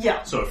army.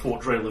 Yeah. So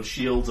Fort Drelev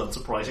shields,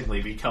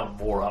 unsurprisingly, become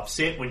more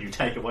upset when you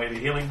take away the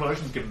healing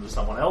potions, give them to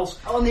someone else.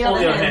 On the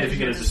other hand, if you're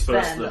going to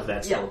disperse them, them,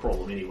 that's yeah. not a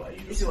problem anyway.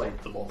 You just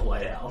leave them on the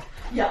way out.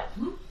 Yeah.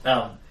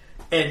 And,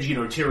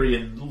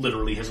 Tyrion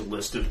literally has a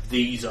list of,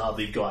 these are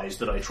the guys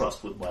that I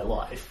trust with my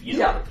life.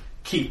 Yeah.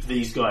 Keep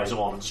these guys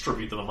on and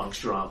distribute them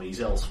amongst your armies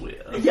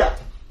elsewhere. Yeah.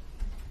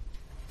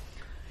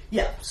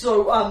 Yeah,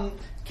 so,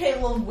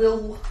 Caitlin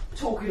will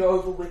talk it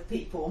over with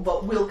people,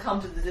 but we'll come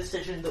to the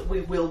decision that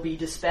we will be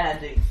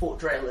disbanding Fort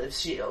Drelev's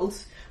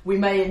shields. We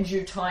may in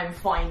due time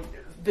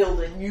build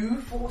a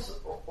new force,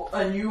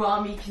 a new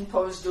army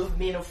composed of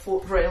men of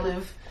Fort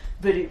Drelev,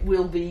 but it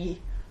will be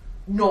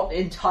not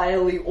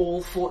entirely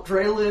all Fort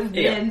Drelev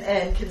men,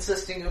 and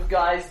consisting of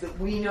guys that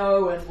we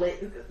know, and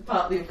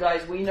partly of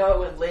guys we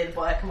know, and led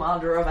by a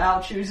commander of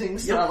our choosing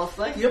style of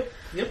thing.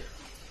 Yep.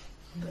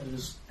 That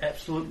is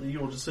absolutely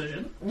your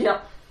decision.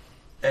 Yep.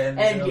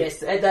 And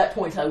yes, at that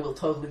point I will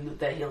totally loot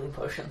their healing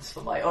potions for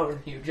my own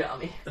huge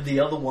army. The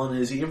other one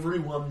is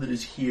everyone that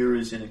is here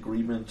is in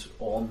agreement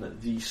on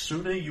the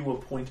sooner you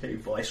appoint a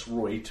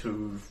viceroy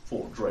to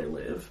Fort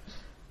Drelev,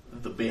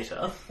 the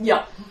better.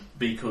 Yeah.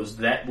 Because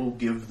that will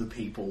give the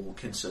people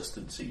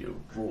consistency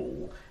of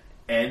rule.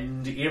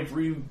 And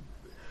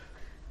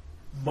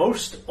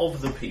most of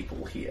the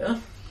people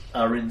here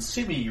are in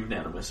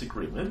semi-unanimous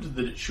agreement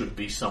that it should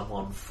be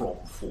someone from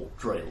Fort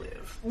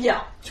Drelev.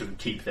 Yeah. To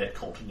keep that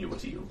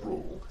continuity of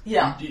rule.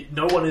 Yeah.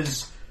 No one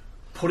is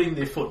putting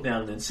their foot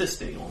down and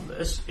insisting on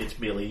this. It's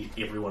merely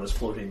everyone is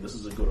floating this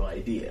is a good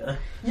idea.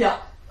 Yeah.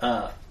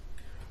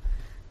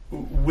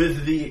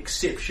 With the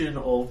exception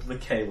of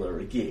Michaela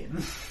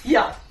again.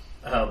 Yeah.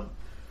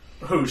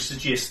 Who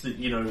suggests that,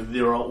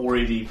 there are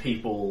already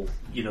people,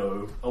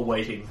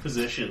 awaiting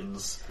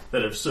positions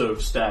that have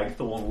served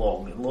Stagthorn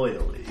long and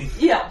loyally.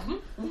 Yeah.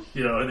 And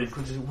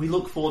then we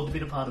look forward to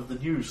being a part of the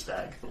new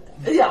Stagthorn.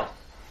 Yeah.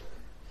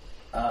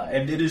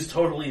 And it is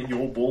totally in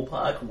your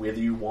ballpark whether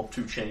you want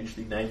to change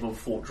the name of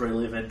Fort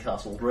Drelev and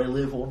Castle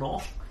Drelev or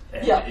not.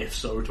 And if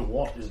so, to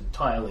what is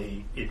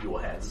entirely in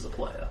your hands as a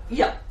player.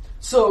 Yeah.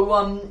 So,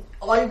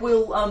 I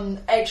will,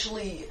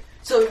 actually...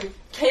 So,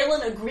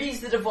 Kalen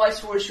agrees that a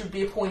viceroy should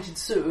be appointed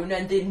soon,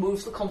 and then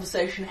moves the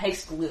conversation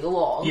hastily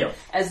along,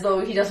 as though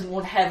he doesn't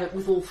want to have it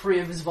with all three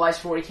of his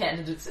viceroy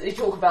candidates. They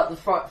talk about the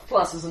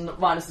pluses and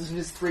minuses of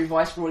his three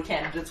viceroy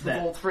candidates with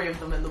all three of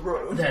them in the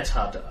room. That's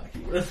hard to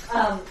argue with.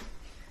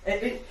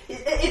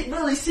 It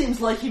really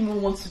seems like he more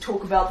wants to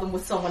talk about them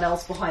with someone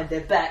else behind their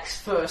backs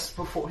first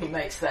before he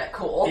makes that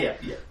call. Yeah.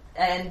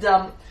 And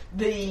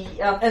the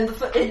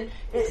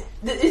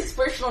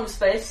expression on his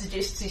face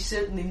suggests he's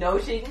certainly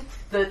noting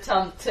that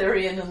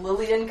Tyrion and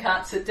Lillian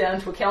can't sit down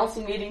to a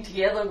council meeting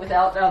together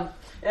without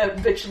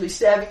virtually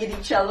stabbing at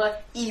each other,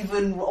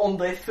 even on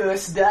their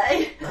first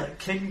day.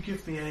 Can you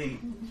give me a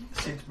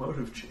sense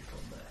motive check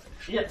on that?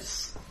 Actually?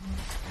 Yes.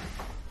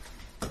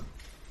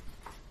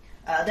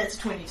 That's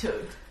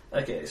 22.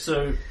 Okay,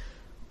 so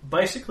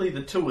basically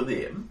the two of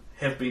them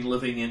have been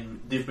living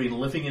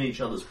in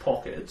each other's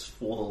pockets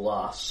for the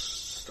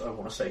last, I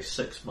want to say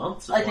 6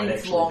 months. It I think might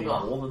it's actually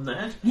longer. be more than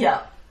that.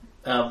 Yeah.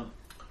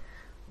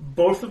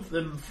 Both of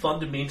them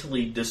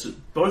fundamentally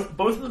both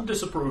of them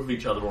disapprove of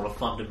each other on a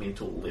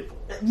fundamental level.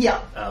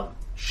 Yeah.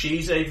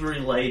 She's a very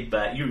laid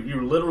back.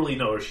 You literally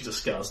know she's a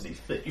Skarsny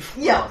thief.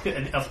 Yeah.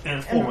 And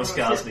a former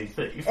Skarsny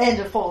thief. And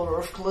a follower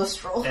of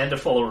Calistral. And a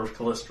follower of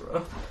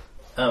Callistra.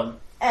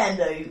 And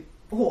a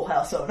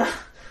whorehouse owner.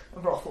 A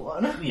brothel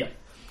owner. Yeah.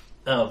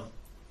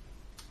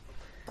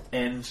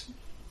 And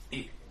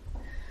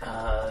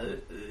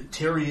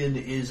Tyrion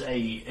is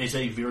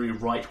a very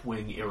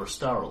right-wing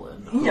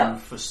Aristotelan who, Yeah.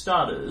 for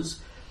starters,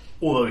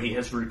 although he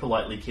has very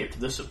politely kept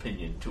this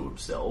opinion to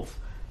himself,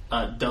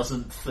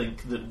 doesn't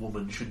think that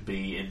women should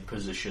be in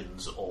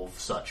positions of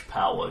such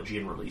power,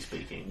 generally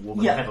speaking.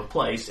 Women Yeah. have a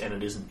place, and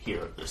it isn't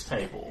here at this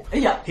table.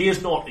 Yeah. He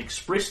has not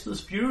expressed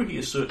this view. He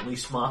is certainly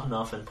smart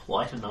enough and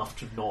polite enough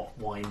to not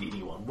wind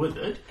anyone with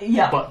it.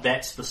 Yeah. But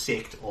that's the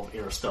sect of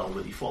Aristotle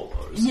that he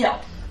follows. Yeah.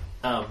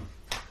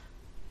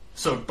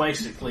 So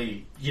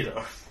basically,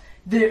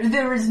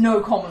 There is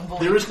no common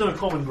voice. there is no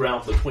common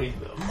ground between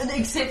them.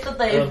 Except that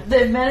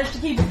they've managed to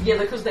keep it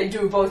together because they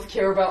do both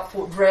care about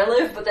Fort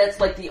Drelev, but that's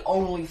like the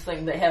only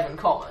thing they have in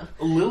common.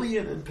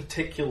 Lillian, in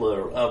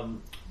particular,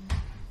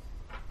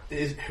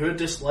 her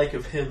dislike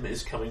of him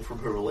is coming from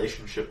her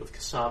relationship with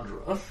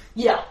Cassandra,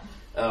 Yeah.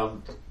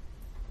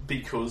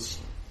 because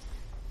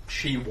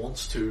she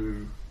wants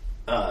to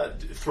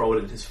throw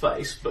it in his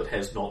face, but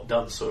has not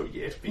done so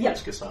yet because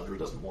Yeah. Cassandra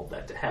doesn't want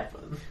that to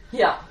happen.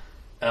 Yeah.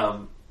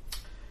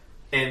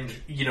 And,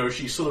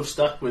 she's sort of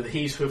stuck with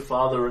he's her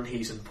father and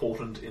he's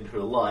important in her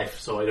life,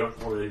 so I don't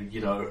want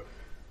to,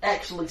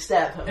 Actually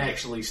stab him.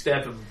 actually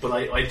stab him, but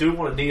I do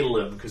want to needle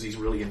him because he's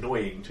really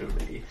annoying to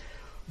me.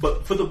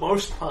 But for the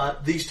most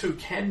part, these two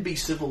can be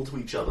civil to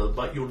each other,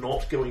 but you're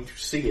not going to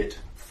see it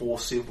for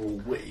several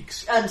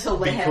weeks. Until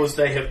they because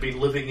they have been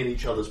living in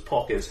each other's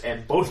pockets,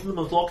 and both of them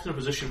are locked in a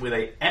position where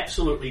they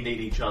absolutely need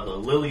each other.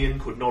 Lillian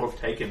could not have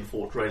taken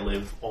Fort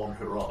Drelev on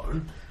her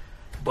own,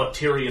 but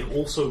Tyrion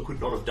also could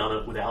not have done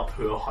it without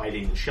her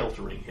hiding and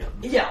sheltering him.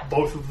 Yeah.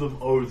 Both of them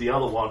owe the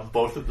other one,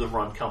 both of them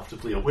are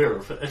uncomfortably aware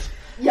of it,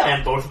 Yeah.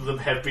 and both of them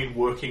have been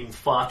working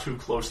far too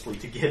closely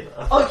together.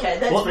 Okay,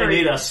 that's What they very...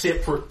 need are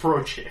separate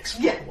projects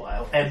for Yeah. a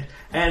while.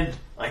 And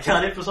I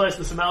can't emphasize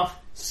this enough,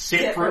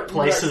 separate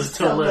places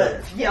to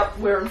live. Yep,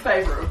 we're in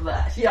favour of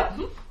that. Yep.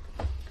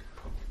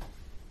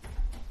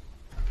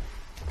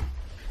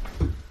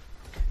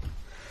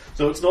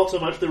 So it's not so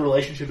much the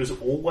relationship is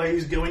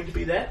always going to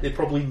be that, they're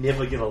probably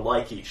never going to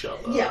like each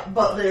other. Yeah,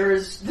 but there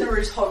is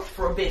hope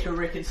for a better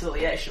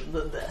reconciliation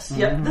than this.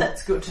 Yep,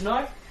 that's good to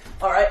know.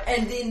 Alright,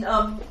 and then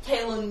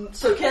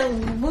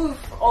Kaelin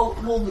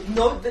will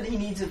note that he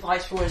needs a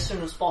viceroy as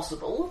soon as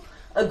possible,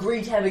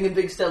 agree to having a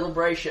big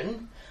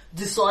celebration,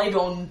 decide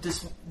on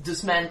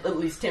at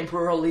least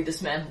temporarily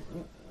dismantling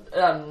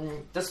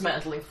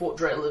Fort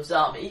Drelev's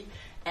army,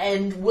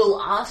 and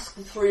will ask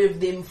the three of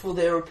them for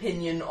their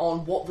opinion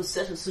on what the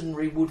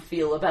citizenry would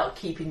feel about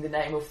keeping the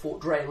name of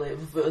Fort Drelev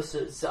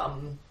versus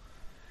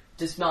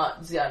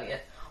dismantling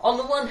it. On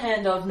the one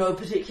hand, I've no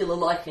particular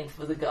liking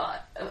for the guy.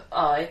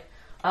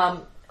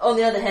 On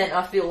the other hand,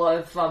 I feel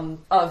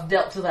I've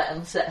dealt to that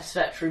in a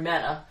satisfactory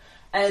manner,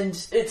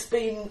 and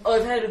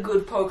I've had a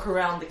good poke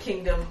around the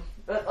kingdom.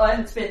 I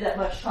haven't spent that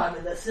much time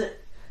in the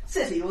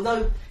city,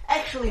 although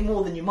actually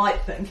more than you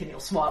might think, and you'll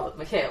smile at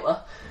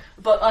Michaela.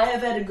 But I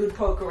have had a good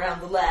poke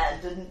around the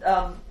land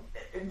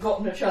and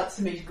gotten a chance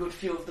to meet a good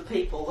few of the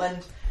people.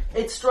 And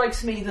it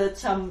strikes me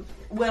that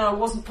when I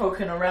wasn't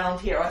poking around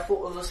here, I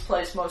thought of this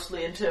place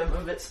mostly in terms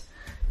of its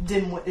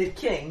dim-witted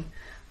king.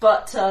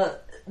 But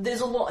there's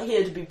a lot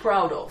here to be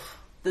proud of.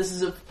 This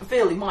is a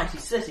fairly mighty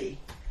city,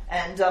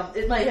 and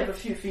it may have a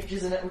few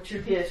features in it which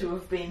appear to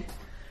have been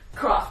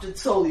crafted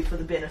solely for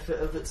the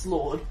benefit of its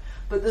lord.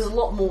 But there's a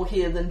lot more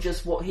here than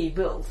just what he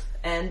built,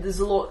 and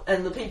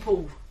the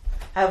people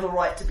have a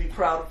right to be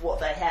proud of what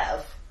they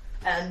have,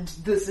 and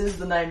this is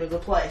the name of the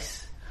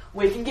place.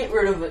 We can get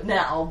rid of it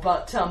now,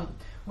 but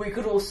we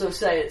could also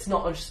say it's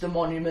not just a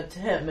monument to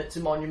him, it's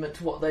a monument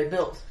to what they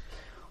built.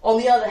 On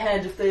the other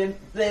hand, if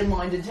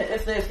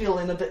they're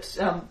feeling a bit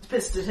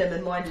pissed at him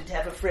and minded to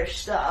have a fresh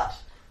start,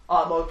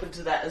 I'm open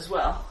to that as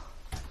well.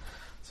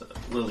 So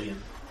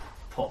Lillian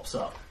pops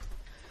up.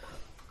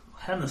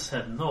 Hannes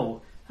had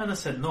no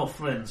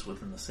friends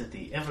within the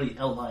city. Every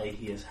ally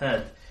he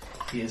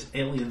has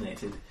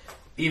alienated.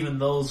 Even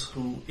those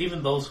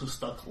who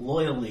stuck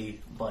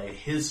loyally by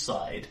his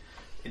side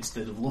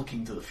instead of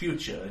looking to the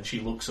future. And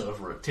she looks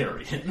over at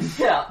Tyrion.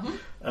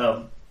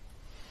 Yeah.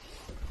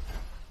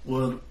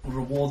 Were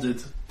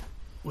rewarded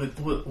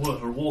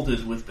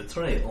with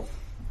betrayal.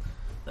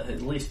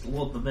 At least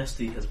Lord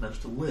Nemesti has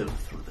managed to live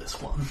through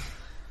this one.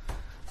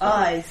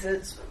 Aye, so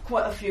it's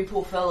quite a few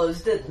poor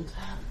fellows didn't.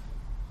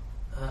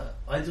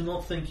 I do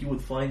not think you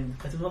would find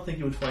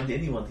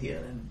anyone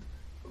here, and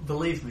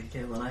believe me,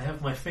 Kaelin, I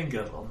have my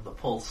finger on the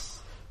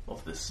pulse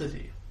of this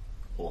city,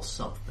 or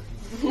something.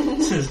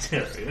 Says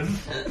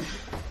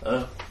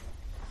Tyrion.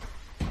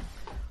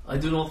 I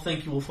do not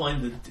think you will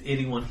find that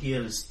anyone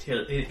here is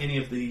any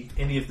of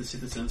the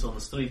citizens on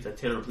the street are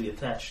terribly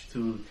attached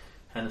to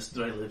Hannes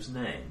Drelev's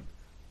name.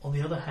 On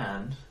the other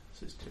hand,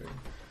 says Tyrion,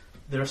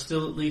 there are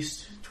still at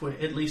least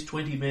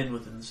 20 men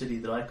within the city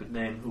that I could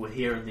name who were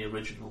here in the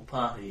original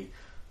party.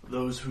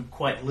 Those who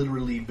quite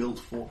literally built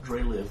Fort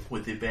Drelev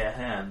with their bare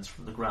hands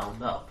from the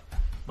ground up.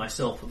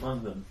 Myself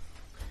among them.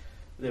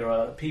 There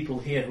are people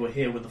here who are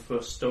here when the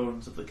first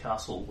stones of the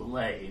castle were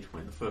laid,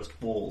 when the first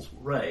walls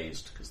were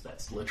raised, because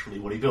that's literally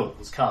what he built,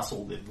 was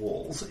castle then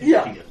walls,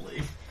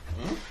 immediately.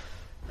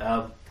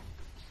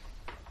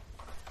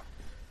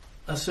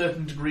 a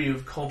certain degree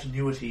of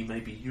continuity may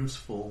be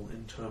useful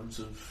in terms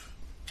of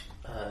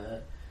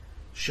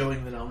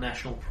showing that our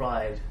national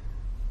pride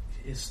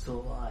is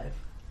still alive.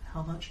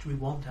 How much do we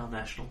want our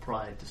national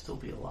pride to still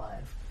be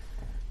alive?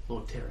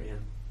 Lord Tyrion,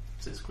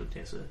 says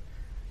Quintessa.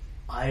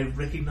 I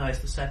recognise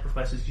the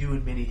sacrifices you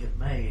and many have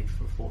made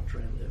for Fort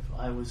Drelev.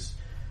 I was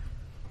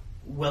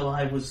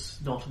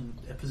not in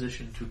a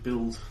position to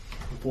build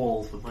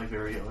walls with my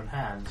very own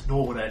hands,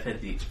 nor would I have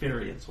had the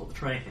experience or the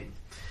training.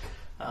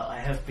 I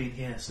have been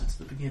here since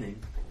the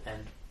beginning,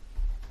 and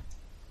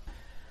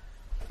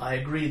I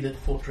agree that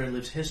Fort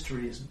Drelev's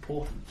history is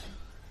important.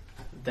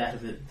 That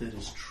of it that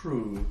is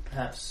true.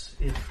 Perhaps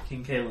if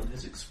King Kaelin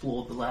has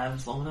explored the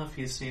lands long enough,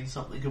 he has seen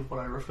something of what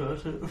I refer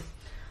to.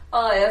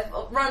 I have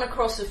run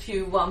across a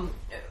few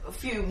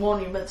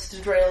monuments to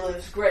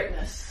Drelev's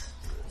greatness.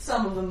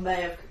 Some of them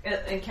may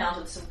have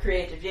encountered some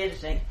creative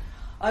editing.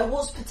 I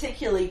was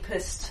particularly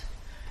pissed,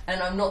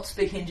 and I'm not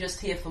speaking just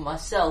here for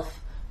myself,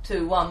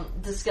 to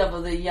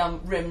discover the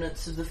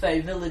remnants of the Fey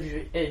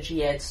village he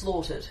had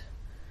slaughtered.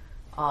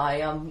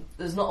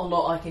 There's not a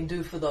lot I can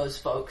do for those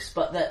folks,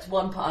 but that's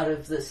one part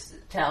of this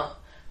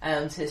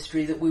town's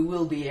history that we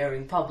will be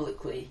airing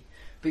publicly,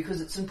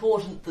 because it's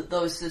important that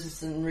those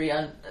citizenry,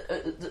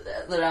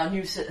 that our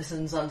new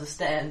citizens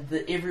understand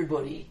that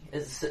everybody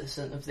is a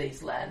citizen of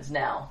these lands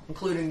now,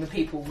 including the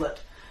people that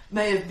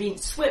may have been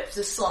swept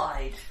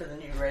aside for the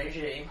new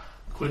regime.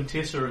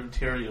 Quintessa and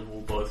Tyrion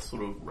will both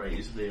sort of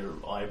raise their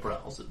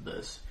eyebrows at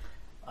this.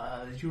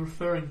 You're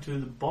referring to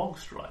the Bog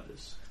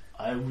Striders.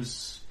 I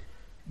was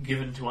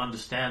given to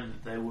understand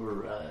that they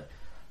were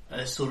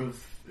a sort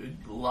of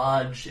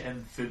large,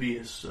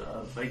 amphibious,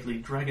 vaguely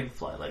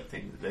dragonfly-like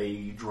thing.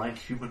 They drank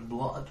human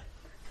blood.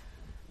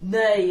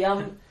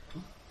 You've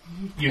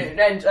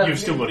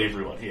still got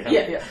everyone here.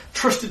 Yeah.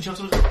 Tristan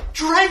Johnson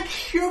drank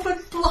human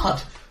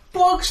blood.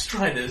 Bog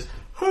Striders.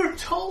 Who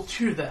told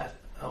you that?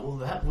 Well,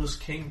 that was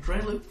King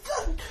Drelev.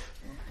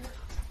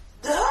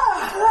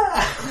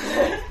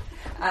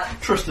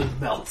 Tristan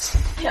melts.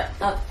 Yeah.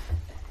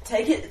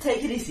 Take it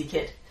easy,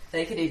 kid.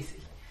 Take it easy.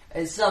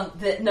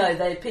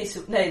 They're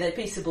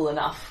peaceable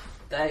enough.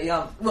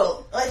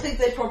 I think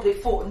they probably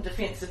fought in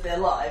defence of their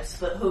lives,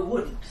 but who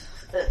wouldn't?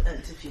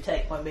 If you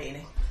take my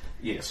meaning.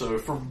 Yeah, so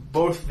from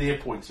both their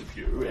points of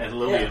view, and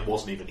Lillian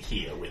wasn't even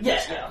here when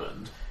this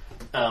happened,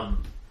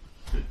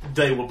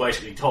 they were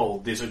basically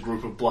told there's a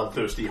group of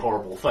bloodthirsty,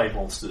 horrible Fey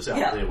monsters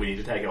out there, we need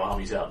to take our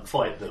armies out and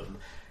fight them.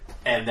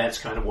 And that's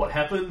kind of what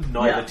happened.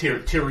 Neither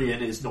Tyrion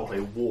is not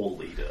a war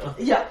leader.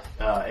 Yeah.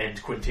 And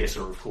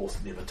Quintessa, of course,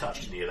 never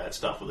touched any of that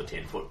stuff with a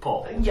 10-foot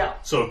pole. Yeah.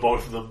 So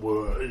both of them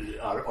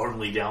are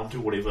only down to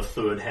whatever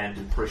third-hand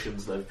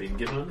impressions they've been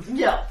given.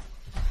 Yeah.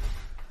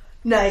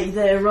 Nay,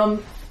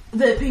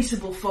 they're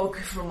peaceable folk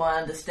from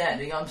my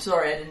understanding. I'm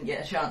sorry I didn't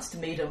get a chance to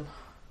meet them.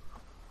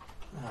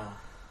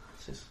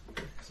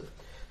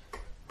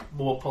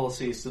 More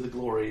policies to the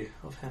glory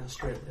of Hannah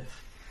Strellev.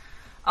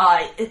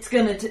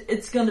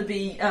 It's gonna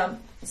be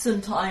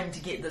some time to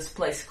get this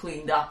place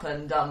cleaned up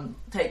and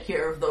take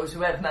care of those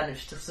who have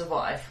managed to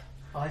survive.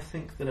 I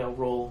think that our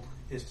role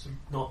is to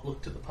not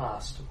look to the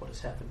past of what has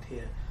happened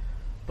here,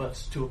 but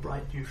to a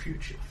bright new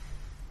future.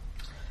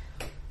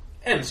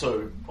 And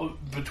so,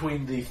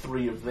 between the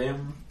three of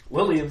them,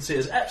 Lillian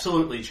says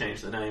absolutely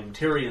change the name,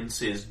 Tyrion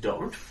says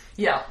don't.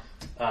 Yeah.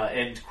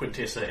 And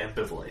Quintessa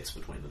ambivates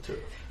between the two.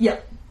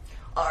 Yeah.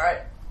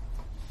 Alright.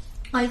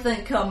 I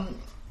think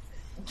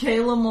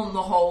Calum on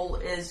the whole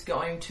is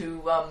going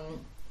to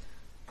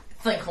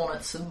think on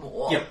it some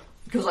more. Yep.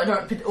 Because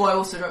I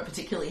also don't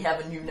particularly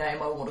have a new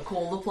name I want to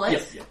call the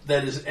place. Yep.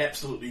 That is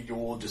absolutely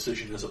your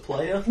decision as a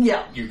player.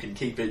 Yeah. You can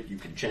keep it, you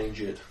can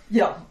change it.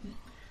 Yeah.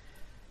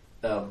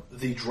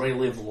 The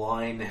Drelev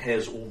line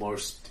has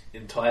almost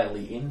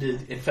entirely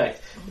ended. In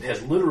fact, it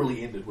has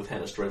literally ended with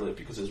Hannah Drelev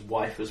because his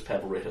wife is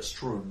Pavaretta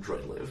Strun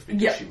Drelev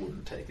because she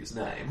wouldn't take his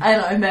name.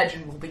 And I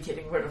imagine we'll be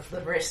getting rid of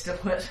the rest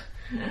of it.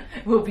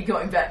 We'll be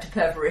going back to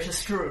Pavaretta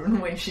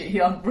Strun when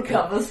she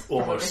recovers.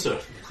 Almost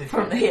certainly.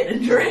 From the head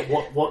injury.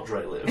 What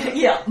Drelev?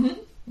 Yeah.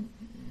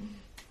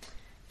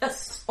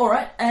 That's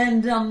alright.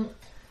 And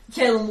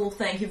Calum will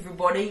thank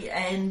everybody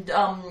and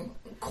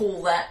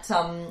call that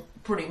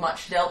pretty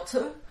much dealt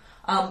to.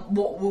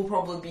 What we'll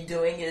probably be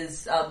doing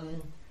is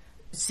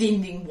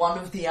sending one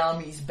of the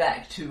armies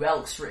back to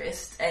Elk's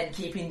Rest and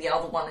keeping the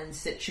other one in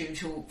situ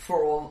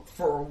for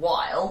a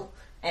while,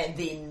 and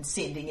then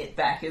sending it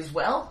back as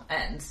well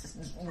and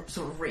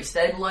sort of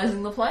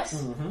restabilising the place.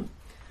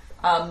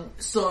 Mm-hmm.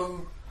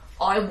 So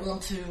I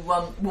want to,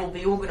 we'll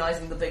be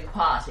organising the big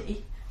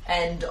party,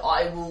 and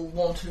I will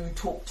want to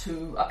talk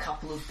to a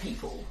couple of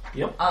people.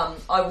 Yep.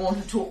 I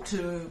want to talk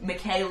to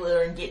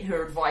Michaela and get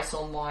her advice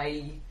on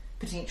my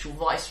potential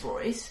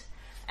viceroys,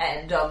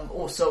 and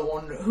also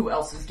on who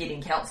else is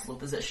getting councillor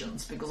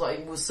positions, because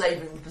I was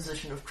saving the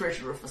position of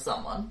treasurer for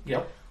someone.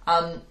 Yep.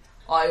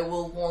 I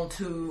will want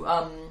to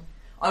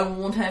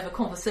have a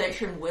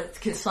conversation with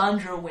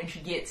Cassandra when she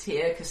gets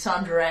here,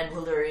 Cassandra and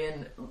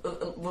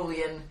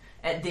Lillian,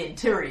 and then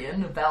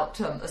Tyrion about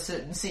a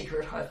certain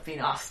secret I've been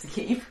asked to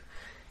keep.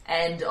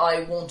 and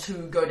I want to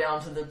go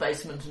down to the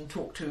basement and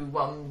talk to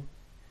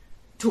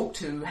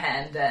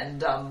Hand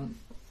and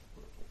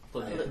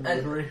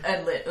Gregory.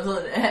 and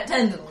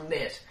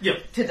Lynette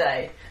Yep.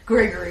 today.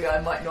 Gregory,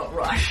 I might not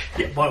rush.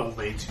 Yeah, by all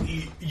means.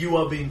 You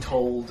are being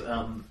told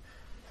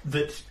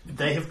that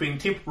they have been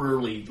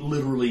temporarily,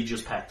 literally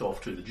just packed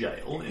off to the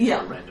jail in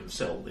a random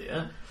cell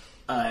there.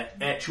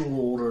 At your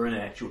order and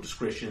at your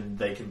discretion,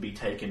 they can be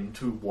taken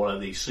to one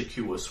of these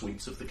secure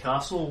suites of the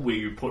castle where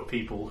you put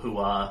people who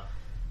are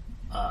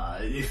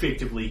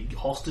effectively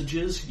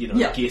hostages,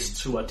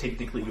 guests who are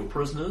technically your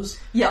prisoners.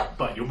 Yeah.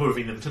 But you're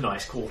moving them to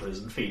nice quarters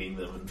and feeding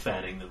them and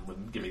fanning them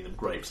and giving them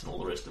grapes and all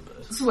the rest of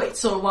it. Sweet.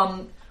 So,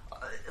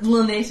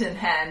 Lynette and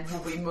Hand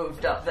will be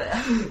moved up there.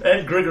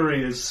 And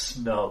Gregory is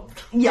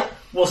snubbed. Yeah.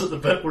 Was it the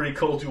bit where he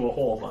called you a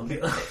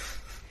whoremonger?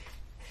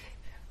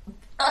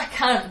 I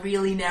can't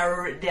really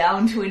narrow it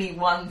down to any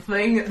one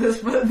thing at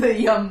this point.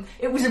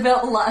 It was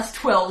about the last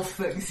 12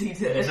 things he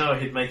did. No,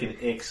 he'd make an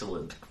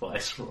excellent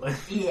viceroy.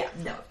 Yeah,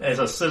 no. As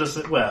a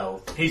citizen,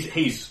 well,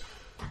 he's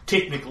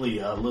technically,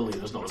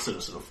 Lillian is not a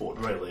citizen of Fort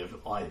Drelev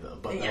either,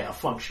 but they are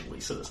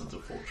functionally citizens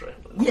of Fort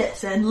Drelev.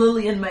 Yes, and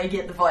Lillian may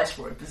get the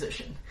viceroy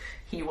position.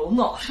 He will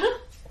not.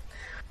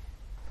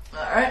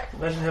 Alright.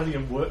 Imagine having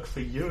him work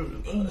for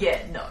you. Though.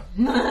 Yeah,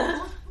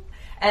 no.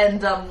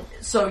 And,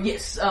 so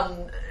yes,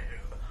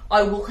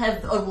 I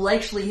will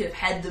actually have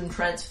had them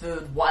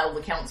transferred while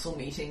the council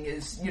meeting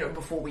is,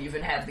 before we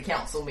even have the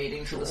council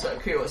meeting to the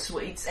secure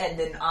suites, and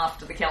then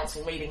after the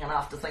council meeting and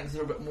after things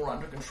are a bit more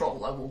under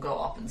control, I will go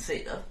up and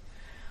see them.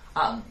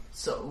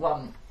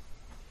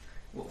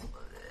 We'll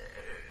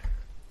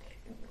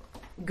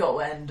go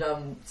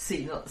and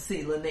see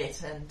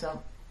Lynette and,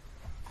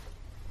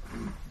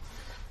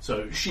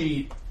 So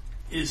she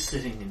is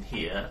sitting in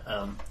here.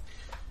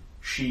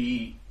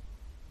 She...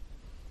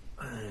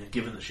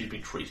 given that she's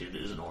been treated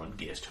as an honoured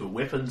guest, her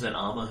weapons and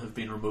armour have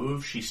been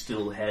removed. She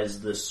still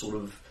has this sort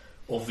of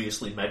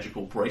obviously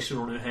magical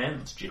bracer on her hand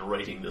that's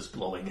generating this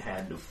glowing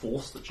hand of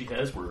force that she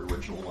has, where her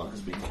original one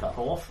has been cut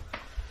off.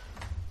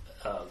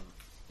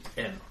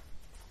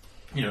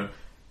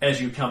 As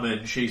you come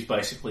in, she's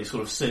basically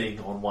sort of sitting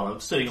on one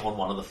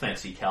of the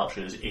fancy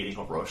couches, eating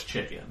a roast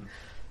chicken,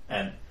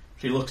 and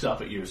she looks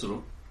up at you, sort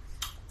of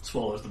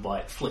swallows the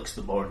bite, flicks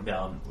the bone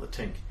down with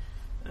a tink,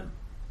 and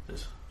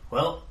says,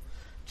 "Well,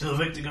 to the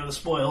victor go the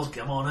spoils,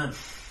 come on in."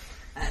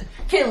 And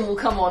Kaelin will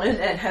come on in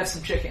and have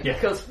some chicken,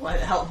 because why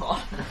the hell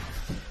not?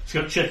 She's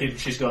got chicken,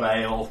 she's got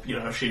ale,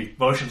 she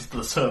motions to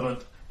the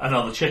servant,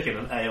 another chicken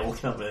and ale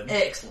come in.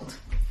 Excellent.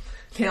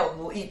 Kaelin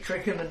will eat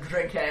chicken and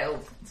drink ale.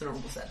 It's a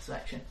real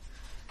satisfaction.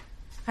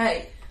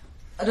 Hey,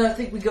 I don't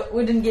think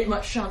we didn't get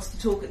much chance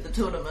to talk at the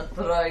tournament,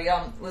 but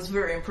I was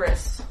very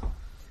impressed.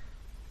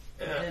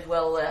 Yeah. Did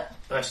well there.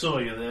 I saw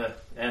you there,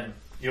 and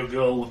your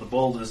girl with the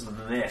boulders and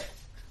the net.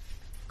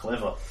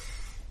 Clever.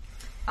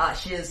 Ah,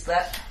 she is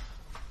that.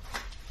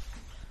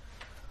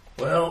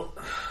 Well,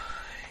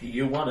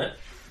 you won it.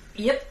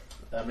 Yep.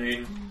 I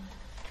mean,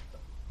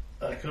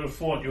 I could have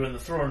fought you in the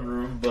throne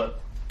room, but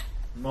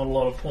not a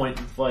lot of point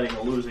in fighting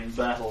a losing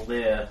battle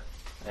there.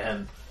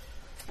 And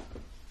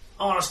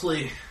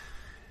honestly,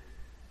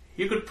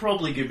 you could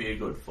probably give me a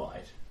good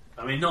fight.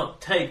 I mean,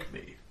 not take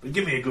me, but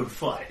give me a good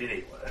fight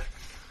anyway.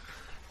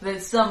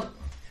 There's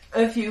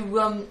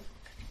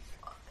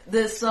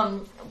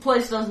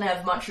place doesn't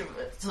have much of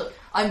it. So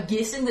I'm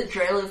guessing that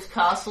Drelev's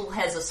castle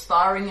has a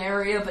sparring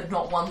area, but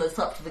not one that's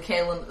up to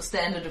the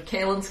standard of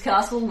Kaelin's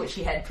castle, which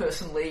he had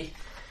personally.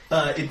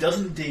 It does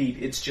indeed.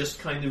 It's just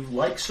kind of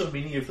like so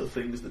many of the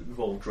things that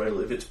involve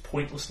Drelev. It's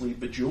pointlessly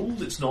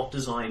bejeweled. It's not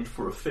designed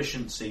for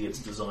efficiency. It's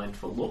designed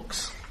for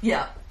looks.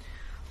 Yeah.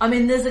 I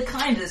mean, there's a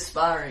kind of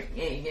sparring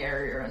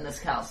area in this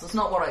castle. It's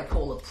not what I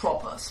call a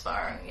proper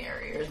sparring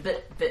area. It's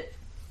a bit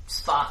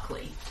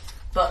sparkly.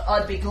 But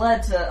I'd be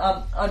glad to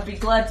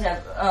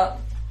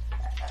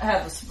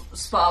have a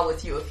spar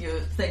with you if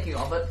you're thinking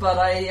of it. But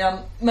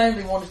I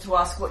mainly wanted to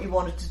ask what you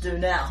wanted to do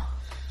now.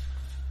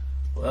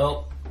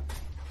 Well,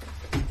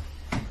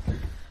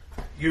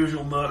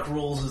 usual Merc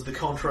rules is the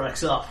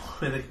contract's up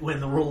when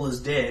the ruler's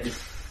dead.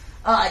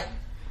 Aye.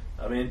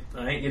 I mean,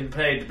 I ain't getting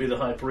paid to be the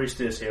High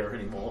Priestess here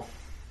anymore.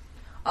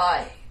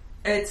 Aye.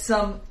 It's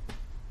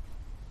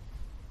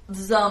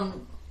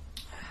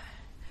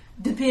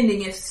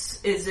depending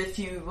if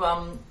you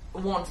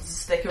want to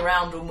stick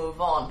around or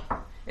move on.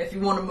 If you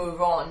want to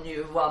move on,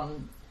 you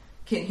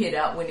can head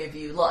out whenever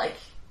you like.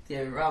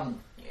 Your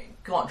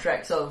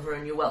contract's over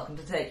and you're welcome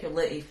to take your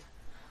leave.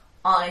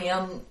 I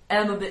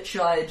am a bit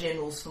shy of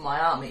generals for my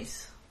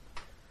armies.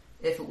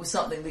 If it was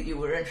something that you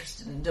were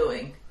interested in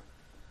doing.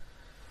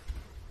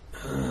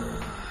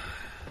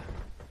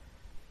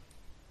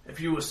 If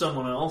you were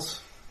someone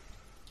else,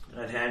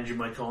 I'd hand you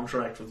my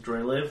contract with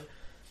Drelev,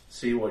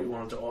 see what you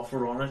wanted to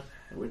offer on it,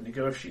 and we'd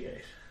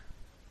negotiate.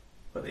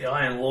 But the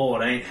Iron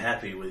Lord ain't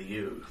happy with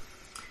you.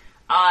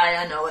 Aye,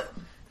 I know it.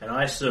 And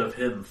I serve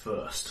him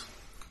first.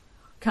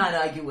 Can't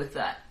argue with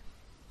that.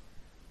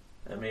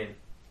 I mean,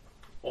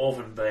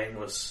 Orvanbane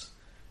was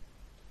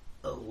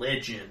a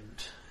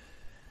legend,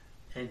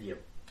 and you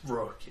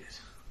broke it.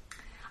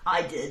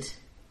 I did.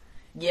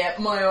 Yeah,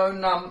 my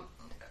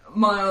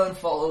own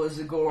followers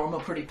at Gorum are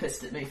pretty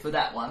pissed at me for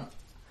that one.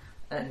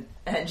 And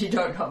you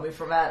don't know me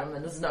from Adam,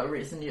 and there's no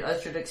reason I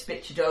should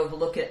expect you to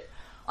overlook it.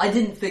 I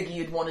didn't figure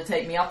you'd want to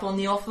take me up on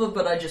the offer,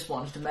 but I just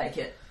wanted to make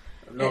it.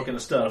 I'm not going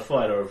to start a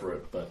fight over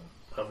it, but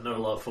I've no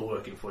love for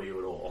working for you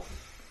at all.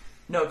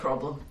 No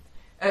problem.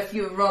 If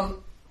you're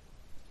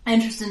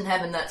interested in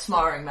having that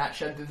sparring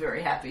match, I'd be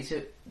very happy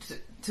to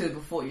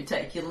before you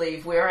take your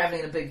leave. We're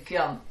having a big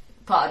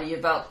party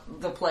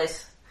about the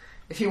place.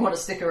 If you want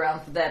to stick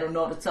around for that or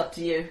not, it's up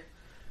to you.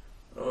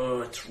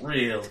 Oh, it's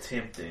real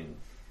tempting.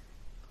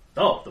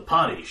 Oh, the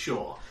party,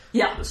 sure.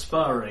 Yeah. The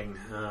sparring,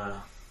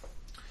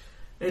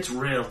 it's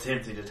real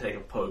tempting to take a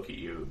poke at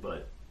you,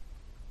 but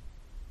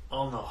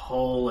on the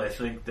whole, I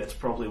think that's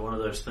probably one of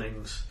those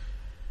things.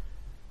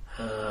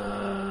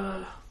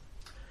 I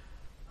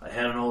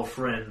had an old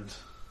friend,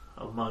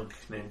 a monk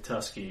named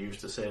Tusky,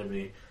 used to say to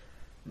me,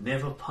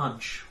 never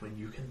punch when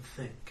you can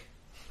think.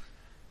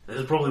 This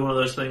is probably one of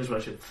those things where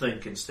I should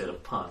think instead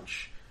of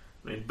punch.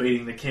 I mean,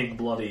 beating the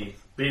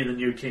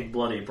new King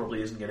Bloody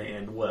probably isn't going to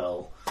end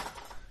well.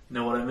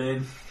 Know what I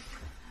mean?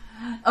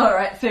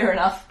 Alright, fair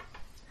enough.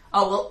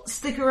 Oh, well,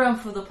 stick around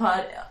for the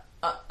party.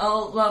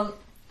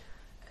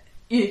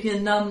 You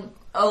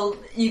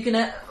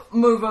can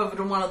move over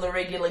to one of the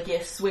regular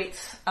guest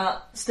suites,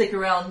 stick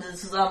around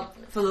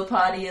for the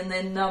party, and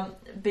then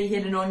be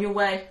heading on your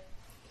way.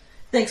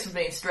 Thanks for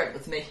being straight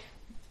with me.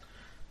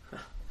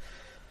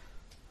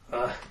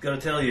 Gotta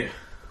tell you,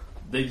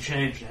 big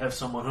change to have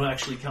someone who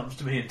actually comes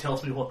to me and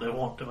tells me what they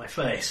want to my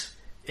face.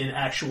 In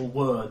actual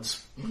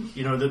words,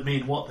 that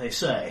mean what they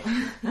say.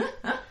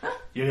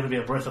 You're going to be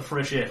a breath of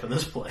fresh air for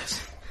this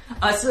place.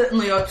 I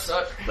certainly hope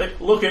so.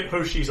 Look at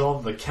who she's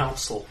on the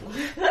council with.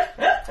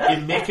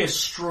 Emeka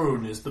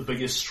Stroon is the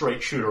biggest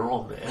straight shooter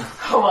on there.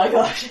 Oh my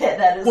gosh, yeah,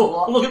 that is a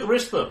lot. Look at the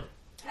rest of them.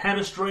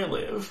 Hannes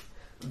Drelev,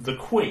 the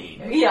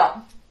Queen,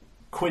 yeah,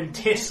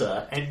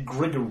 Quintessa, and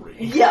Grigory.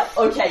 Yeah,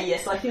 okay,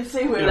 yes, I can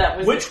see where that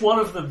was. Which one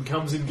of them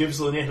comes and gives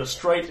Lynette a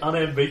straight,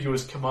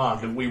 unambiguous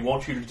command, and we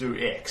want you to do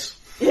X?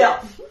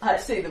 Yeah, I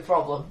see the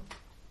problem.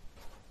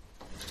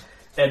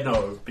 And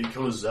no,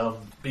 because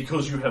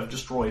you have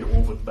destroyed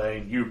Orvin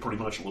Bane, you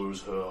pretty much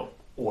lose her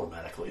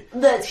automatically.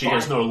 She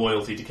has no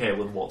loyalty to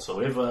Kaelin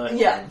whatsoever,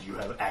 yeah. And you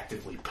have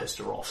actively pissed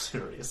her off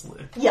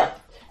seriously. Yeah,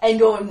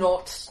 and I'm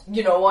not,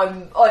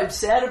 I'm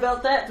sad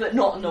about that, but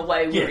not in a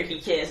way where he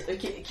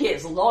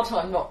cares a lot.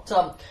 I'm not,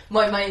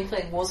 my main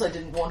thing was I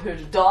didn't want her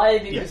to die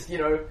because,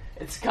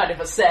 it's kind of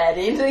a sad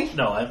ending.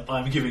 No,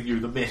 I'm giving you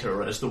the meta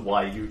as to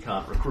why you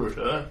can't recruit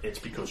her. It's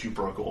because you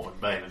broke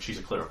Orvin Bane and she's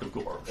a cleric of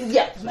Gorum.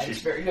 Yeah, so makes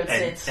very good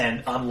sense.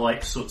 And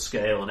unlike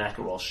Sootscale and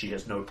Akaros, she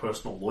has no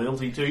personal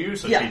loyalty to you,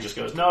 so she just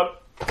goes, no,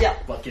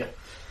 fuck you.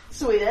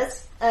 Sweet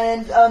as.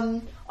 And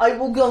I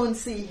will go and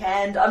see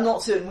Hand. I'm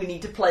not certain we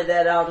need to play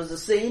that out as a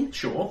scene.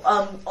 Sure.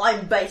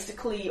 I'm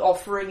basically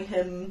offering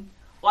him...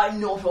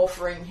 I'm not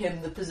offering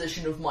him the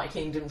position of my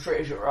kingdom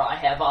treasurer. I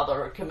have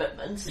other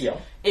commitments. Yeah.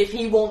 If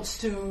he wants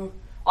to...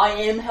 I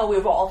am,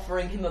 however,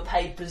 offering him a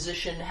paid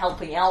position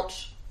helping out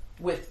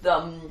with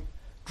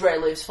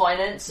Drelev's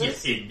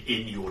finances. Yeah,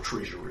 in your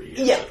treasury,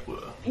 as it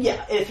were.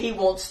 Yeah, if he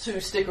wants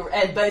to stick around,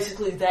 and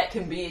basically that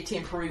can be a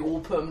temporary or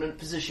permanent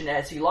position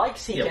as he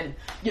likes. He can,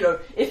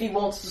 if he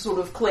wants to sort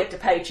of collect a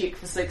paycheck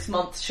for 6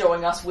 months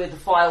showing us where the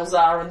files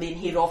are and then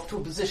head off to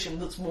a position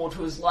that's more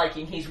to his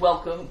liking, he's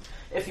welcome.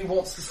 If he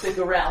wants to stick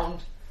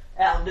around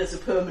and as a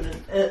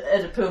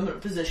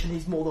permanent position,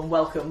 he's more than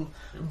welcome.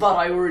 But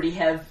I already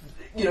have,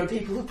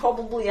 people who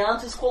probably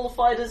aren't as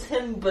qualified as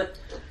him, but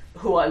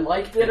who I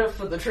like better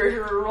for the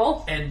treasurer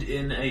role. And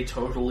in a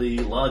totally,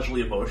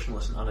 largely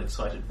emotionless and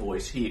unexcited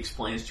voice, he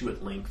explains to you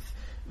at length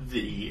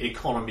the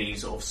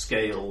economies of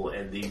scale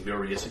and the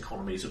various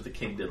economies of the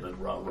kingdom and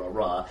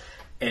rah,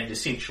 and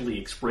essentially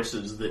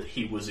expresses that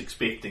he was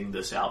expecting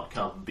this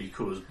outcome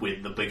because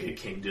when the bigger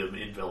kingdom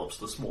envelops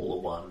the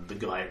smaller one, the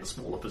guy in the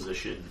smaller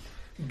position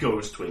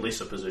goes to a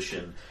lesser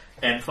position,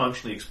 and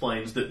functionally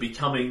explains that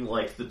becoming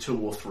like the 2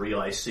 or 3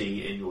 IC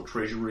in your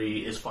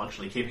treasury is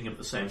functionally keeping him at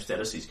the same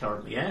status he's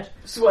currently at.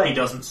 Sweet. He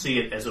doesn't see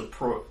it as a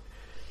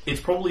It's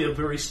probably a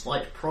very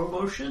slight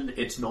promotion,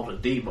 it's not a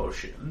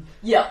demotion.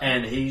 Yeah.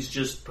 And he's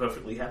just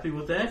perfectly happy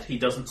with that. He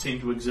doesn't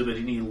seem to exhibit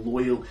any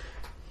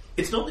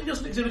It's not that he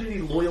doesn't exhibit any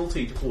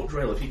loyalty to Port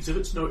Drelef, he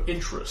exhibits no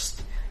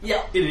interest in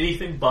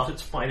anything but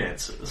its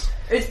finances.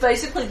 It's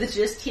basically the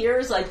gist here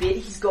is I bet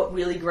he's got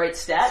really great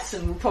stats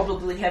and will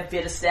probably have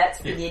better stats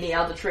than any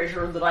other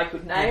treasurer that I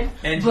could name.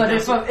 Yeah. But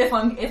if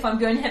I'm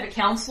going to have a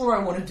counsellor, I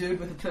want a dude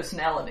with a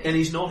personality. And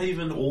he's not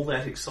even all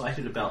that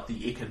excited about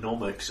the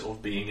economics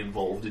of being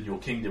involved in your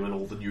kingdom and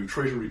all the new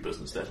treasury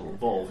business that'll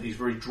involve. He's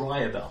very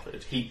dry about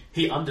it.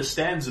 He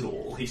understands it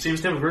all. He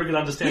seems to have a very good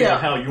understanding of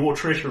how your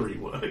treasury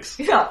works.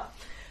 Yeah.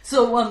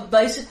 So,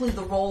 basically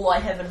the role I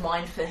have in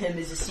mind for him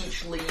is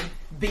essentially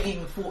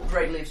being Fort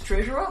Dreylev's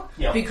treasurer.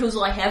 Yeah. Because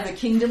I have a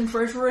kingdom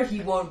treasurer, he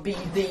won't be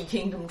the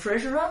kingdom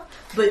treasurer,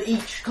 but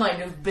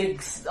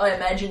I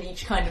imagine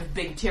each kind of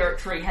big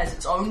territory has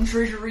its own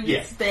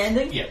treasury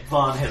standing. Yeah,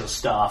 Varn has a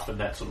staff and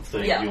that sort of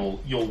thing. Yeah.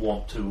 You'll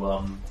want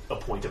to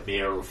appoint a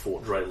mayor of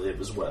Fort Dreylev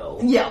as well.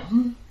 Yeah.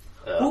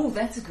 Oh,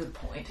 that's a good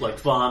point. Like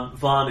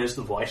Varn as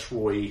the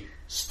viceroy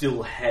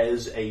still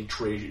has a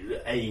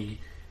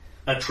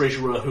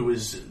treasurer who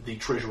is the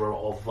treasurer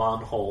of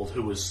Varnhold,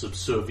 who is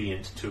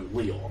subservient to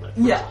Leon at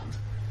present.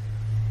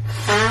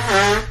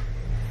 Yeah.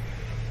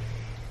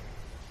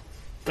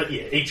 But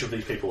yeah, each of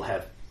these people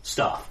have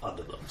staff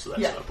under them, so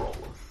that's no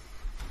problem.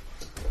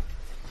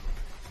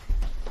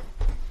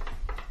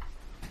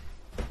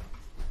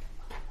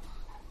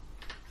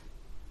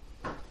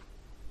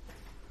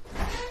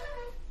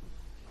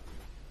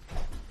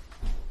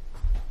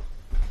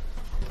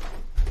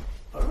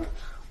 Alright,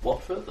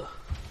 what further?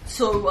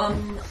 So,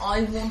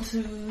 I want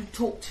to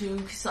talk to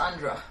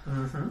Cassandra.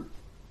 Mm-hmm.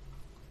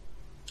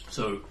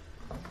 So,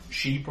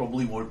 she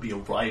probably won't be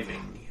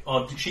arriving.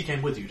 Oh, she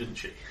came with you, didn't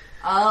she?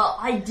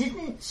 I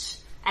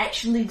didn't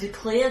actually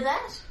declare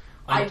that.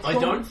 I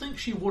don't think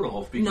she would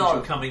have, because No.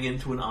 you're coming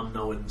into an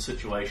unknown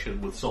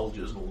situation with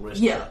soldiers and all the rest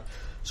Yeah. of it.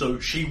 So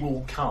she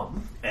will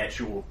come at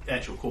your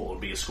call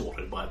and be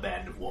escorted by a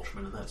band of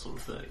watchmen and that sort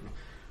of thing.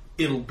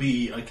 It'll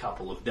be a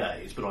couple of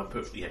days, but I'm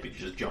perfectly happy to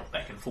just jump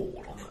back and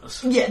forward on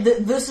this. Yeah,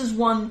 this is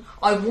one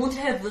I want to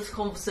have this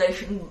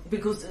conversation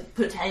because it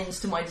pertains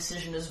to my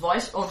decision as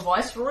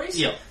viceroys.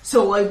 Yeah.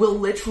 So I will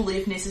literally,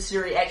 if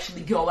necessary,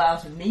 actually go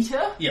out and meet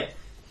her. Yeah.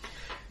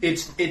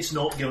 It's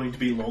not going to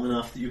be long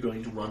enough that you're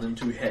going to run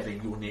into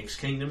having your next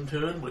kingdom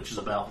turn, which is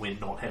about when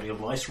not having a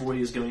viceroy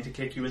is going to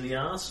kick you in the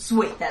arse.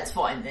 Sweet, that's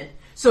fine then.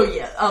 So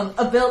yeah,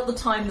 about the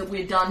time that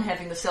we're done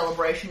having the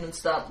celebration and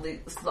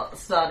starting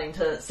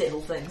to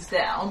settle things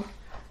down,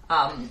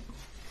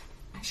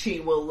 she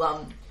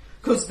will,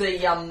 because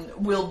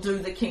we'll do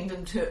the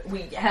kingdom turn.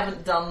 We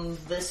haven't done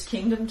this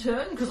kingdom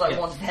turn because I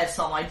wanted to have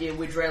some idea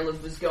where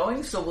Drelev was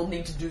going, so we'll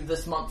need to do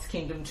this month's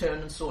kingdom turn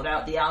and sort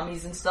out the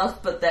armies and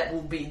stuff, but that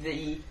will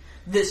be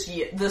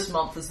this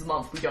month is the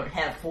month we don't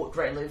have Fort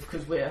Drelev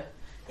because we're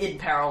in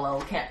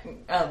parallel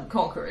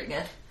conquering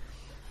it.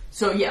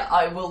 So yeah,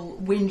 I will,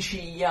 when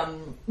she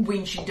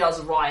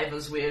does arrive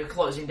as we're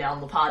closing down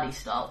the party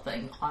style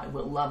thing, I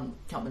will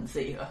come and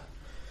see her.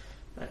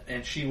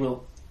 And she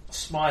will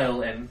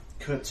smile and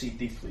curtsy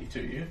deeply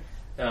to you.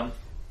 And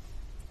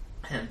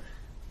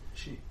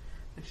she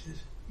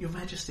says, Your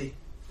Majesty,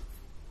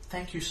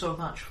 thank you so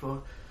much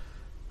for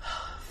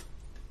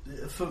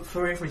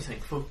everything,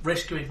 for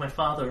rescuing my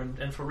father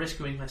and for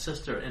rescuing my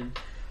sister and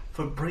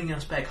for bringing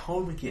us back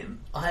home again.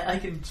 I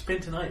can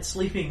spend tonight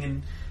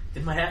sleeping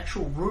in my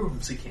actual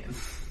rooms again.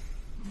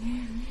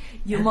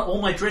 And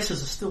all my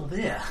dresses are still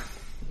there.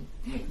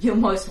 You're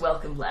most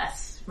welcome,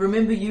 lass.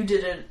 Remember, you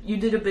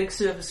did a big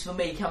service for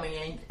me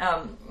coming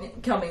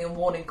and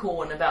warning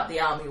Corwin about the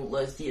army all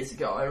those years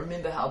ago. I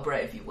remember how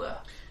brave you were.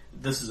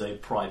 This is a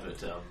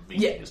private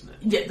meeting, isn't it?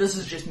 Yeah, this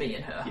is just me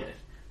and her. Yeah.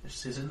 She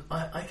says, and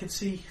I can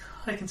see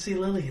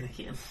Lillian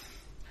again.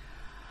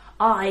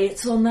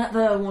 It's on that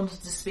I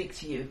wanted to speak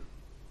to you.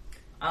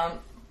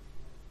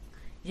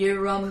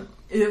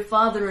 Your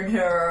father and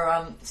her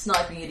are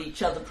sniping at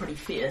each other pretty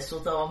fierce,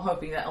 although I'm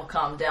hoping that'll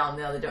calm down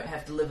now they don't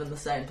have to live in the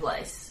same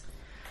place.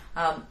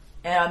 And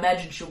I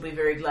imagine she'll be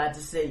very glad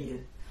to see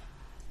you.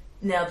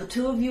 Now, the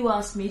two of you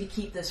asked me to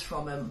keep this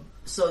from him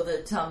so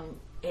that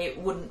it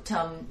wouldn't,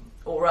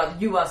 or rather,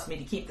 you asked me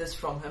to keep this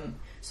from him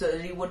so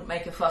that he wouldn't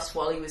make a fuss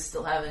while he was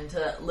still having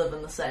to live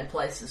in the same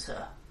place as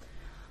her.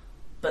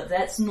 But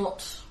that's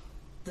not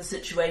the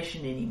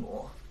situation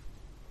anymore.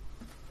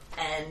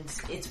 And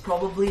it's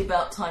probably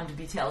about time to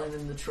be telling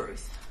them the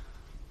truth.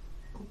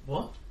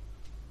 What?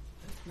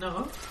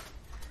 No.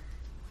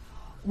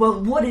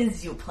 Well, what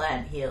is your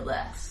plan here,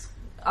 lass?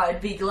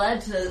 I'd be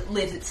glad to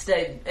let it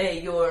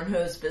stay your and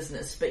her's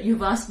business, but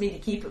you've asked me to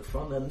keep it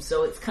from him,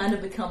 so it's kind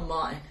of become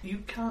mine. You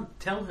can't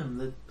tell him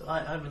that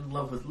I'm in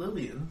love with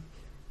Lillian.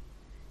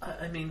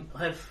 I mean,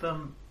 I've,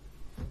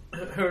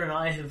 her and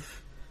I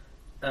have,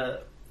 and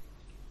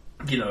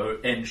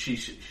she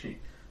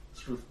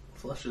sort of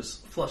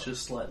flushes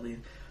slightly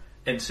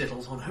and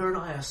settles on. Her and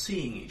I are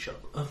seeing each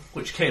other,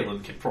 which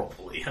Kaelin can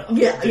probably take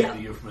the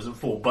euphemism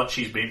for, but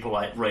she's been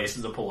raised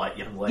as a polite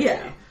young lady.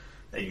 Yeah.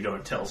 And you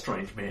don't tell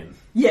strange men.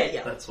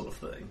 Yeah. That sort of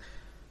thing.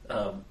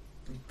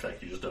 In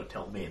fact, you just don't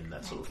tell men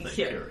that sort of thing,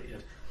 Yeah.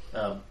 period.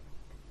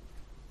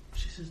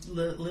 She says,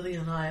 Lily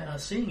and I are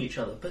seeing each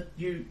other, but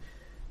you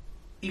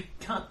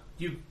can't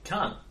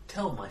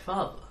tell my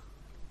father.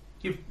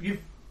 You've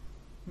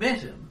met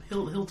him.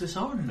 He'll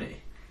disown me.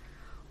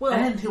 Well,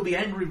 And he'll be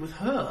angry with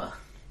her.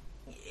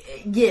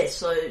 yes,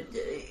 so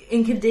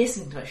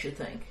incandescent, I should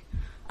think.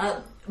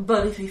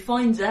 But if he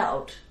finds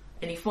out,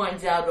 and he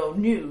finds out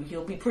new,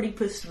 he'll be pretty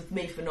pissed with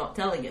me for not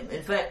telling him.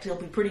 In fact, he'll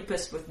be pretty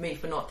pissed with me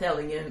for not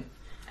telling him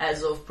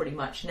as of pretty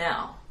much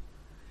now.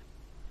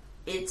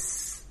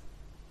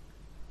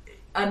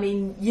 I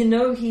mean, you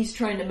know he's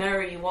trying to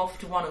marry you off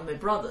to one of my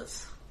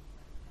brothers.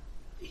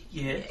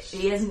 Yes.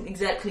 He hasn't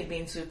exactly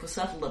been super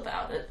subtle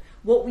about it.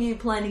 What were you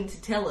planning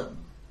to tell him?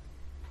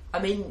 I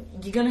mean,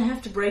 you're going to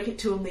have to break it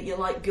to him that you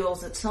like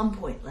girls at some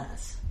point,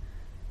 lass.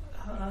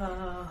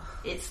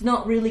 It's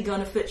not really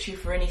going to fit you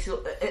for any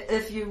sort...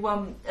 If you,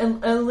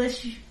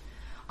 unless you...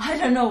 I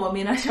don't know, I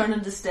mean, I don't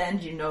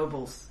understand you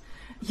nobles.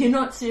 You're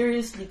not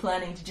seriously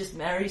planning to just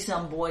marry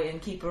some boy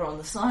and keep her on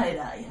the side,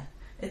 are you?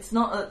 It's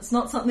not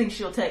something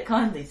she'll take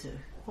kindly to.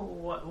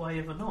 Well, why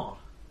ever not?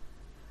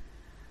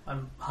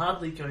 I'm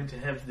hardly going to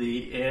have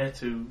the heir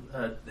to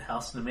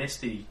House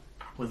Nemesti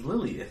with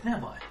Lilith,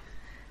 am I?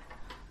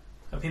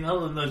 I mean,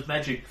 other than those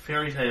magic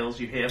fairy tales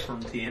you hear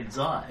from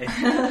Tianzai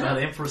about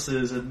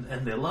empresses and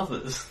their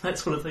lovers, that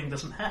sort of thing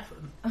doesn't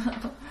happen.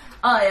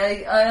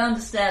 I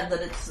understand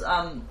that it's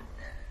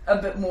a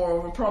bit more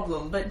of a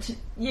problem, but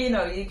you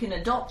know, you can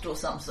adopt or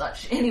some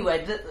such.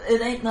 Anyway,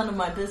 it ain't none of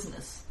my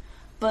business.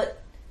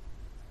 But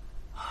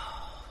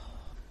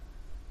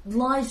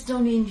lies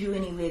don't end you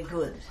anywhere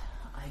good,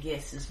 I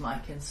guess, is my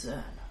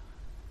concern.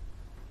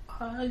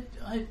 I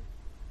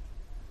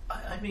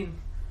mean,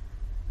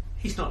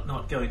 he's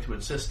not going to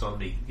insist on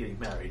me getting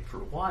married for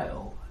a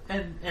while,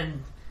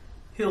 and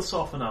he'll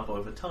soften up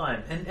over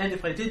time. And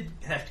if I did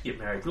have to get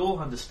married, we'll all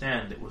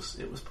understand it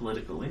was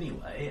political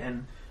anyway.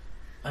 And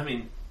I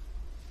mean,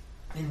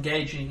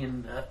 engaging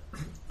in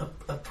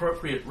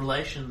appropriate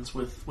relations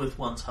with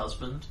one's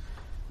husband,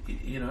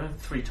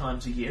 3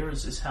 times a year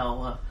is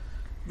how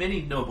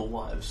many noble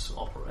wives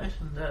operate,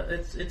 and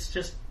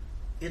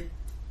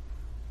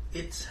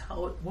it's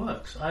how it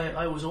works.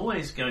 I was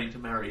always going to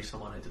marry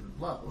someone I didn't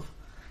love.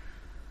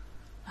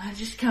 I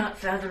just can't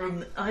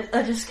fathom.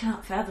 I just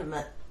can't fathom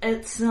it.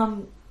 It's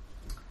Have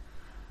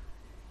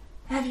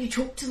you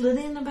talked to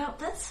Lillian about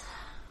this?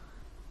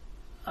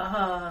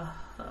 I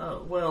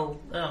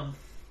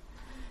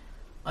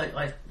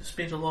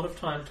spent a lot of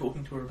time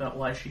talking to her about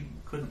why she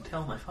couldn't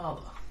tell my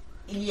father.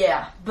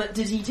 Yeah, but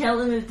did he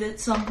tell him that at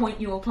some point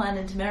you were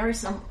planning to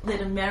let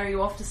him marry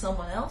you off to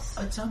someone else?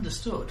 It's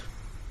understood.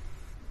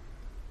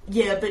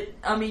 Yeah, but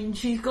I mean,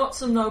 she's got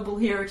some noble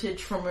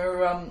heritage from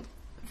her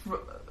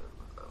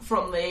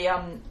from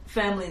the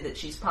family that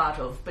she's part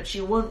of, but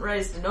she wasn't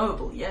raised a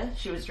noble. Yeah,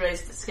 she was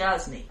raised at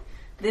Skarsny.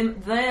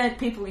 They're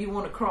people you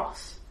want to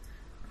cross.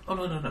 Oh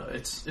no!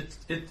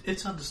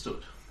 It's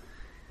understood.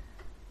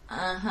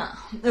 All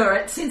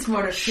right, since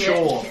more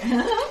sure.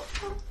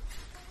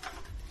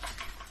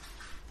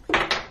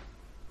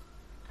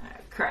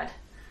 Crud.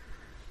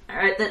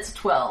 Alright, that's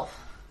 12.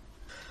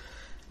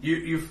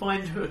 You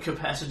find her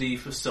capacity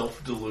for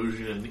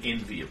self-delusion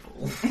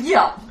enviable.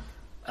 Yeah.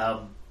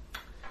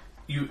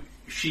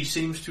 She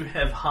seems to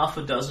have half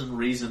a dozen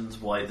reasons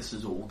why this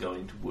is all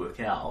going to work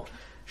out.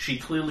 She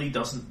clearly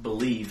doesn't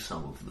believe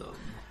some of them.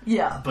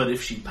 Yeah. But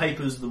if she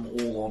papers them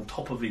all on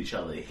top of each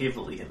other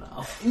heavily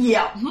enough...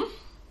 Yeah.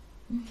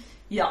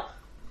 Yeah.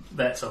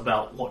 That's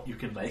about what you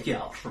can make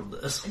out from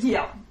this.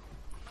 Yeah.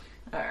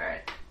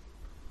 Alright.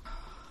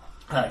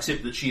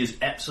 Except that she is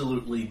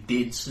absolutely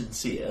dead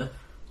sincere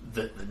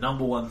that the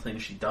number one thing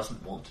she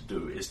doesn't want to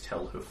do is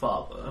tell her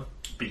father,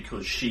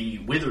 because she,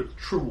 whether it's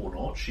true or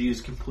not, she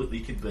is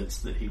completely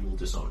convinced that he will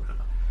disown her.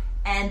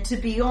 And to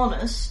be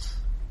honest,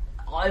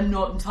 I'm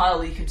not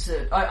entirely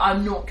concerned.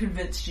 I'm not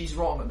convinced she's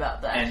wrong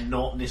about that. And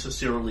not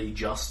necessarily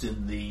just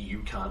in the you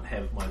can't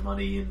have my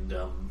money and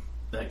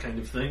that kind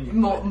of thing.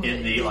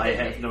 In the I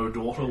have no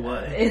daughter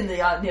way. In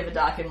the I've never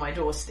darkened my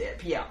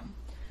doorstep, yeah.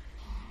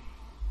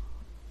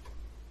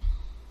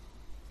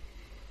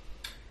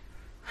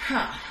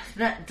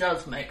 That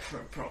does make for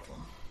a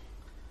problem.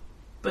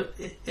 But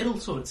it'll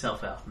sort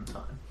itself out in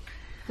time.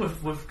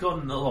 We've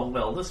gotten along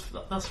well thus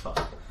far.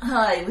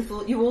 Hi, with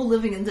you all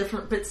living in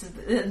different bits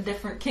in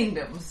different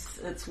kingdoms,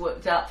 it's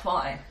worked out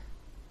fine.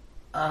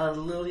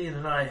 Lillian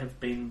and I have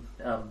been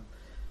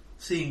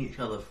seeing each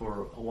other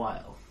for a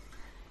while.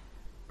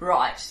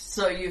 Right,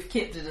 so you've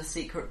kept it a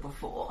secret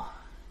before.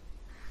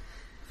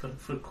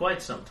 For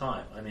quite some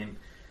time. I mean,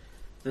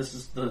 this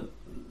is the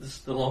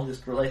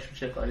longest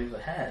relationship I've ever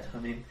had. I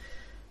mean,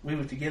 we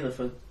were together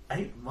for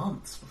 8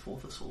 months before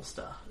this all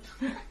started.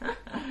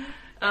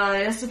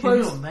 I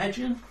suppose. Can you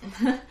imagine?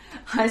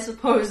 I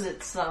suppose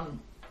it's At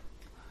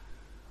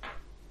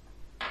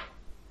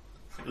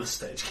this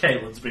stage,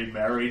 Caelin's been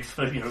married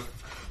for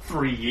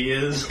 3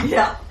 years.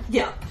 Yeah.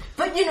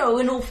 But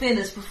in all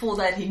fairness, before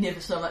that he never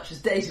so much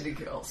as dated a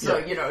girl. So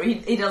yeah.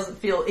 He doesn't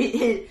feel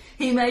he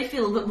may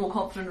feel a bit more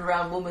confident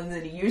around women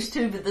than he used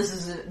to. But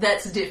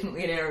that's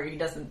definitely an area he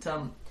doesn't.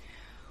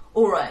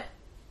 All right,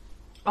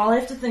 I'll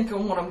have to think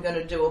on what I'm going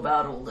to do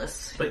about all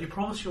this. But you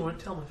promise you won't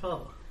tell my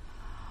father.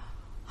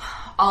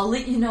 I'll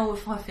let you know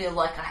if I feel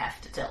like I have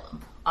to tell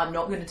him. I'm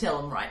not going to tell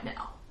him right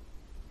now.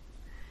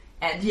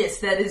 And yes,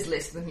 that is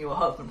less than you were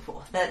hoping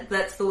for.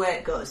 That's the way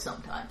it goes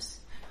sometimes.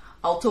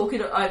 I'll talk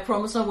it. I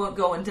promise I won't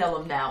go and tell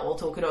him now. I'll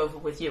talk it over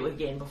with you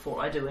again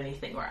before I do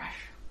anything rash.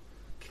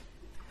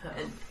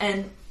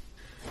 And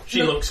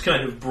she looks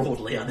kind of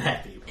broadly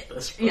unhappy with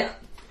this. But... Yeah,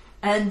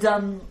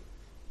 and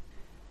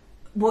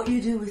what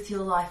you do with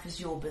your life is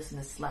your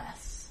business,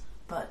 lass.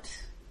 But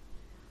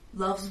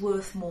love's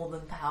worth more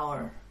than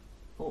power,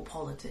 or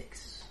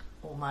politics,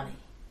 or money.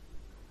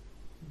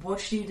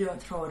 What you do,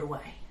 don't throw it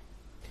away.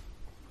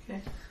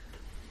 Okay.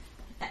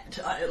 And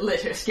I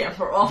let her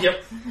scamper off.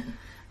 Yep.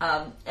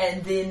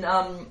 And then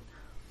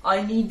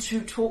I need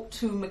to talk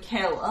to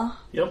Michaela.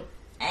 Yep.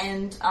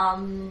 And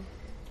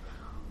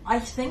I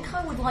think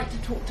I would like to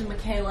talk to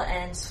Michaela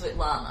and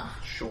Svetlana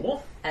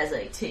Sure. as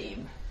a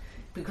team.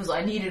 Because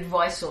I need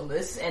advice on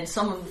this, and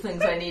some of the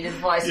things I need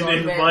advice You on...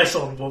 need advice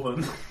on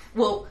woman.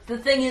 Well, the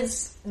thing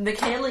is,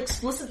 Michaela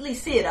explicitly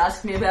said,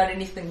 ask me about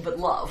anything but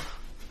love.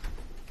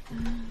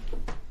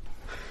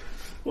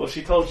 Well,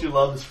 she told you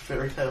love is for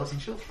fairy tales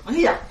and children.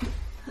 Yeah.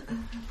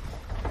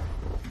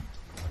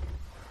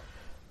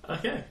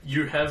 Okay,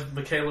 you have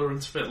Michaela and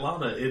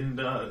Svetlana in...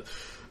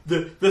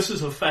 this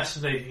is a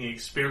fascinating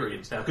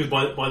experience now, because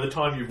by the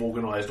time you've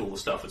organised all the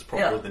stuff, it's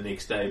probably the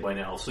next day by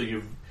now, so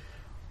you've...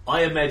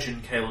 I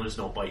imagine Kaelin has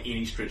not by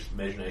any stretch of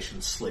the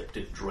imagination slept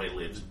in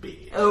Drelev's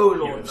bed. Oh,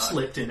 Lord, You've no.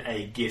 slept in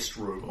a guest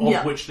room,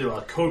 of which there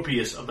are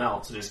copious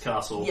amounts in his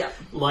castle. Yeah.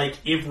 Like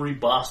every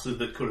bastard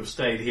that could have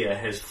stayed here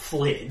has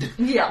fled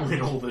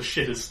when all this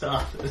shit has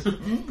started.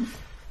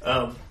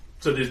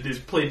 So there's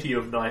plenty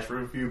of nice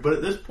room for you, but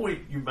at this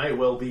point you may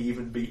well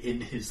even be in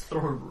his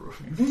throne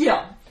room.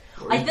 Yeah.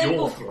 Or in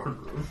your throne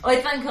room. I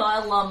think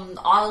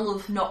I'll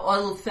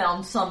have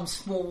found some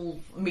small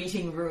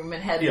meeting room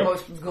and had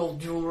most of the gold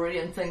jewellery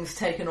and things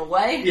taken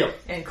away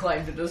and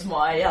claimed it as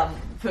my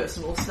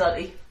personal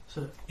study.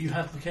 So you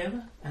have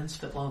Michaela and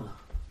Svetlana.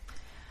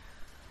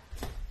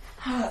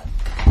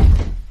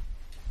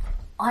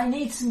 I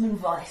need some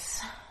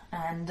advice,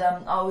 and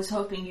I was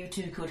hoping you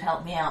two could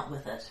help me out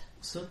with it.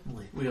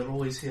 Certainly, we are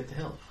always here to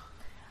help.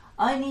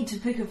 I need to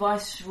pick a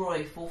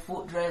viceroy for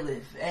Fort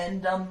Drelev,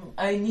 and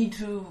I need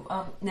to...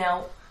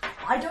 now,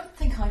 I don't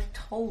think I've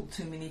told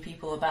too many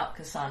people about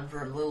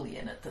Cassandra and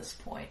Lillian at this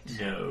point.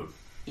 No.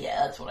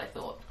 Yeah, that's what I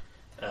thought.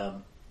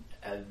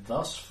 And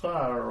thus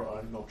far,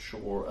 I'm not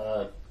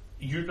sure.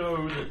 You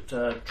know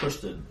that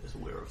Tristan is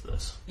aware of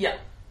this. Yeah.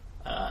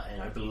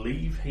 And I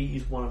believe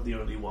he's one of the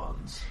only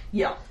ones.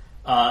 Yeah.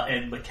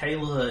 And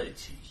Michaela,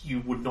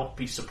 you would not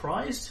be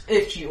surprised?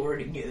 If she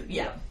already knew,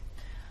 yeah.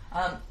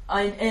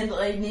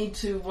 I need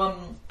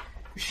to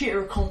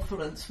share a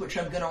confidence, which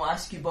I'm going to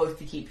ask you both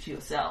to keep to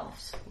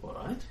yourselves.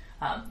 Alright.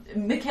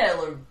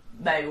 Michaela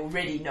may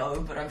already know,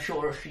 but I'm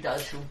sure if she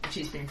does,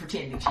 she's been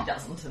pretending she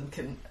doesn't and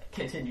can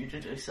continue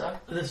to do so.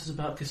 This is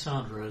about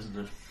Cassandra, isn't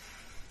it?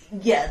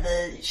 Yeah,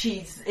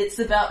 it's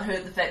about her,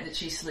 the fact that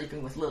she's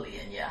sleeping with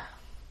Lillian, yeah.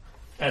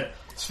 And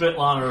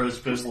Svetlana is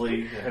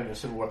busily having a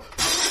sort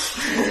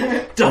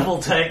of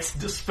double takes,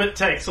 spit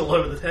takes all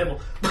over the table.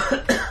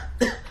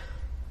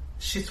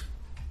 She's...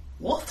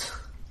 what?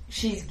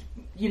 She's,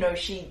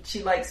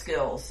 she likes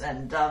girls,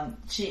 and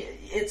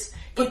it's...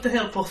 With the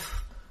help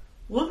of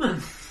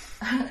women.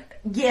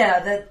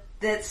 Yeah,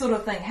 that sort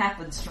of thing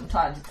happens from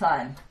time to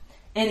time.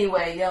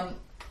 Anyway,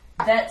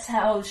 that's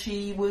how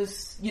she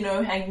was,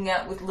 hanging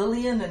out with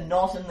Lillian and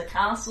not in the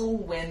castle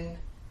when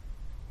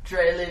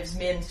Drelev's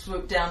men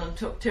swooped down and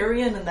took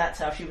Tyrion, and that's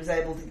how she was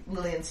able to...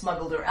 Lillian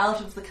smuggled her out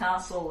of the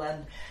castle,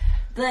 and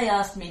they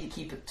asked me to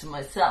keep it to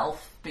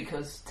myself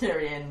because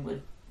Tyrion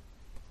would...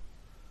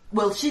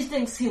 Well, she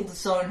thinks he'll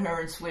disown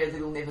her and swear that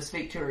he'll never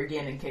speak to her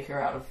again and kick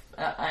her out of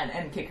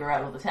and kick her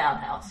out of the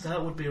townhouse.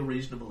 That would be a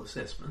reasonable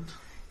assessment.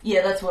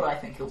 Yeah, that's what I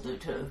think he'll do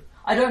too.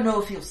 I don't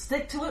know if he'll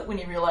stick to it when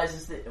he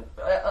realises that...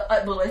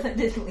 I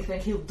definitely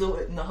think he'll do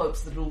it in the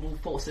hopes that it'll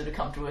force her to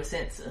come to her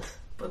senses.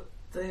 But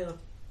they are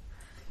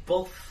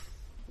both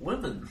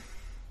women.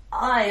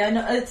 I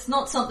know, it's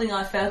not something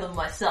I fathom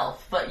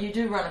myself, but you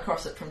do run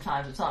across it from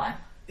time to time.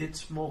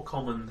 It's more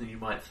common than you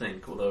might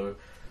think, although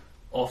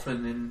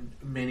often in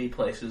many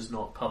places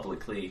not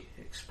publicly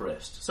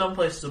expressed. Some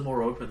places are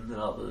more open than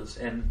others,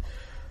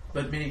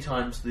 but many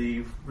times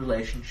the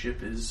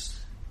relationship is,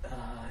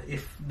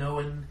 if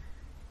known,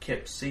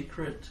 kept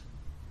secret.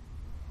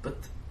 But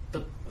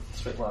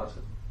Svetlana,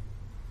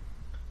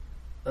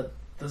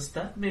 does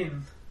that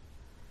mean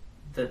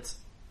that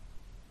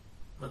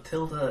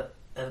Matilda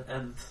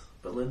and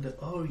Belinda?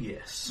 Oh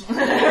yes.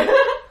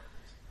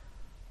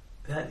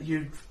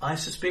 I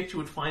suspect you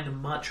would find a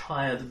much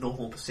higher than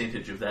normal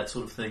percentage of that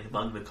sort of thing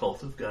among the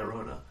cult of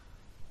Gyrona.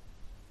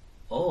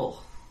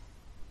 Oh.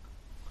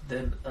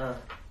 Then,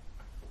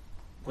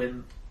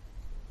 when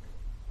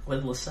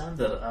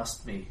Lysander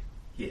asked me,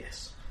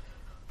 yes.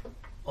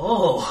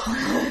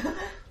 Oh.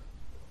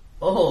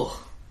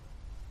 Oh.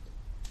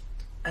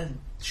 And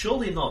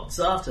surely not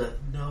Zata.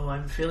 No,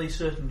 I'm fairly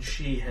certain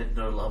she had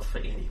no love for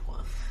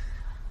anyone.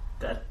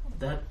 That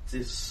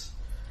is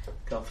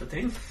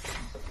comforting.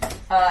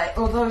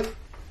 Although,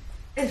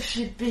 if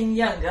she'd been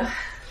younger...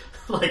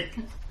 Like,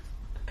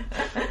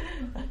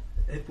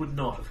 it would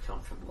not have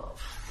come from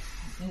love.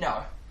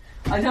 No.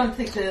 I don't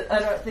think there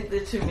are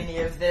too many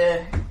of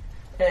their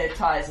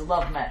ties are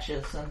love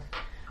matches, and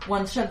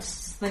one should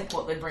think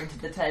what they bring to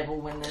the table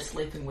when they're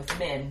sleeping with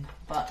men,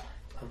 but...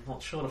 I'm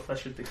not sure if I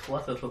should be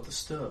flattered or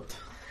disturbed.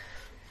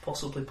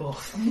 Possibly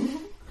both.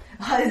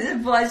 I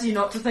advise you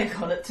not to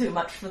think on it too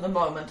much for the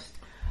moment.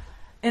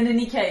 In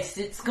any case,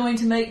 it's going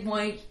to make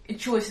my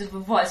choice of a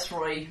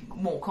viceroy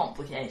more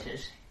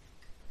complicated.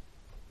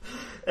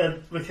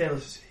 And Michaela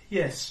says,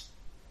 yes.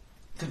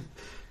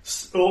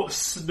 Or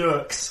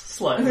smirks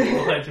slightly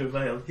behind her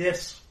veil.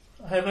 Yes,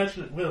 I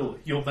imagine it will,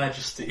 Your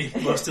Majesty,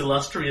 most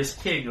illustrious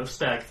King of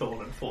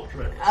Stagthorn and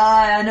Fortress.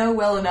 I know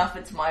well enough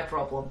it's my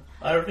problem.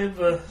 I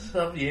remember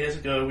some years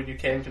ago when you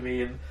came to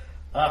me and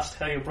asked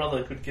how your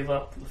brother could give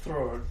up the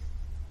throne.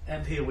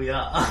 And here we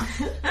are.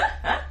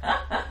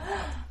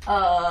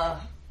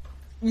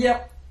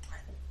 Yep.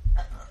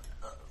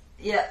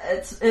 Yeah,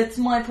 it's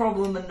my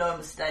problem and no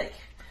mistake.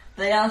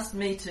 They asked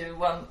me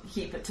to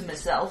keep it to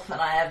myself, and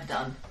I have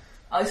done.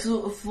 I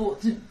sort of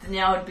thought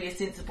now would be a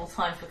sensible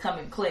time for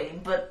coming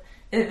clean, but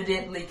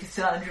evidently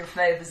Cassandra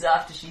favours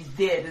after she's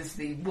dead as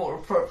the more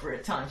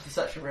appropriate time for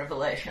such a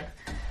revelation.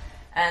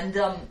 And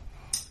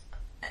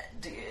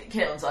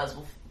Kaelin's eyes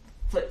will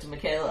flip to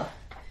Michaela.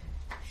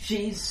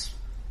 She's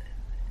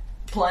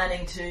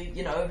planning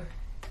to,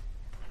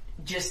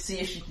 just see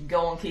if she can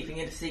go on keeping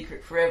it a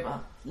secret forever.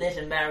 Let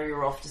him marry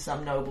her off to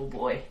some noble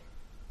boy.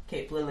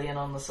 Keep Lillian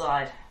on the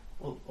side.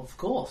 Well, of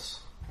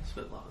course,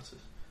 Svetlana says.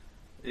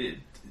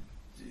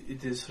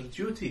 It is her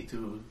duty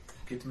to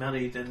get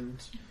married and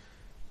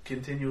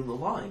continue the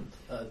line.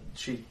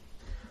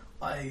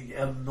 I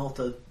am not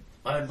a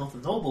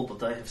noble,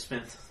 but I have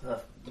spent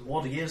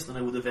more years than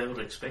I would have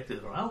ever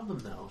expected around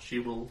them now. She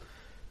will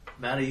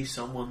marry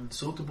someone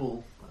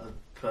suitable,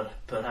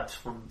 perhaps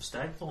from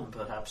Stagthorn,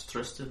 perhaps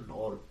Tristan,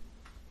 or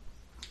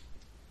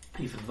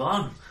even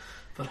Van,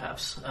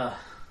 perhaps.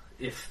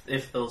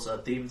 If those are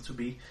deemed to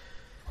be,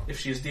 if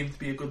she is deemed to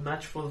be a good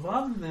match for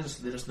Van,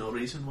 there's no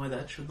reason why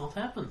that should not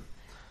happen.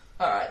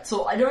 Alright,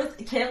 so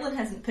Kaelin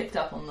hasn't picked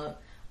up on the...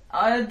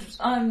 I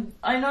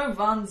know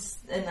Van's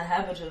in the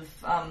habit of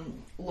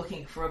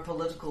looking for a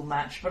political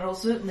match, but I'll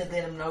certainly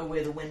let him know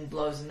where the wind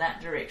blows in that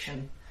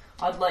direction.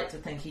 I'd like to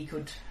think he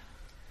could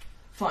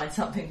find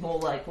something more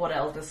like what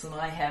Aldous and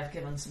I have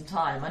given some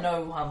time. I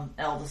know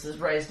Aldous has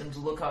raised him to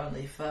look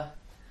only for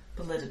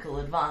political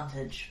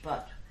advantage,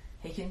 but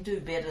he can do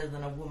better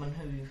than a woman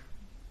who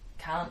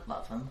can't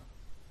love him.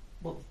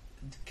 Well,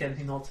 can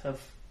he not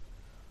have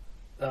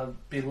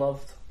be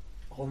loved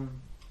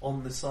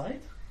on the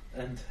side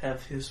and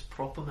have his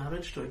proper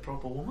marriage to a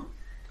proper woman?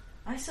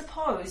 I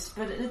suppose,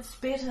 but it's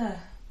better.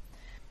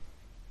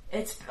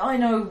 I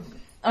know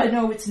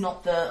it's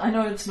not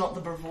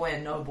the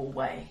Brevoyan noble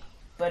way,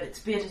 but it's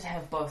better to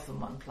have both in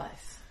one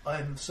place.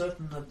 I'm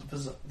certain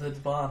that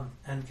Van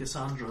and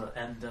Cassandra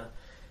and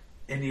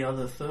any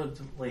other third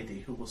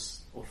lady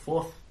or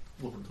fourth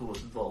woman who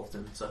was involved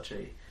in such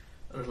a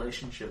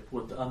relationship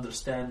would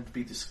understand,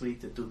 be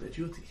discreet, and do their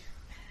duty.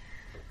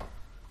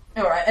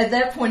 Alright, at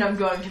that point I'm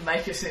going to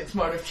make a sense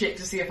motive check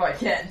to see if I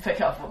can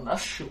pick up on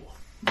this. Sure.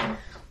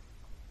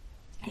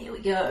 Here we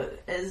go,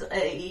 is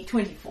a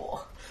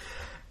 24.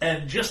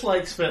 And just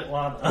like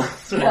Svetlana,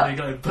 so they're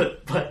going,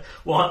 but,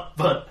 what,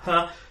 but,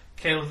 huh?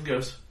 Kaelin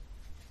goes,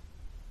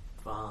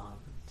 Van,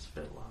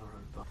 Svetlana,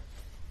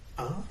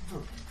 and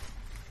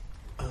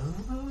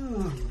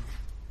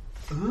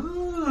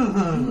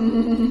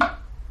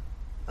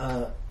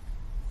Van.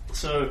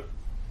 So,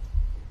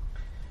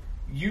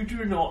 you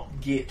do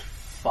not get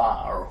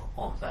far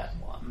on that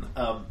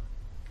one.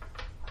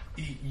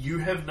 You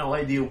have no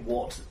idea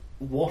what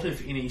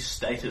if any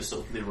status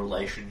of their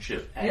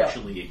relationship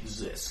actually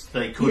exists.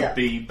 They could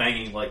be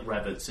banging like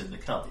rabbits in the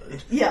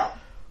cupboard. Yeah.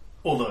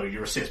 Although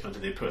your assessment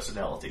of their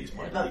personalities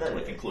might lead to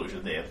a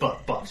conclusion there.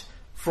 But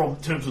from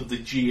terms of the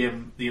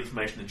GM, the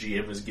information the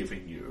GM is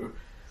giving you,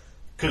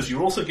 because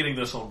you're also getting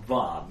this on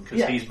Van,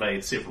 because he's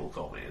made several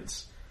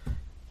comments.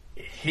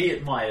 He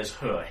admires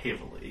her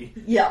heavily.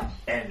 Yeah.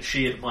 And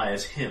she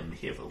admires him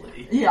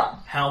heavily. Yeah.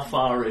 How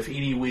far, if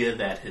anywhere,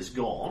 that has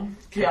gone,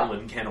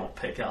 Kaelin cannot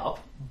pick up,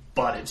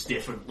 but it's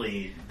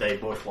definitely, they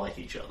both like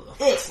each other.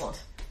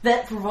 Excellent.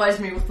 That provides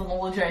me with the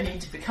knowledge I need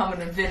to become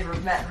an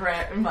inveterate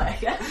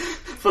matchmaker.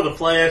 For the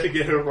player to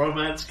get her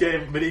romance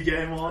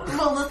mini-game on.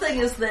 Well, the thing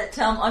is that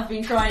I've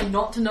been trying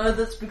not to know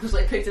this because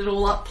I picked it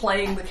all up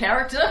playing the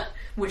character,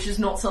 which is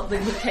not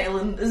something that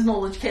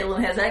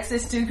Kaelin has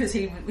access to because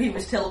he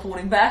was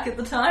teleporting back at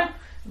the time.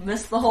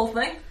 Missed the whole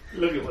thing.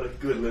 Look at what a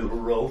good little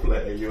role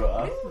player you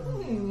are.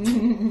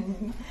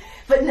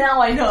 But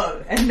now I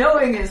know, and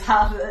knowing is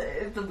half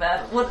the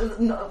battle.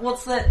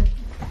 What's that?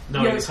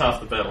 Knowing is half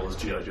the battle, is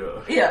G.I.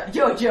 Joe. Yeah,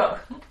 Joe.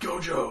 Go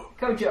Joe.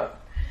 Go Joe.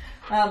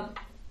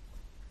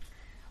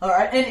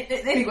 Alright,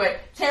 anyway,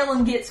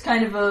 Kaelin gets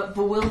kind of a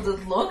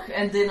bewildered look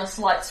and then a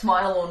slight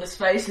smile on his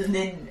face and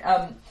then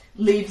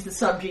leaves that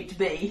subject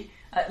be.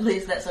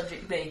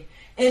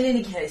 In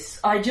any case,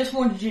 I just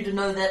wanted you to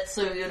know that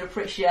so you'd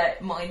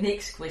appreciate my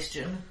next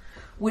question,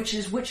 which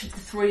is which of the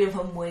three of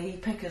them we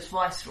pick as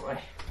Viceroy?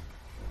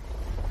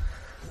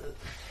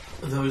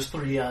 Those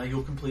three are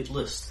your complete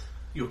list.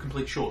 Your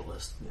complete short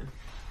list, yeah.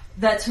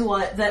 That's who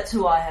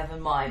I have in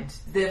mind.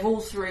 They've all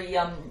three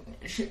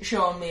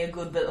shown me a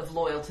good bit of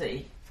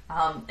loyalty.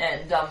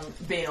 and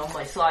being on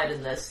my side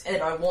in this,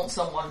 and I want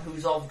someone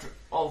who's of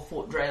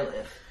Fort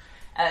Drelev.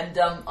 And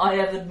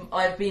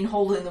I've been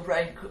holding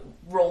the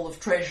role of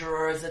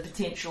treasurer as a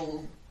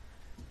potential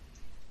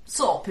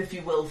sop, if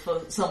you will,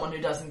 for someone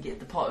who doesn't get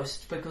the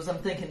post, because I'm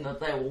thinking that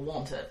they will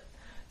want it.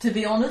 To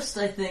be honest,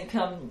 I think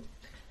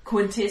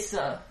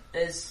Quintessa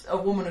is a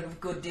woman of a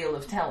good deal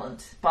of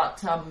talent,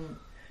 but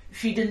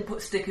she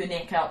didn't stick her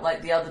neck out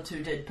like the other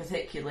two did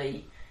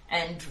particularly,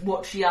 and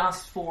what she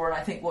asked for, and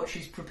I think what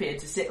she's prepared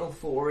to settle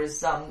for,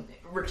 is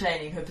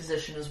retaining her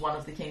position as one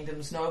of the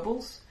kingdom's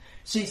nobles.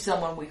 She's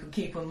someone we could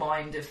keep in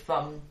mind if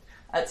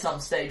at some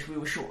stage we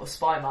were short a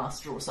spy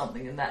master or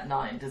something in that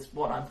kind, is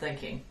what I'm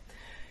thinking.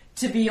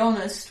 To be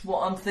honest,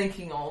 what I'm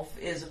thinking of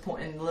is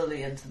appointing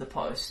Lillian to the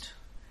post,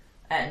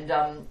 and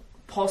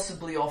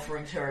possibly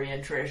offering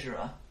Tyrion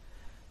treasurer.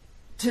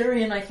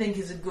 Tyrion, I think,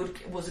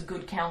 was a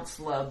good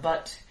counsellor,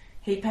 but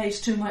he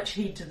pays too much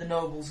heed to the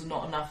nobles and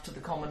not enough to the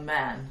common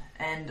man,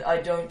 and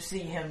I don't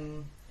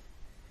think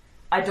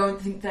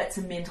that's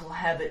a mental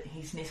habit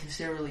he's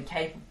necessarily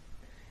capable.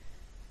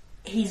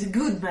 He's a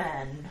good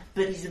man,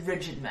 but he's a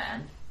rigid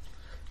man.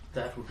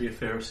 That would be a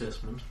fair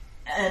assessment.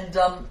 And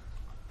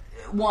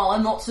while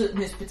I'm not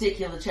certain his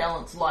particular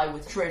talents lie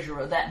with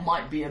treasurer,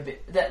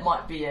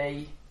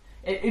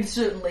 it's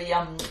certainly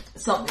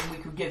something we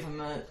could give him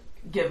a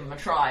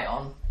try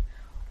on,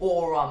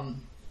 or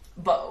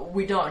but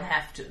we don't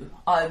have to.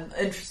 I'm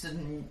interested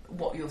in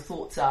what your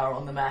thoughts are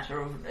on the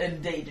matter,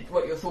 indeed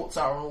what your thoughts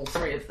are on all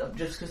three of them.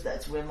 Just because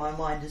that's where my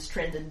mind is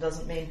trending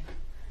doesn't mean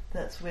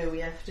that's where we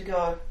have to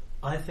go.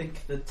 I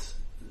think that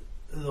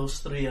those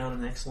three are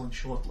an excellent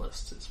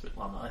shortlist,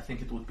 Svetlana. I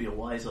think it would be a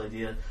wise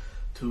idea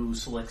to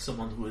select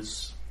someone who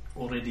is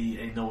already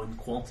a known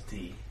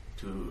quality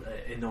to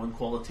the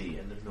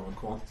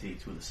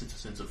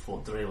citizens of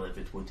Fort Drelev.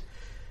 It would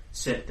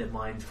set their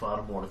mind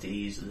far more at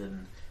ease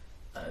than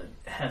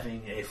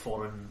having a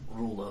foreign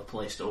ruler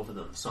placed over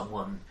them,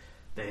 someone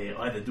they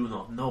either do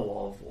not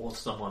know of, or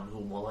someone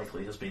who more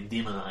likely has been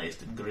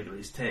demonized in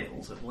Gregory's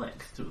tales at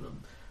length to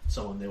them,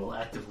 someone they will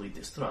actively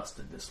distrust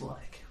and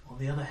dislike. On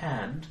the other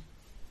hand,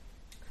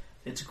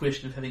 it's a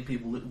question of having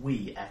people that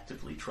we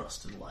actively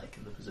trust and like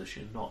in the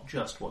position, not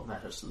just what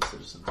matters to the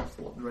citizens of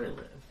Fort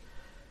Drelev.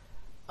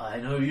 I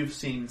know you've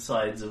seen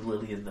sides of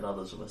Lillian that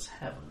others of us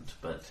haven't,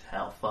 but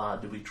how far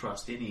do we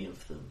trust any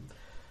of them?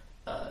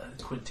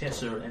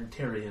 Quintessa and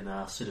Tyrion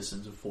are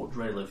citizens of Fort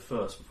Drelev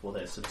first before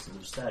they're citizens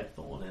of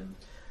Stagthorn, and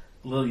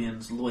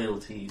Lillian's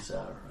loyalties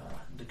are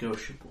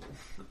negotiable,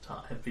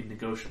 have been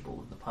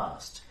negotiable in the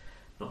past.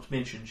 Not to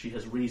mention she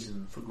has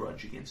reason for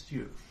grudge against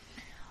you.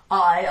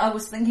 I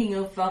was thinking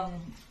of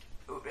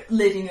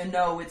letting her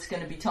know it's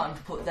going to be time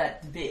to put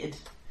that to bed.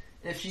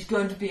 If she's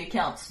going to be a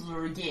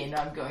counsellor again,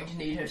 I'm going to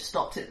need her to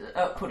stop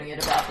putting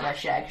it about that I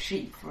shag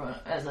sheep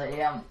as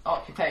a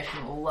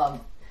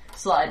occupational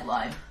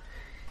sideline.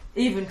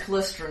 Even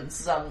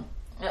Callistrans,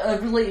 I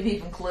believe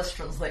even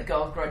Callistrans let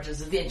go of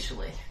grudges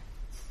eventually.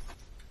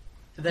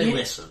 They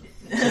listen.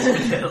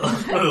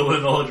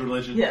 With knowledge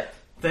religion. Yeah.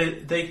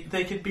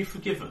 They can be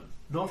forgiven,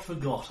 not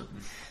forgotten.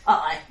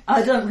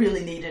 I don't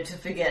really need her to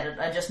forget it.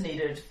 I just need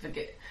her to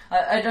forget.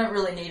 I don't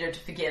really need her to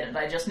forget it.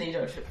 I just need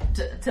her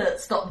to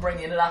stop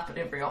bringing it up at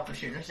every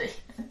opportunity.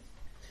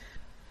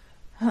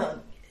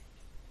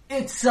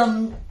 It's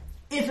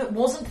if it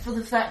wasn't for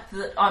the fact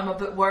that I'm a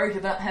bit worried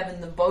about having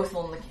them both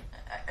on the,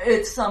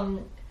 it's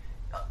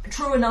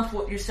true enough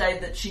what you say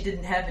that she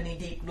didn't have any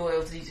deep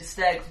loyalty to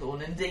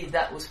Stagthorn. Indeed,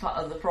 that was part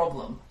of the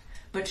problem.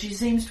 But she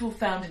seems to have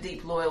found a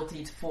deep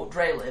loyalty to Fort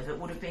Drelev. It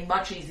would have been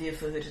much easier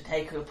for her to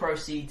take her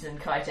proceeds and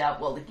kite out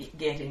while the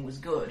getting was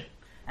good.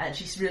 And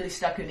she's really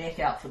stuck her neck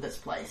out for this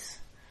place.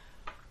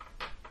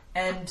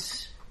 And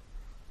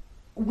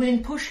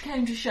when push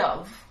came to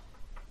shove,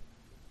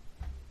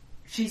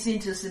 she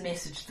sent us a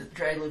message that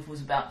Drelev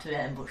was about to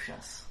ambush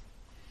us.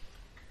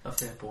 A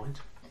fair point.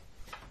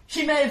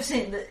 She may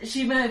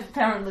have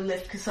apparently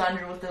left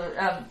Cassandra with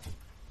the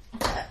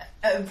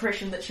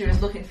impression that she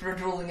was looking for a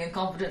drooling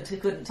incompetent who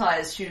couldn't tie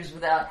his shoes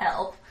without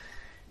help.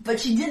 But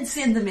she did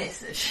send the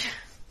message.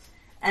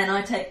 And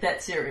I take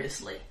that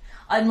seriously.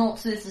 I'm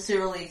not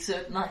necessarily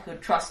certain I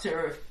could trust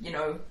her if,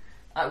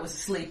 I was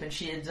asleep and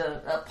she had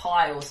a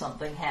pie or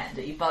something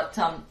handy, but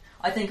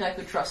I think I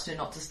could trust her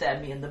not to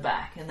stab me in the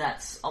back, and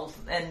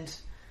and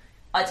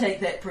I take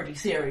that pretty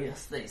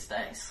serious these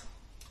days.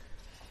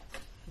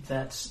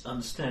 That's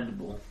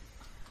understandable.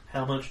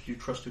 How much do you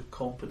trust her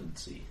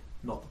competency,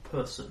 not the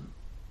person?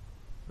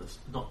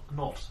 Not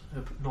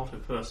her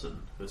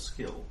person, her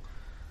skill.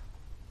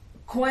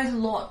 Quite a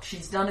lot.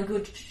 She's done a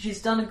good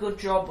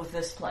job with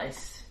this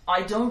place.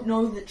 I don't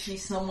know that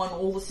she's someone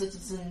all the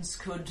citizens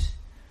could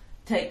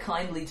take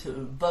kindly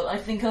to, but I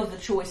think of the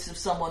choice of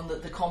someone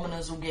that the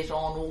commoners will get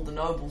on, all the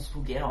nobles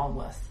will get on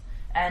with.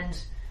 And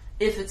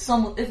if it's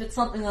something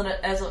that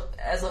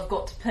as I've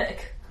got to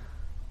pick,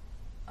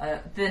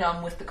 then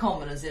I'm with the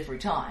commoners every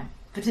time.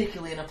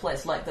 Particularly in a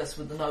place like this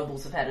where the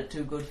nobles have had it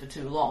too good for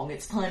too long.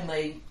 It's time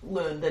they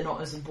learn they're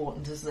not as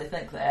important as they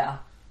think they are.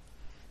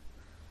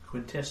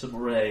 Quintessa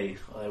Murray,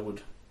 I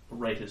would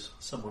rate as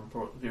someone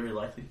very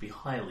likely to be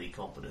highly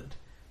competent,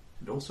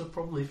 and also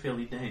probably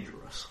fairly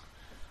dangerous.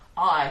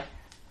 Aye.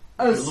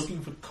 If you're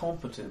looking for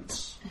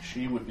competence,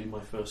 she would be my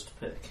first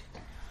pick.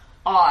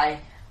 Aye.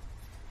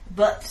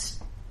 But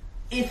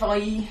if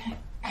I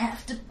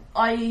have to...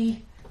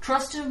 I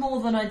trust her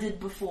more than I did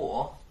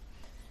before.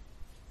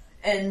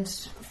 And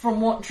from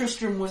what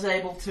Tristram was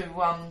able to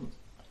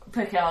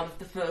pick out of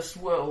the First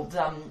World,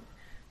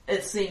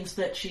 it seems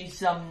that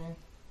she's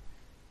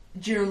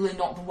generally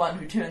not the one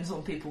who turns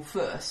on people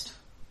first.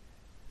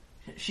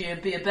 She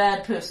would be a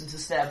bad person to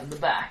stab in the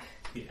back,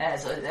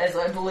 as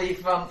I believe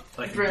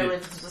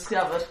Drelliv has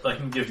discovered. I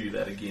can give you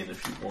that again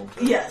if you want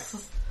to.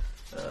 Yes.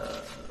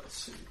 Let's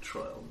see,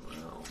 trial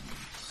rounds.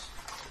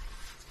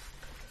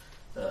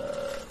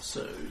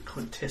 So,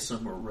 Quintessa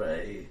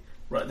Murray.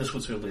 Right, this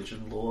was her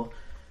legend lore.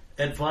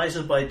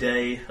 Advisor by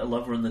day, a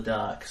lover in the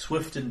dark,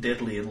 swift and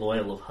deadly and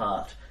loyal of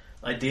heart.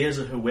 Ideas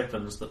are her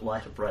weapons that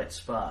light a bright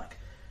spark.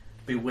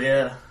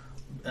 Beware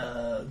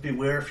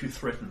if you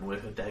threaten where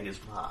her daggers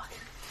mark.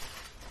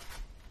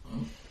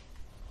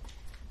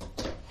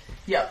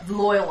 Yeah, the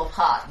loyal of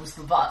heart was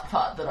the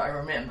part that I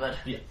remembered.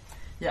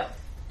 Yeah.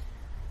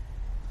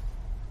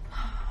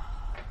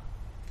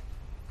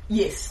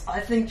 Yes, I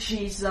think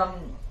she's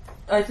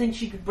I think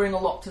she could bring a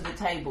lot to the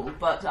table,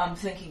 but I'm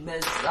thinking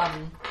there's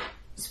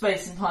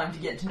space and time to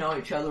get to know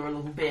each other a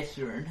little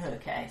better in her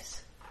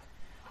case.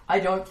 I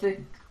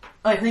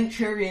think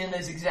Tyrion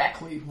is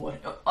exactly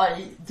what...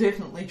 I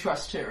definitely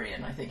trust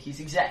Tyrion. I think he's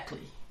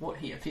exactly what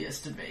he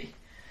appears to be.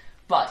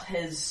 But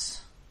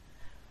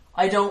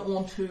I don't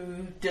want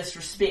to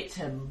disrespect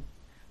him,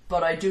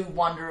 but I do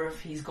wonder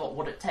if he's got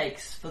what it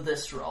takes for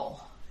this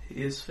role.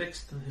 He is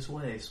fixed in his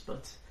ways,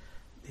 but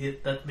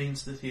that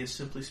means that he has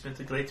simply spent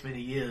a great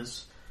many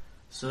years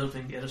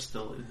serving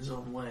Eristil in his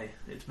own way.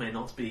 It may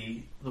not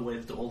be the way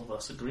that all of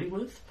us agree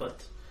with,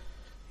 but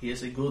he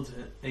is a good,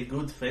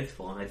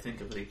 faithful, and I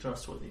think a very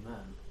trustworthy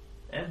man.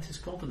 And his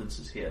competence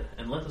is here.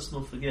 And let us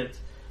not forget,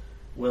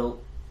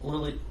 well,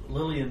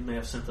 Lillian may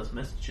have sent us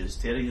messages.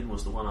 Tyrion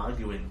was the one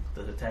arguing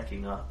that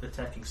attacking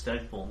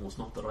Stagborn was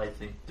not the right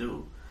thing to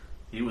do.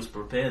 He was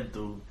prepared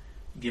to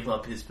give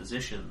up his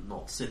position,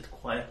 not sit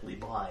quietly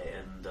by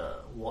and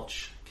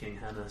watch King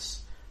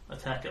Hannes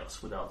attack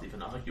us without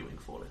even arguing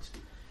for it.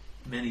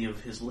 Many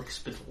of his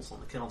lickspittles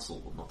on the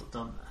council would not have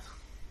done that.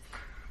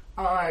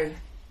 Aye.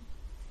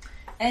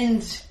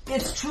 And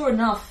it's true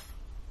enough.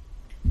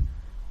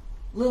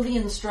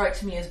 Lillian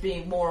strikes me as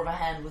being more of a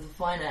hand with the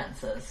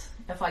finances.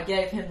 If I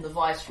gave him the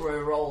viceroy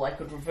role, I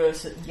could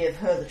reverse it and give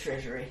her the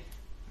treasury,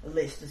 at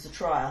least as a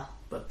trial.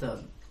 But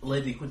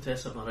Lady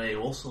Quintessa Murray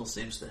also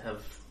seems to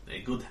have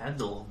a good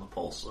handle on the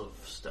pulse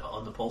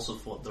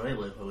of Fort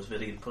Drelliv. I was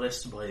very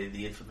impressed by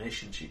the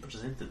information she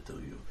presented to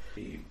you.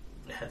 She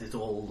had it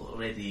all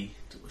ready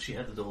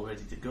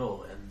to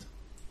go, and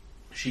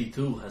she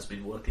too has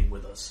been working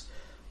with us,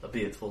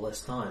 albeit for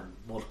less time,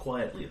 more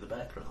quietly in the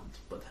background.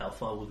 But how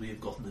far would we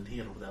have gotten in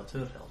here without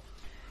her help?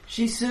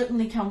 She's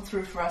certainly come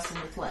through for us in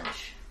the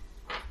clinch.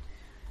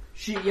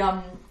 She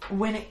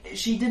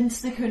she didn't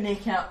stick her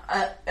neck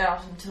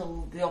out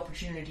until the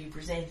opportunity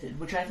presented,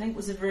 which I think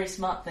was a very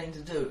smart thing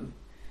to do.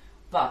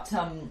 But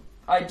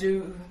I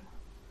do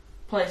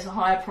place a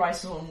higher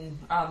price on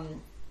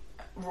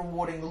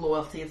rewarding the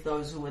loyalty of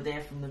those who were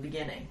there from the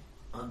beginning.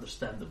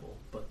 Understandable,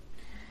 but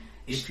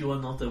if you are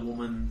not a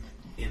woman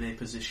in a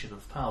position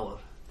of power,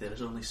 there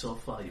is only so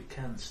far you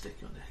can stick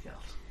your neck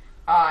out.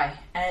 Aye,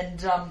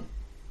 and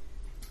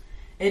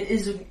it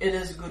is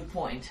a good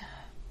point.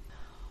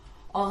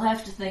 I'll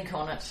have to think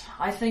on it.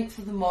 I think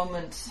for the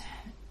moment,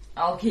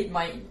 I'll keep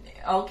my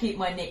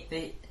neck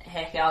the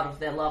heck out of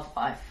their love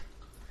life.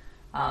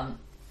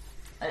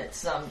 It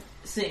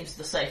seems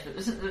the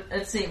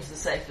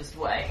safest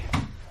way.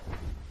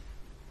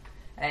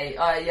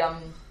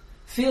 I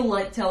feel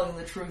like telling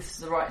the truth is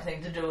the right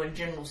thing to do in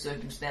general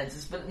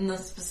circumstances, but in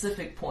this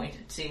specific point,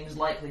 it seems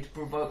likely to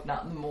provoke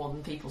nothing more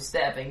than people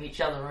stabbing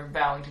each other and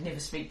vowing to never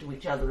speak to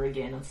each other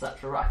again in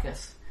such a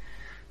ruckus.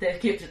 They've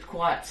kept it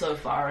quiet so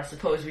far. I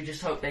suppose we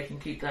just hope they can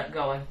keep that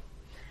going.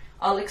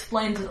 I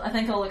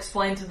think I'll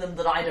explain to them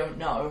that I don't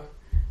know,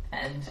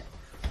 and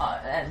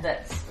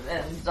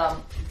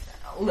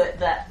let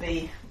that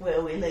be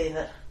where we leave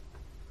it.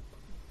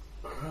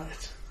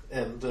 Right,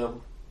 and the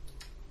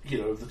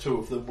two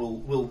of them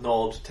will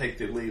nod, take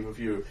their leave of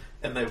you,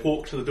 and they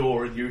walk to the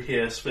door, and you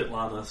hear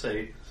Svetlana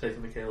say to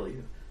Michaela,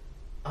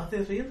 "Are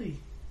there really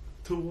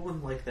two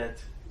women like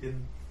that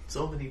in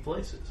so many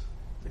places?"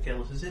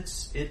 Michaela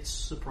says, "It's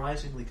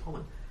surprisingly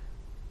common."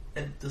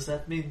 "And does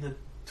that mean that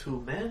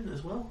two men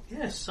as well?"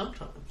 "Yes,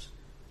 sometimes."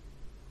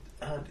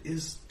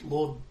 "Is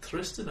Lord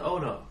Tristan?" "Oh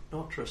no,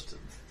 not Tristan."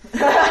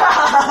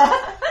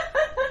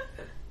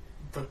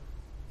 "But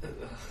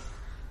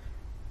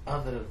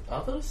are there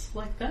others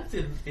like that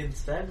in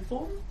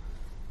Stagthorn?"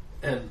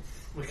 And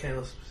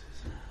Michaela says,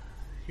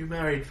 "You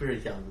married very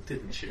young,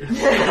 didn't you?"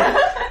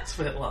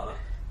 Svetlana,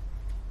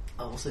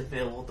 "I will say,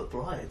 may Lord the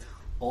bride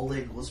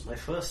Oleg was my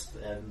first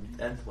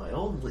and my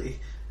only,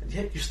 and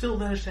yet you still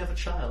managed to have a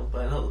child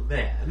by another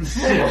man.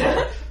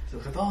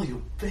 So, oh,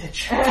 you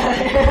bitch.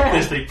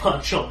 As they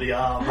punch on the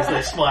arm, as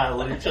they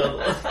smile at each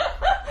other.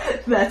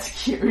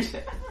 That's cute.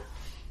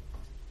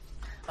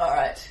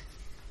 Alright.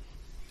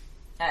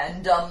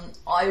 And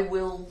I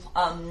will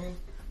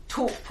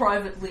talk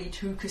privately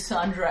to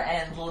Cassandra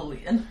and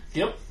Lillian.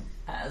 Yep.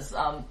 As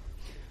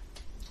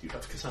You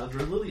have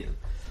Cassandra and Lillian.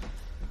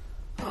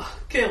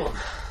 Galen.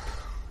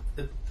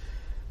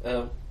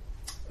 The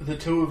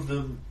two of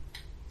them,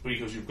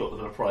 because you've got them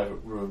in a private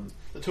room,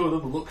 the two of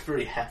them look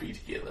very happy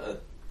together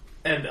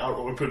and are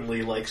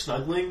openly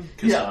snuggling.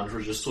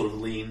 Cassandra just sort of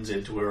leans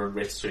into her and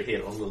rests her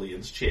head on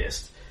Lillian's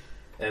chest,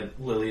 and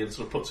Lillian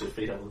sort of puts her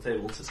feet up on the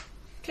table and says,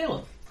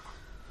 Galen,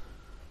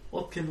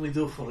 what can we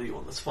do for you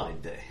on this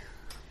fine day?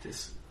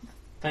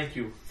 Thank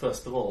you,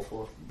 first of all,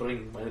 for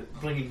bringing my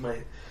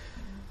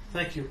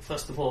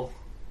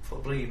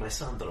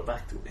Sandra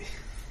back to me.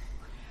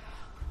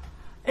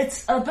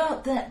 it's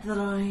about that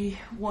I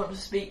want to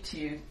speak to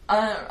you.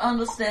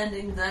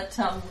 Understanding that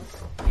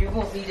you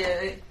want me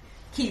to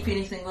keep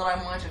anything that I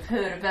might have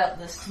heard about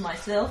this to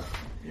myself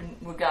in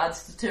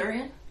regards to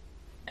Tyrion.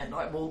 And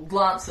I will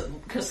glance at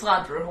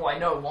Cassandra, who I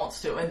know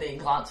wants to, and then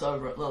glance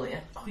over at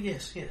Lillian. Oh,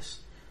 yes.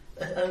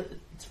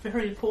 It's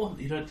very important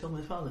you don't tell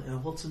my father.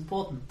 What's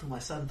important to my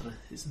Sandra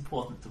is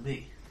important to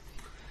me.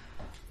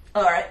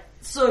 Alright,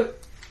 so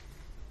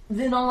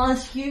then I'll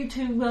ask you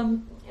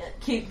to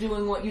keep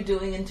doing what you're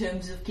doing in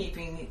terms of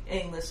keeping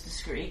English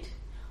discreet.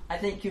 I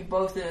think you've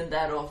both earned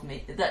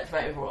that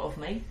favour of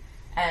me.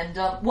 And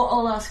what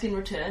I'll ask in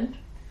return,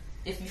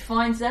 if he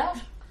finds out,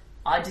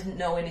 I didn't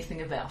know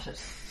anything about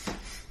it.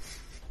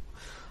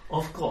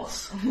 Of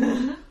course.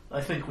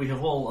 I think we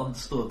have all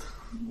understood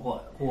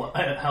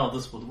how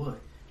this would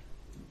work.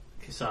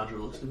 Cassandra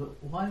looks at it.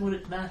 Why would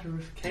it matter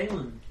if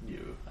Kalen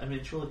knew? I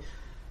mean, surely...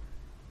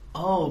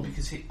 Oh,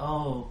 because he...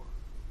 Oh,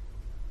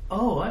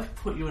 I've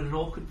put you in an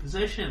awkward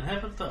position,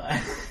 haven't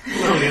I?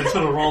 Lillian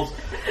sort of rolls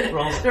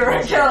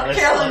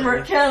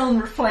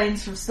Kalen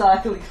refrains from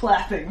starkly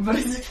clapping, but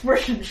his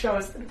expression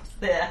shows that it's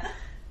there.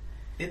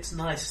 It's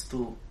nice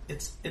to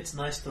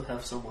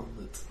have someone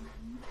that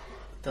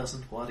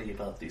doesn't worry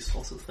about these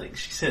sorts of things,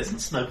 she says,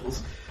 and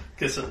snuggles.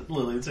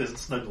 Lillian says and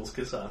snuggles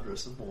Cassandra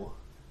some more.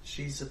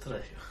 She's a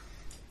treasure.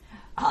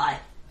 Aye,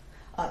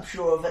 I'm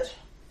sure of it.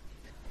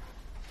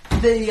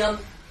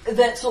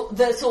 That's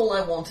all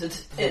I wanted.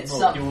 It's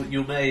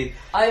you may.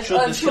 Should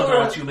this come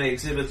out, you may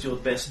exhibit your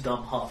best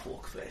dumb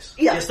half-orc face.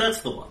 Yeah. Yes,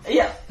 that's the one.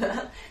 Yeah,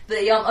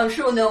 I'm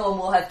sure no one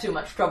will have too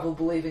much trouble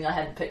believing I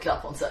hadn't picked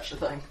up on such a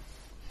thing.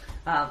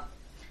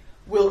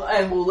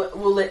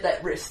 We'll let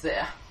that rest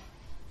there.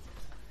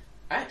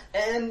 Right,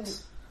 and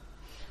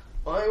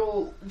I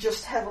will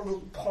just have a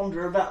little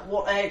ponder about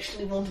what I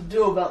actually want to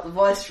do about the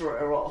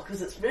Viceroy role,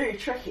 because it's very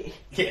tricky.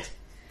 Yes.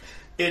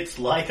 It's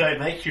like I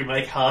make you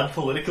make hard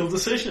political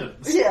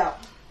decisions. Yeah.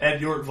 And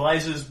your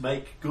advisors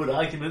make good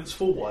arguments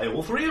for why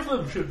all three of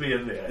them should be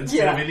in there,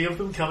 instead of any of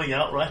them coming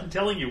out right and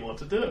telling you what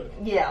to do.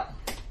 Yeah.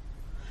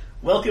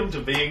 Welcome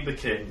to being the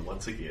king,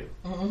 once again.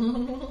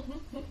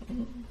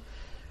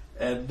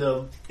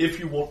 And if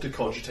you want to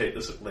cogitate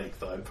this at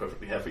length, I'm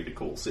perfectly happy to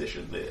call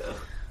session there.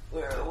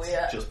 Where are we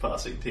at? Just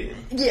passing 10.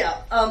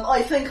 Yeah,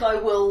 I think I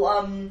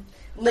will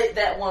let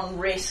that one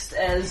rest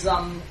as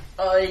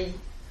I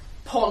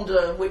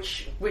ponder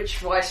which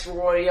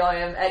Viceroy I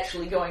am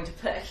actually going to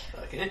pick.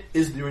 Okay.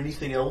 Is there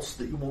anything else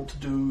that you want to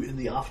do in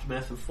the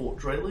aftermath of Fort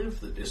Drelev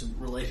that isn't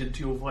related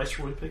to your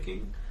Viceroy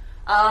picking?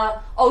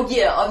 Oh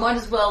yeah, I might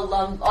as well,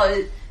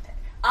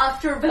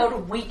 after about a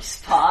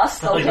week's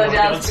passed, I'll go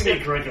down to see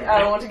Gregory.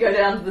 I want to go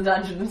down to the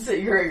dungeon and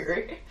see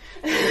Gregory.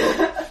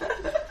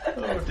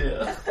 Oh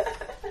dear.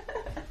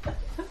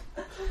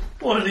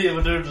 What did he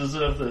ever do to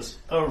deserve this?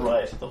 Oh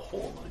right, the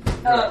horn.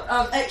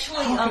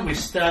 Actually, how can we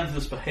stand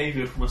this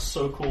behaviour from a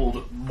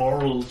so-called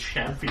moral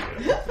champion?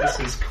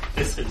 This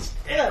is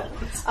hell.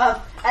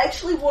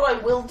 Actually, what I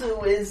will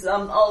do is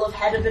I'll have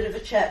had a bit of a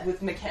chat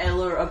with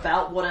Michaela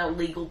about what our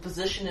legal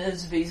position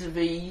is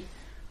vis-a-vis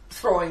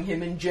throwing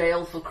him in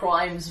jail for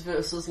crimes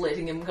versus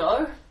letting him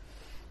go.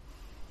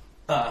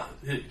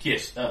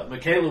 Yes,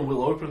 Michaela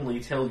will openly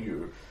tell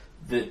you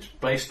that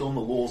based on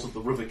the laws of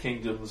the River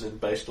Kingdoms and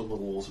based on the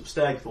laws of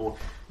Stagthorn,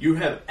 you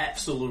have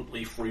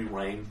absolutely free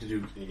reign to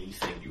do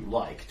anything you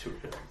like to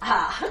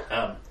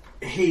him.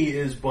 He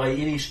is, by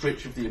any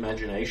stretch of the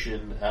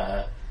imagination,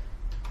 an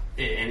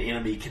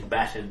enemy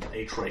combatant,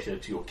 a traitor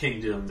to your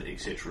kingdom,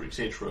 etc.,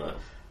 etc.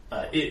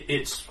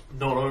 It's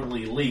not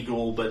only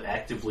legal, but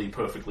actively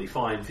perfectly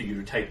fine for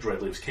you to take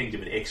Drelev's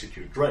kingdom and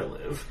execute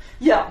Drelev.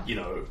 Yeah. You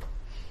know,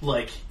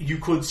 like, you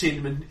could send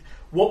him in...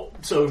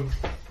 So,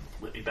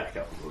 let me back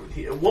up a little bit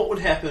here. What would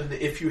happen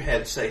if you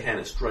had, say,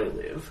 Hannes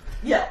Drelev?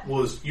 Yeah.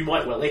 Was, you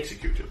might well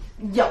execute him.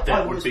 Yeah,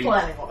 I was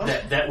planning on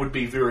it. That would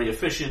be very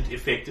efficient,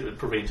 effective, and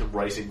prevent him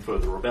raising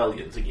further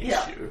rebellions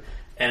against you.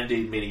 And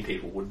indeed, many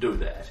people would do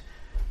that.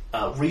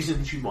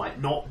 Reasons you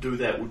might not do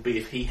that would be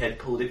if he had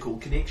political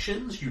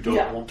connections. You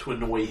don't want to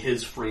annoy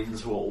his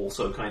friends who are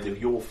also kind of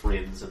your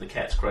friends, and the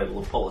cat's cradle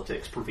of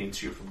politics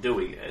prevents you from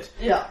doing it.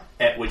 Yeah.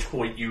 At which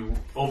point you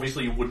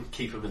wouldn't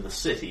keep him in the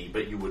city,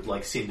 but you would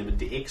send him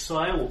into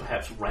exile, or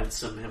perhaps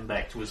ransom him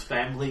back to his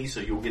family, so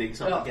you're getting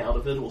something out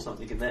of it, or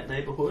something in that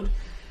neighbourhood.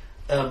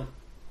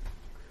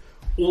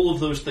 All of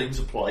those things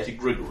apply to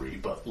Grigory,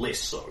 but less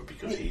so,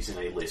 because he's in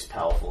a less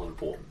powerful and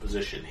important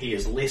position. He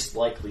is less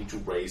likely to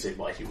raise a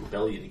mighty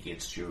rebellion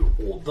against you,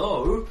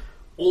 although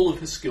all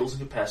of his skills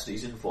and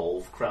capacities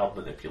involve crowd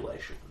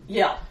manipulation.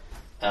 Yeah.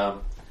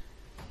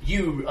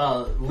 You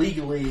are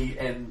legally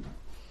and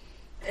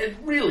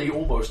really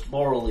almost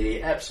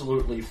morally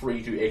absolutely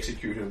free to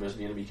execute him as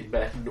an enemy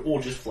combatant,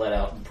 or just flat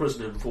out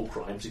imprison him for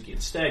crimes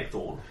against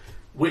Stagthorn,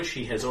 which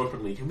he has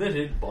openly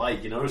committed by,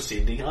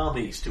 sending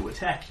armies to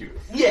attack you.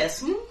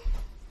 Yes.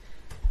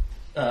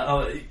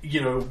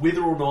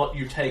 Whether or not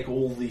you take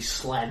all the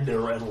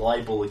slander and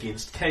libel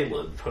against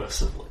Kaelin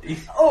personally.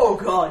 Oh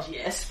God,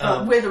 yes.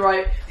 But whether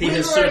I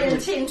certainly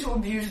intend to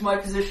abuse my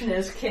position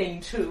as king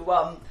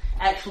to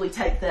actually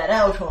take that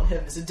out on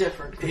him is a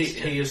different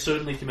question. He has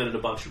certainly committed a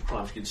bunch of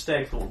crimes against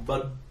Stagthorn,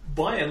 but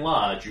by and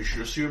large, you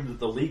should assume that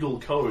the legal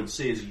code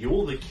says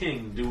you're the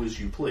king, do as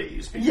you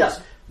please,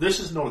 because this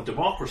is not a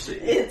democracy.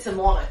 It's a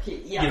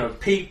monarchy, yeah.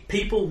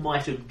 People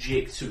might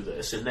object to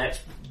this, and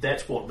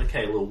that's what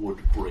Michaela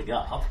would bring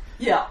up.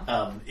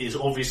 Yeah. Is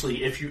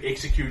obviously if you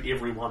execute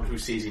everyone who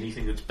says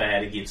anything that's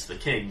bad against the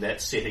king,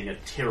 that's setting a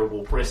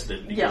terrible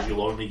precedent, because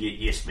you'll only get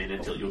yes men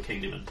until your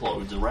kingdom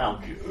implodes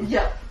around you.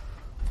 Yeah.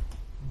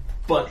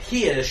 But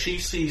here, she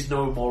sees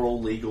no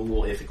moral, legal,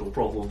 or ethical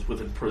problems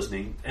with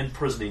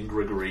imprisoning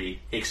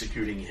Grigory,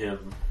 executing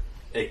him,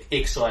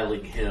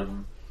 exiling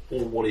him,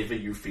 or whatever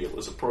you feel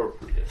is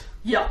appropriate.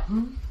 Yeah.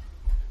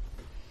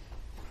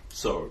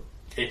 So,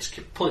 it's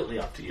completely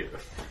up to you.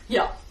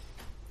 Yeah.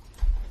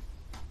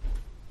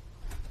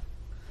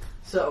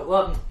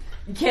 So,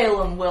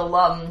 Kaelin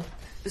will,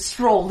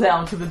 stroll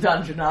down to the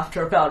dungeon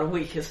after about a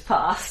week has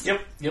passed.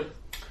 Yep.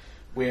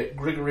 Where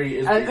Grigory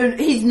is... And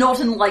he's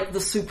not in, the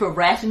super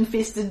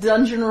rat-infested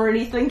dungeon or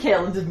anything.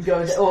 Kaelin didn't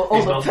go to... Or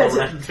he's the not in the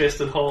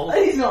rat-infested hole?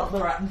 He's not in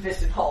the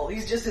rat-infested hole.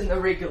 He's just in the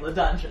regular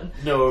dungeon.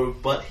 No,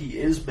 but he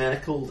is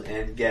manacled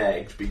and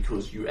gagged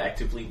because you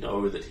actively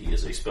know that he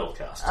is a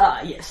spellcaster.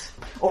 Ah, yes.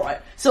 Alright.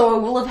 So I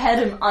will have had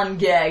him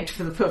ungagged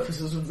for the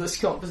purposes of this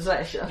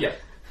conversation. Yeah.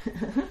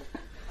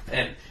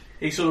 And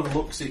he sort of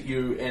looks at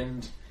you,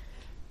 and...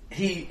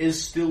 he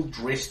is still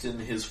dressed in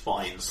his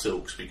fine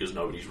silks because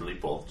nobody's really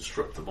bothered to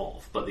strip them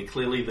off, but they're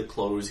clearly the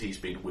clothes he's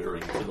been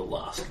wearing for the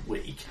last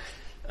week.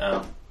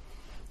 You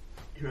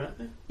right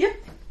there? Yep.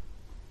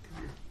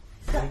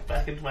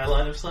 Back into my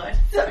line of sight?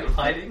 Sorry. You're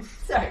hiding?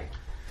 Sorry.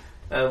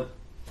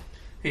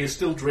 He is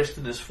still dressed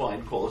in his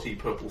fine quality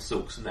purple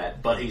silks and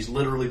that, but he's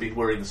literally been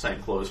wearing the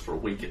same clothes for a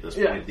week at this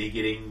point. They're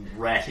getting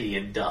ratty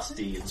and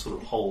dusty and sort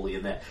of holy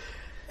and that.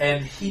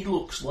 And he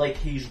looks like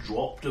he's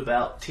dropped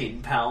about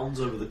 10 pounds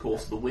over the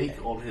course of the week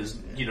on his,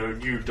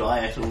 new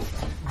diet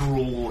of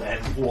gruel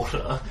and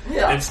water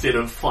instead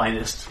of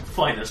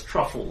finest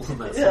truffles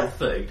and that sort of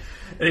thing.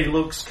 And he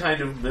looks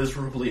kind of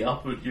miserably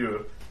up at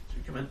you.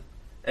 Come in.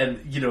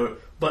 And,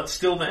 but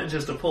still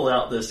manages to pull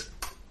out this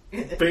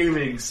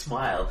beaming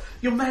smile.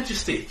 Your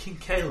Majesty, King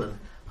Kaelin.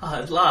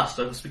 At last,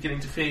 I was beginning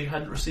to fear you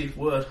hadn't received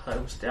word. I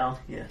was down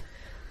here.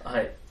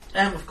 I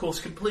am, of course,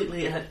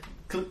 completely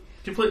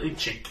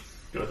chink.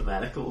 Go the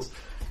manacles,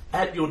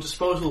 at your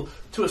disposal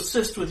to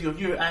assist with your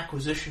new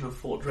acquisition of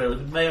Fort Drelib,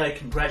 and may I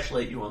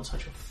congratulate you on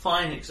such a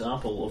fine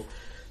example of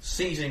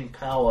seizing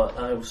power.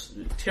 I was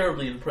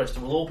terribly impressed,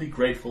 and will all be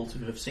grateful to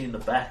have seen the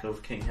back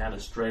of King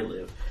Hannes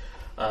Drelib.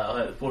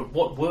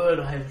 What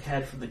word I have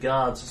had from the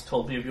guards has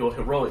told me of your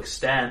heroic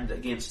stand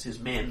against his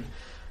men,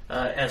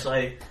 as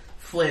I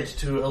fled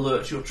to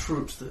alert your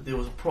troops that there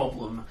was a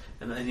problem,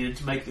 and they needed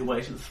to make their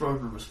way to the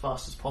throne room as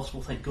fast as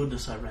possible. Thank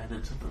goodness I ran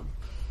into them.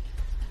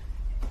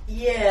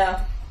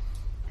 Yeah.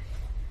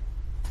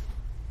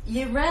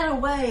 You ran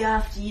away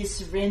after you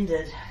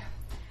surrendered.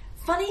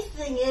 Funny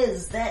thing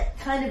is, that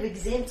kind of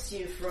exempts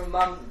you from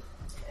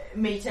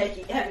me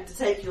having to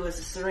take you as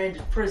a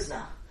surrendered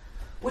prisoner,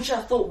 which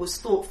I thought was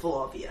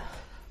thoughtful of you.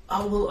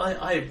 Oh, well,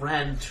 I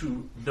ran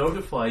to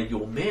notify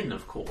your men,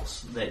 of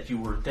course, that you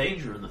were in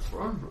danger in the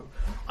throne room.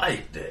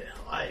 I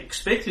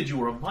expected you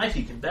were a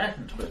mighty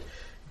combatant, but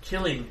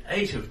killing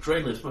 8 of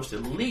Drelib's most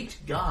elite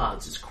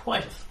guards is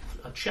quite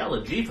a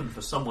challenge, even for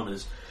someone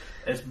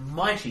as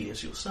mighty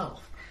as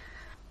yourself.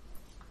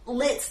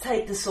 Let's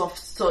take the soft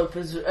soap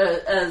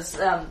as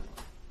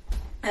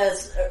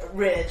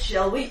read,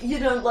 shall we? You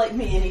don't like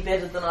me any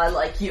better than I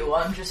like you.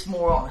 I'm just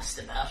more honest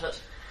about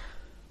it.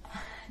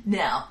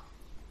 Now,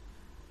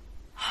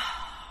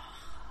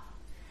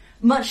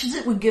 much as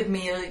it would give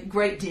me a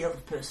great deal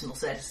of personal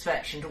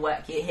satisfaction to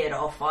whack your head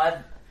off,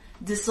 I've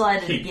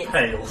decided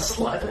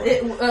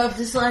I've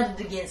decided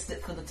against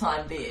it for the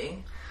time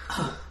being.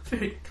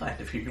 Very kind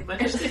of you, Your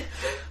Majesty.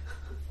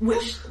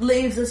 Which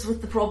leaves us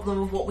with the problem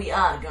of what we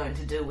are going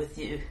to do with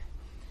you.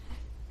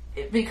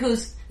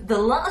 because the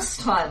last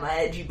time I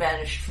had you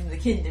banished from the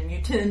kingdom,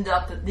 you turned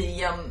up at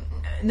the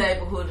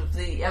neighbourhood of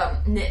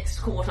the next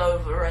court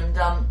over and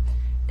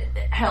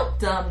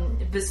helped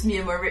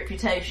besmear my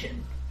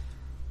reputation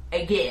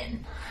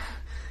again.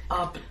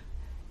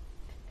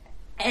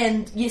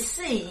 And you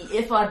see,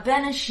 if I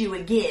banish you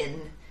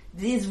again,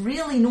 there's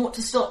really naught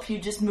to stop you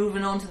just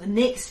moving on to the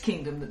next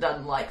kingdom that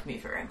doesn't like me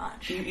very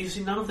much. You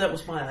see, none of that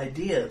was my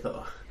idea,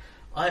 though.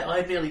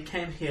 I merely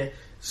came here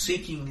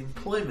seeking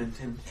employment,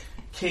 and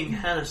King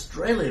Hannes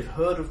Drelev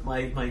heard of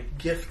my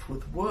gift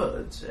with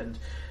words, and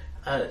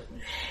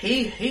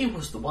he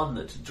was the one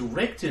that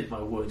directed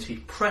my words. He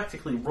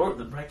practically wrote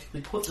them, practically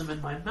put them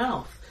in my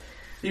mouth.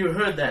 You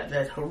heard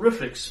that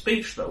horrific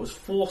speech that I was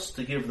forced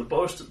to give the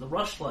boast at the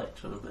Rushlight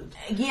tournament.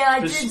 Yeah, I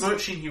did.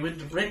 Besmirching you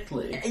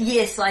indirectly.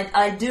 Yes,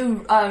 I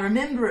do. I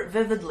remember it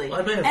vividly.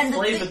 I may have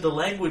flavoured the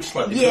language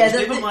slightly, Yeah,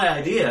 but it was never my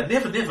idea.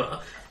 Never.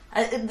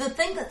 The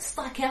thing that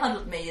stuck out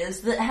at me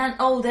is that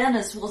old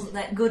Annis wasn't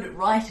that good at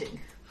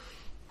writing.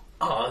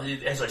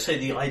 As I say,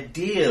 the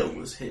idea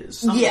was his.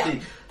 Some Yeah.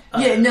 of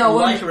the no,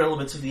 lighter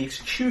elements of the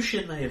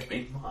execution may have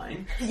been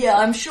mine. Yeah,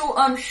 I'm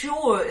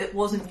sure it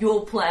wasn't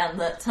your plan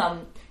that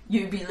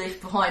you be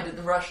left behind at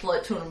the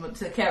Rushlight tournament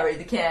to carry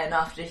the can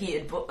after he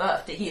had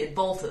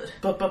bolted.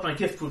 But my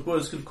gift with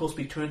words could of course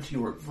be turned to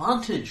your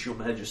advantage, Your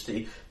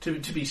Majesty, to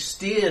be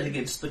steered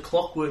against the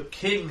Clockwork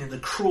King and the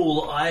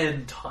cruel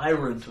Iron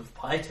Tyrant of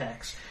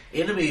Pitax,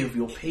 enemy of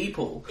your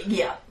people.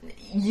 Yeah,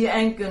 you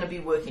ain't gonna be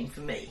working for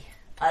me.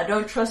 I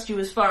don't trust you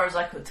as far as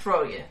I could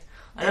throw you.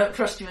 I don't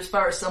trust you as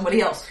far as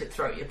somebody else could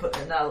throw you, put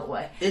it another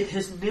way. It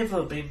has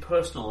never been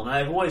personal, and I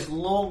have always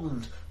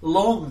longed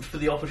for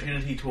the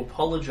opportunity to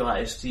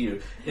apologise to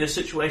you in a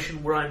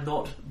situation where I'm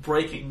not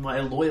breaking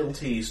my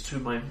loyalties to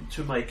my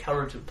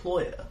current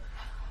employer.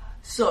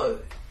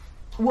 So,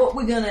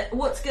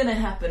 what's gonna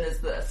happen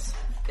is this: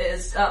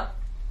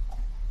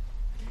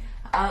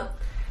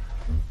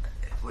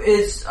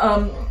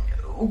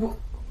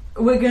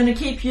 we're going to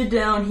keep you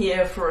down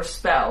here for a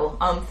spell.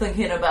 I'm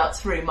thinking about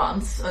 3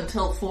 months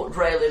until Fort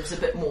Drelev's a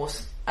bit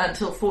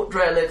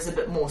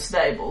more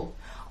stable.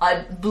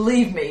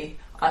 Believe me,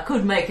 I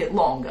could make it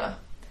longer,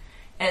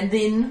 and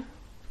then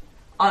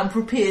I'm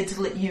prepared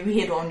to let you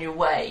head on your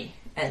way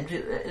and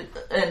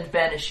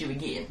banish you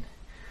again.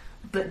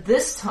 But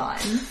this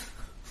time,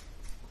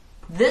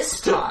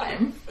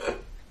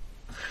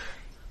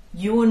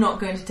 you are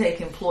not going to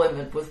take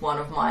employment with one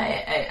of my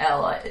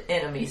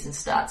enemies and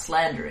start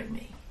slandering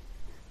me.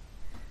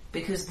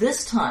 Because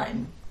this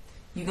time,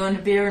 you're going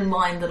to bear in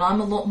mind that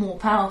I'm a lot more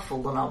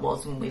powerful than I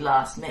was when we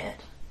last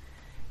met.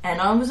 And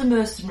I was a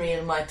mercenary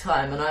in my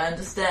time, and I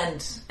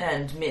understand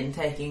men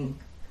taking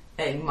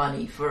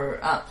money for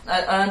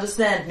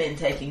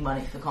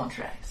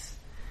contracts.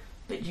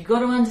 But you got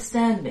to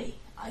understand me.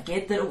 I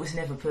get that it was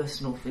never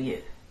personal for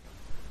you.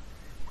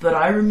 But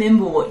I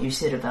remember what you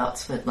said about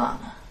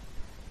Svetlana.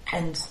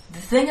 And the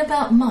thing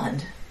about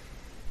Mud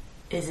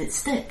is it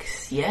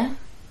sticks, yeah?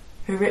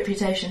 Her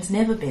reputation's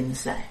never been the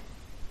same.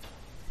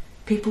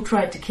 People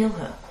tried to kill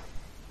her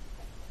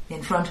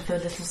in front of her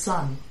little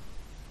son.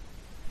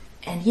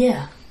 And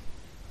yeah,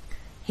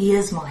 he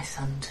is my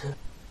son too.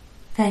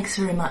 Thanks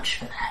very much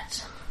for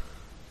that.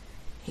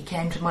 He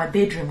came to my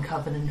bedroom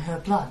covered in her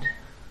blood.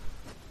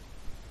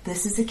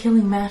 This is a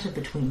killing matter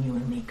between you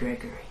and me,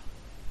 Gregory.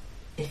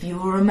 If you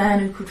were a man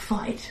who could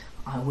fight,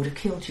 I would have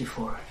killed you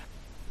for it.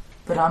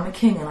 But I'm a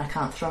king and I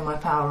can't throw my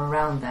power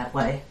around that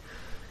way.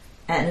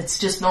 And it's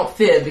just not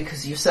fair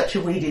because you're such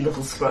a weedy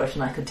little scrote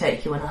and I could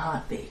take you in a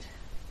heartbeat.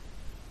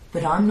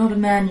 But I'm not a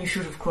man you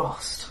should have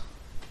crossed.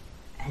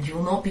 And you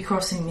will not be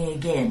crossing me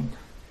again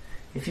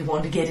if you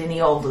want to get any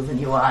older than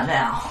you are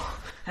now.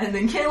 And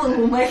then Kellen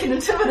will make an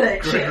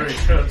intimidate check. Gregory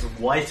turns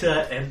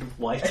whiter and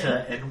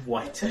whiter and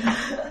whiter.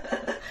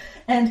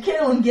 And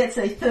Kellen gets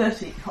a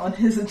 30 on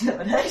his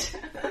intimidate.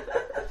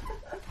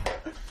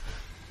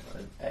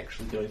 I'm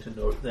actually going to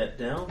note that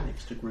down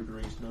next to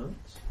Gregory's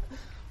notes.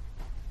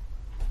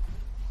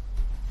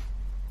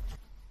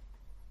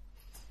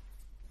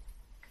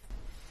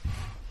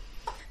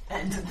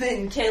 And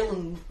then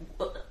Kellen,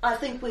 I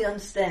think we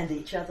understand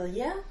each other,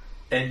 yeah?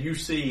 And you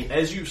see,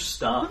 as you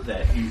start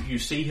that, you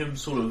see him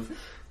sort of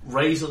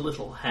raise a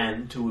little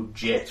hand to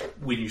object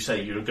when you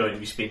say you're going to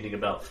be spending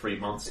about 3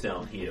 months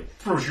down here.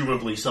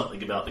 Presumably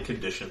something about the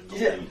conditions of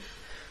the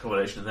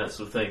accommodation and that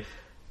sort of thing.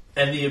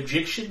 And the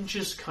objection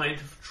just kind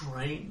of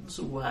drains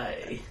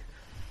away.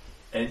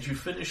 And you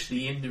finish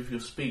the end of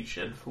your speech,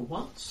 and for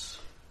once,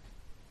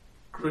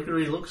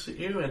 Gregory looks at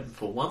you, and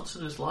for once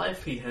in his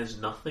life, he has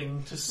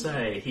nothing to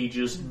say. He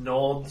just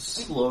nods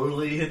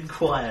slowly and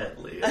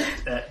quietly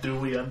at do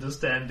we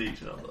understand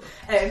each other?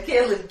 And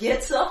Caleb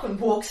gets up and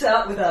walks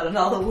out without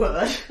another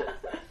word.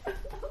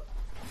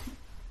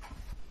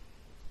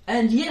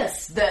 And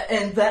yes,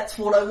 that's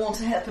what I want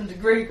to happen to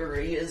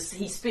Gregory, is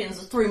he spends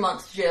a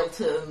 3-month jail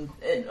term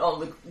on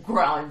the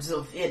grounds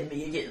of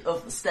enemy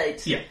of the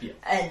state. Yeah.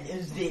 And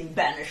is then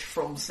banished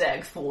from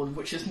Stagford,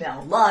 which is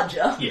now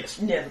larger.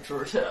 Yes. Never to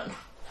return.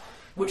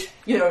 which,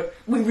 we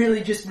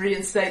really just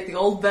reinstate the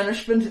old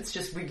banishment, it's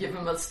just we give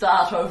him a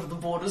start over the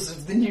borders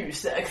of the new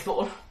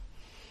Sagthor.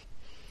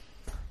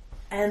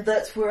 And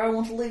that's where I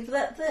want to leave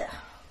that there.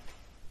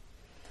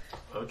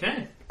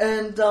 Okay.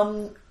 And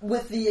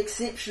with the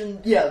exception,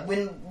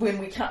 when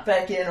we cut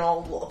back in,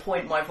 I'll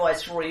appoint my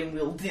viceroy and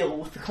we'll deal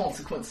with the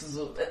consequences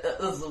of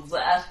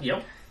that.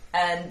 Yep.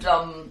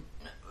 And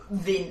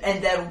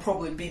then that'll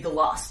probably be the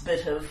last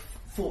bit of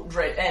Fort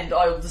Dread, and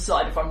I'll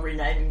decide if I'm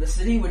renaming the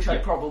city, which I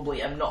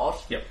probably am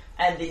not. Yep.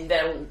 And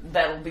then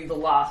that'll be the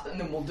last, and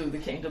then we'll do the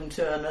kingdom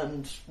turn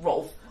and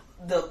roll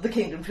the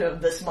kingdom turn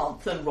this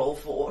month and roll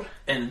forward.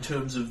 And in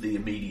terms of the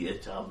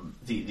immediate,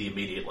 the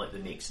immediate, like the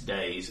next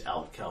day's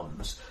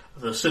outcomes,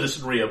 the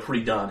citizenry are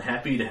pretty darn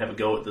happy to have a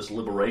go at this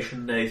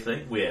Liberation Day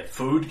thing, where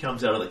food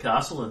comes out of the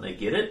castle and they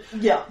get it.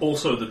 Yeah.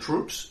 Also, the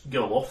troops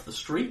go off the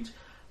street.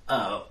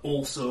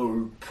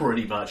 Also,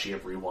 pretty much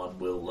everyone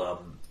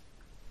will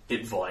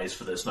advise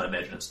for this, and I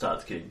imagine it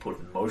starts getting put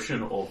in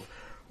motion, of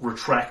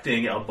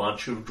retracting a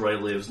bunch of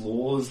Drelev's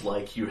laws,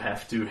 like you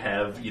have to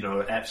have,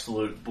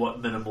 absolute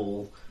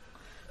minimal,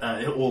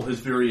 all his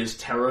various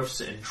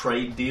tariffs and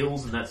trade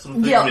deals and that sort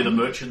of thing, where the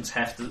merchants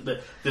have to,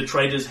 the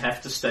traders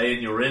have to stay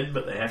in your inn,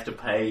 but they have to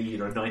pay,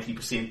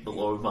 90%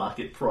 below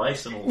market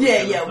price and all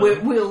that.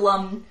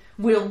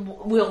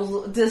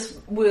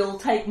 We'll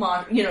take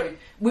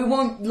we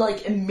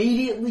won't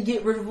immediately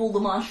get rid of all the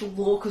martial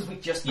law because we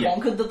just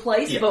conquered the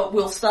place, but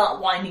we'll start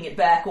winding it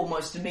back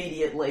almost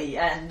immediately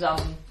and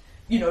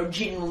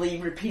generally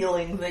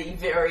repealing the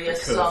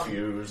various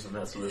curfews and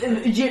that sort of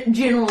thing.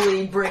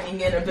 Generally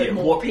bringing in a bit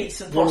more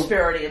peace and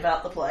prosperity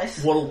about the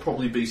place. What'll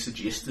probably be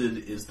suggested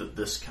is that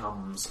this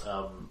comes,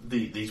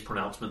 these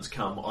pronouncements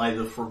come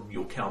either from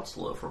your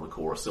counsellor from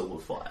Akora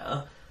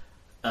Silverfire,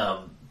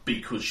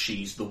 because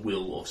she's the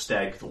will of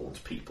Stagthorn's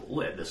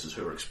people, and this is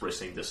her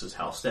expressing this is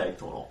how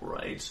Stagthorn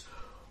operates,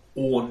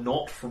 or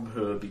not from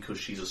her because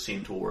she's a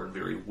centaur and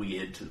very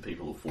weird to the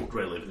people of Fort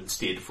Drelev, and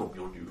instead from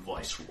your new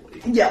viceroy.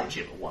 Yeah.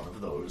 Whichever one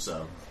of those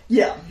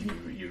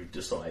you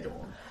decide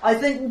on. I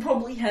think we'll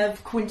probably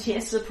have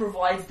Quintessa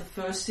provide the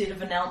first set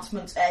of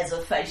announcements as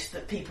a face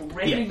that people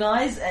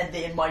recognise, and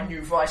then my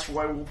new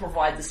viceroy will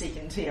provide the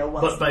second tier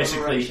once the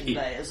Liberation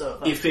Day is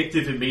over.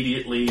 Effective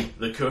immediately,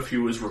 the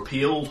curfew is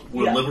repealed,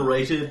 we're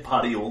liberated,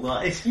 party all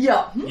night.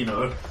 Yeah.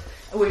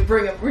 We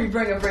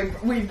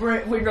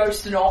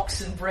roast an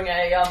ox and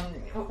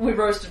we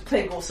roast a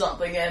pig or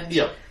something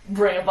and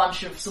bring a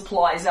bunch of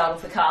supplies out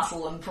of the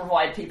castle and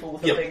provide people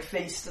with a big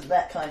feast and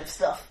that kind of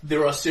stuff.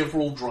 There are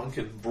several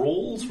drunken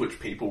brawls which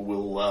people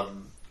will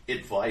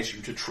advise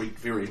you to treat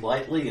very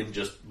lightly and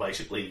just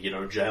basically,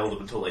 jail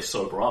them until they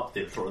sober up,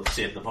 then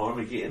send them home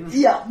again.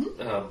 Yeah.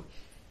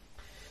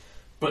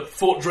 But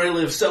Fort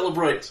Drelev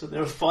celebrates, and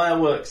there are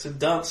fireworks and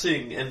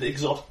dancing and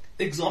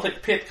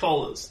exotic pet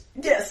collars.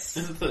 Yes.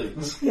 And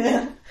things.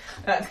 Yeah.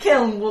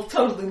 Kellen will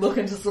totally look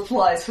into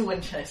supplies for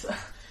Windchaser.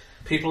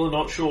 People are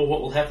not sure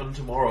what will happen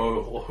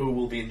tomorrow or who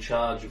will be in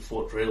charge of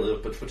Fort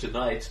Drelev, but for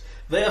tonight,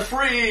 they are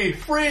free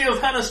of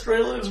Hannes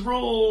Drelev's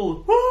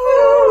rule!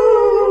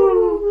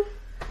 Woo!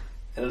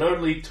 And it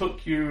only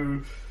took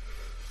you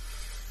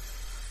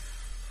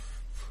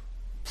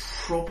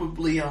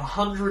probably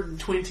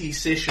 120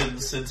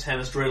 sessions since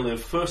Hannes Drelev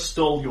first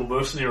stole your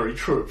mercenary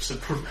troops and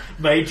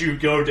made you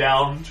go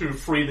down to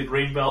free the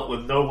Greenbelt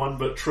with no one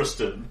but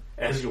Tristan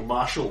as your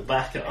martial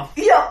backup.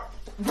 Yeah,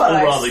 but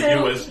or rather,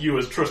 you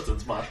as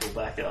Tristan's martial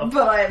backup.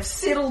 But I have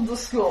settled the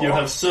score. You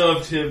have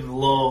served him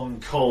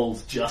long,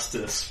 cold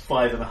justice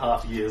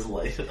 5.5 years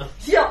later.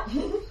 Yeah.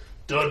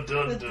 Dun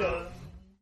dun dun.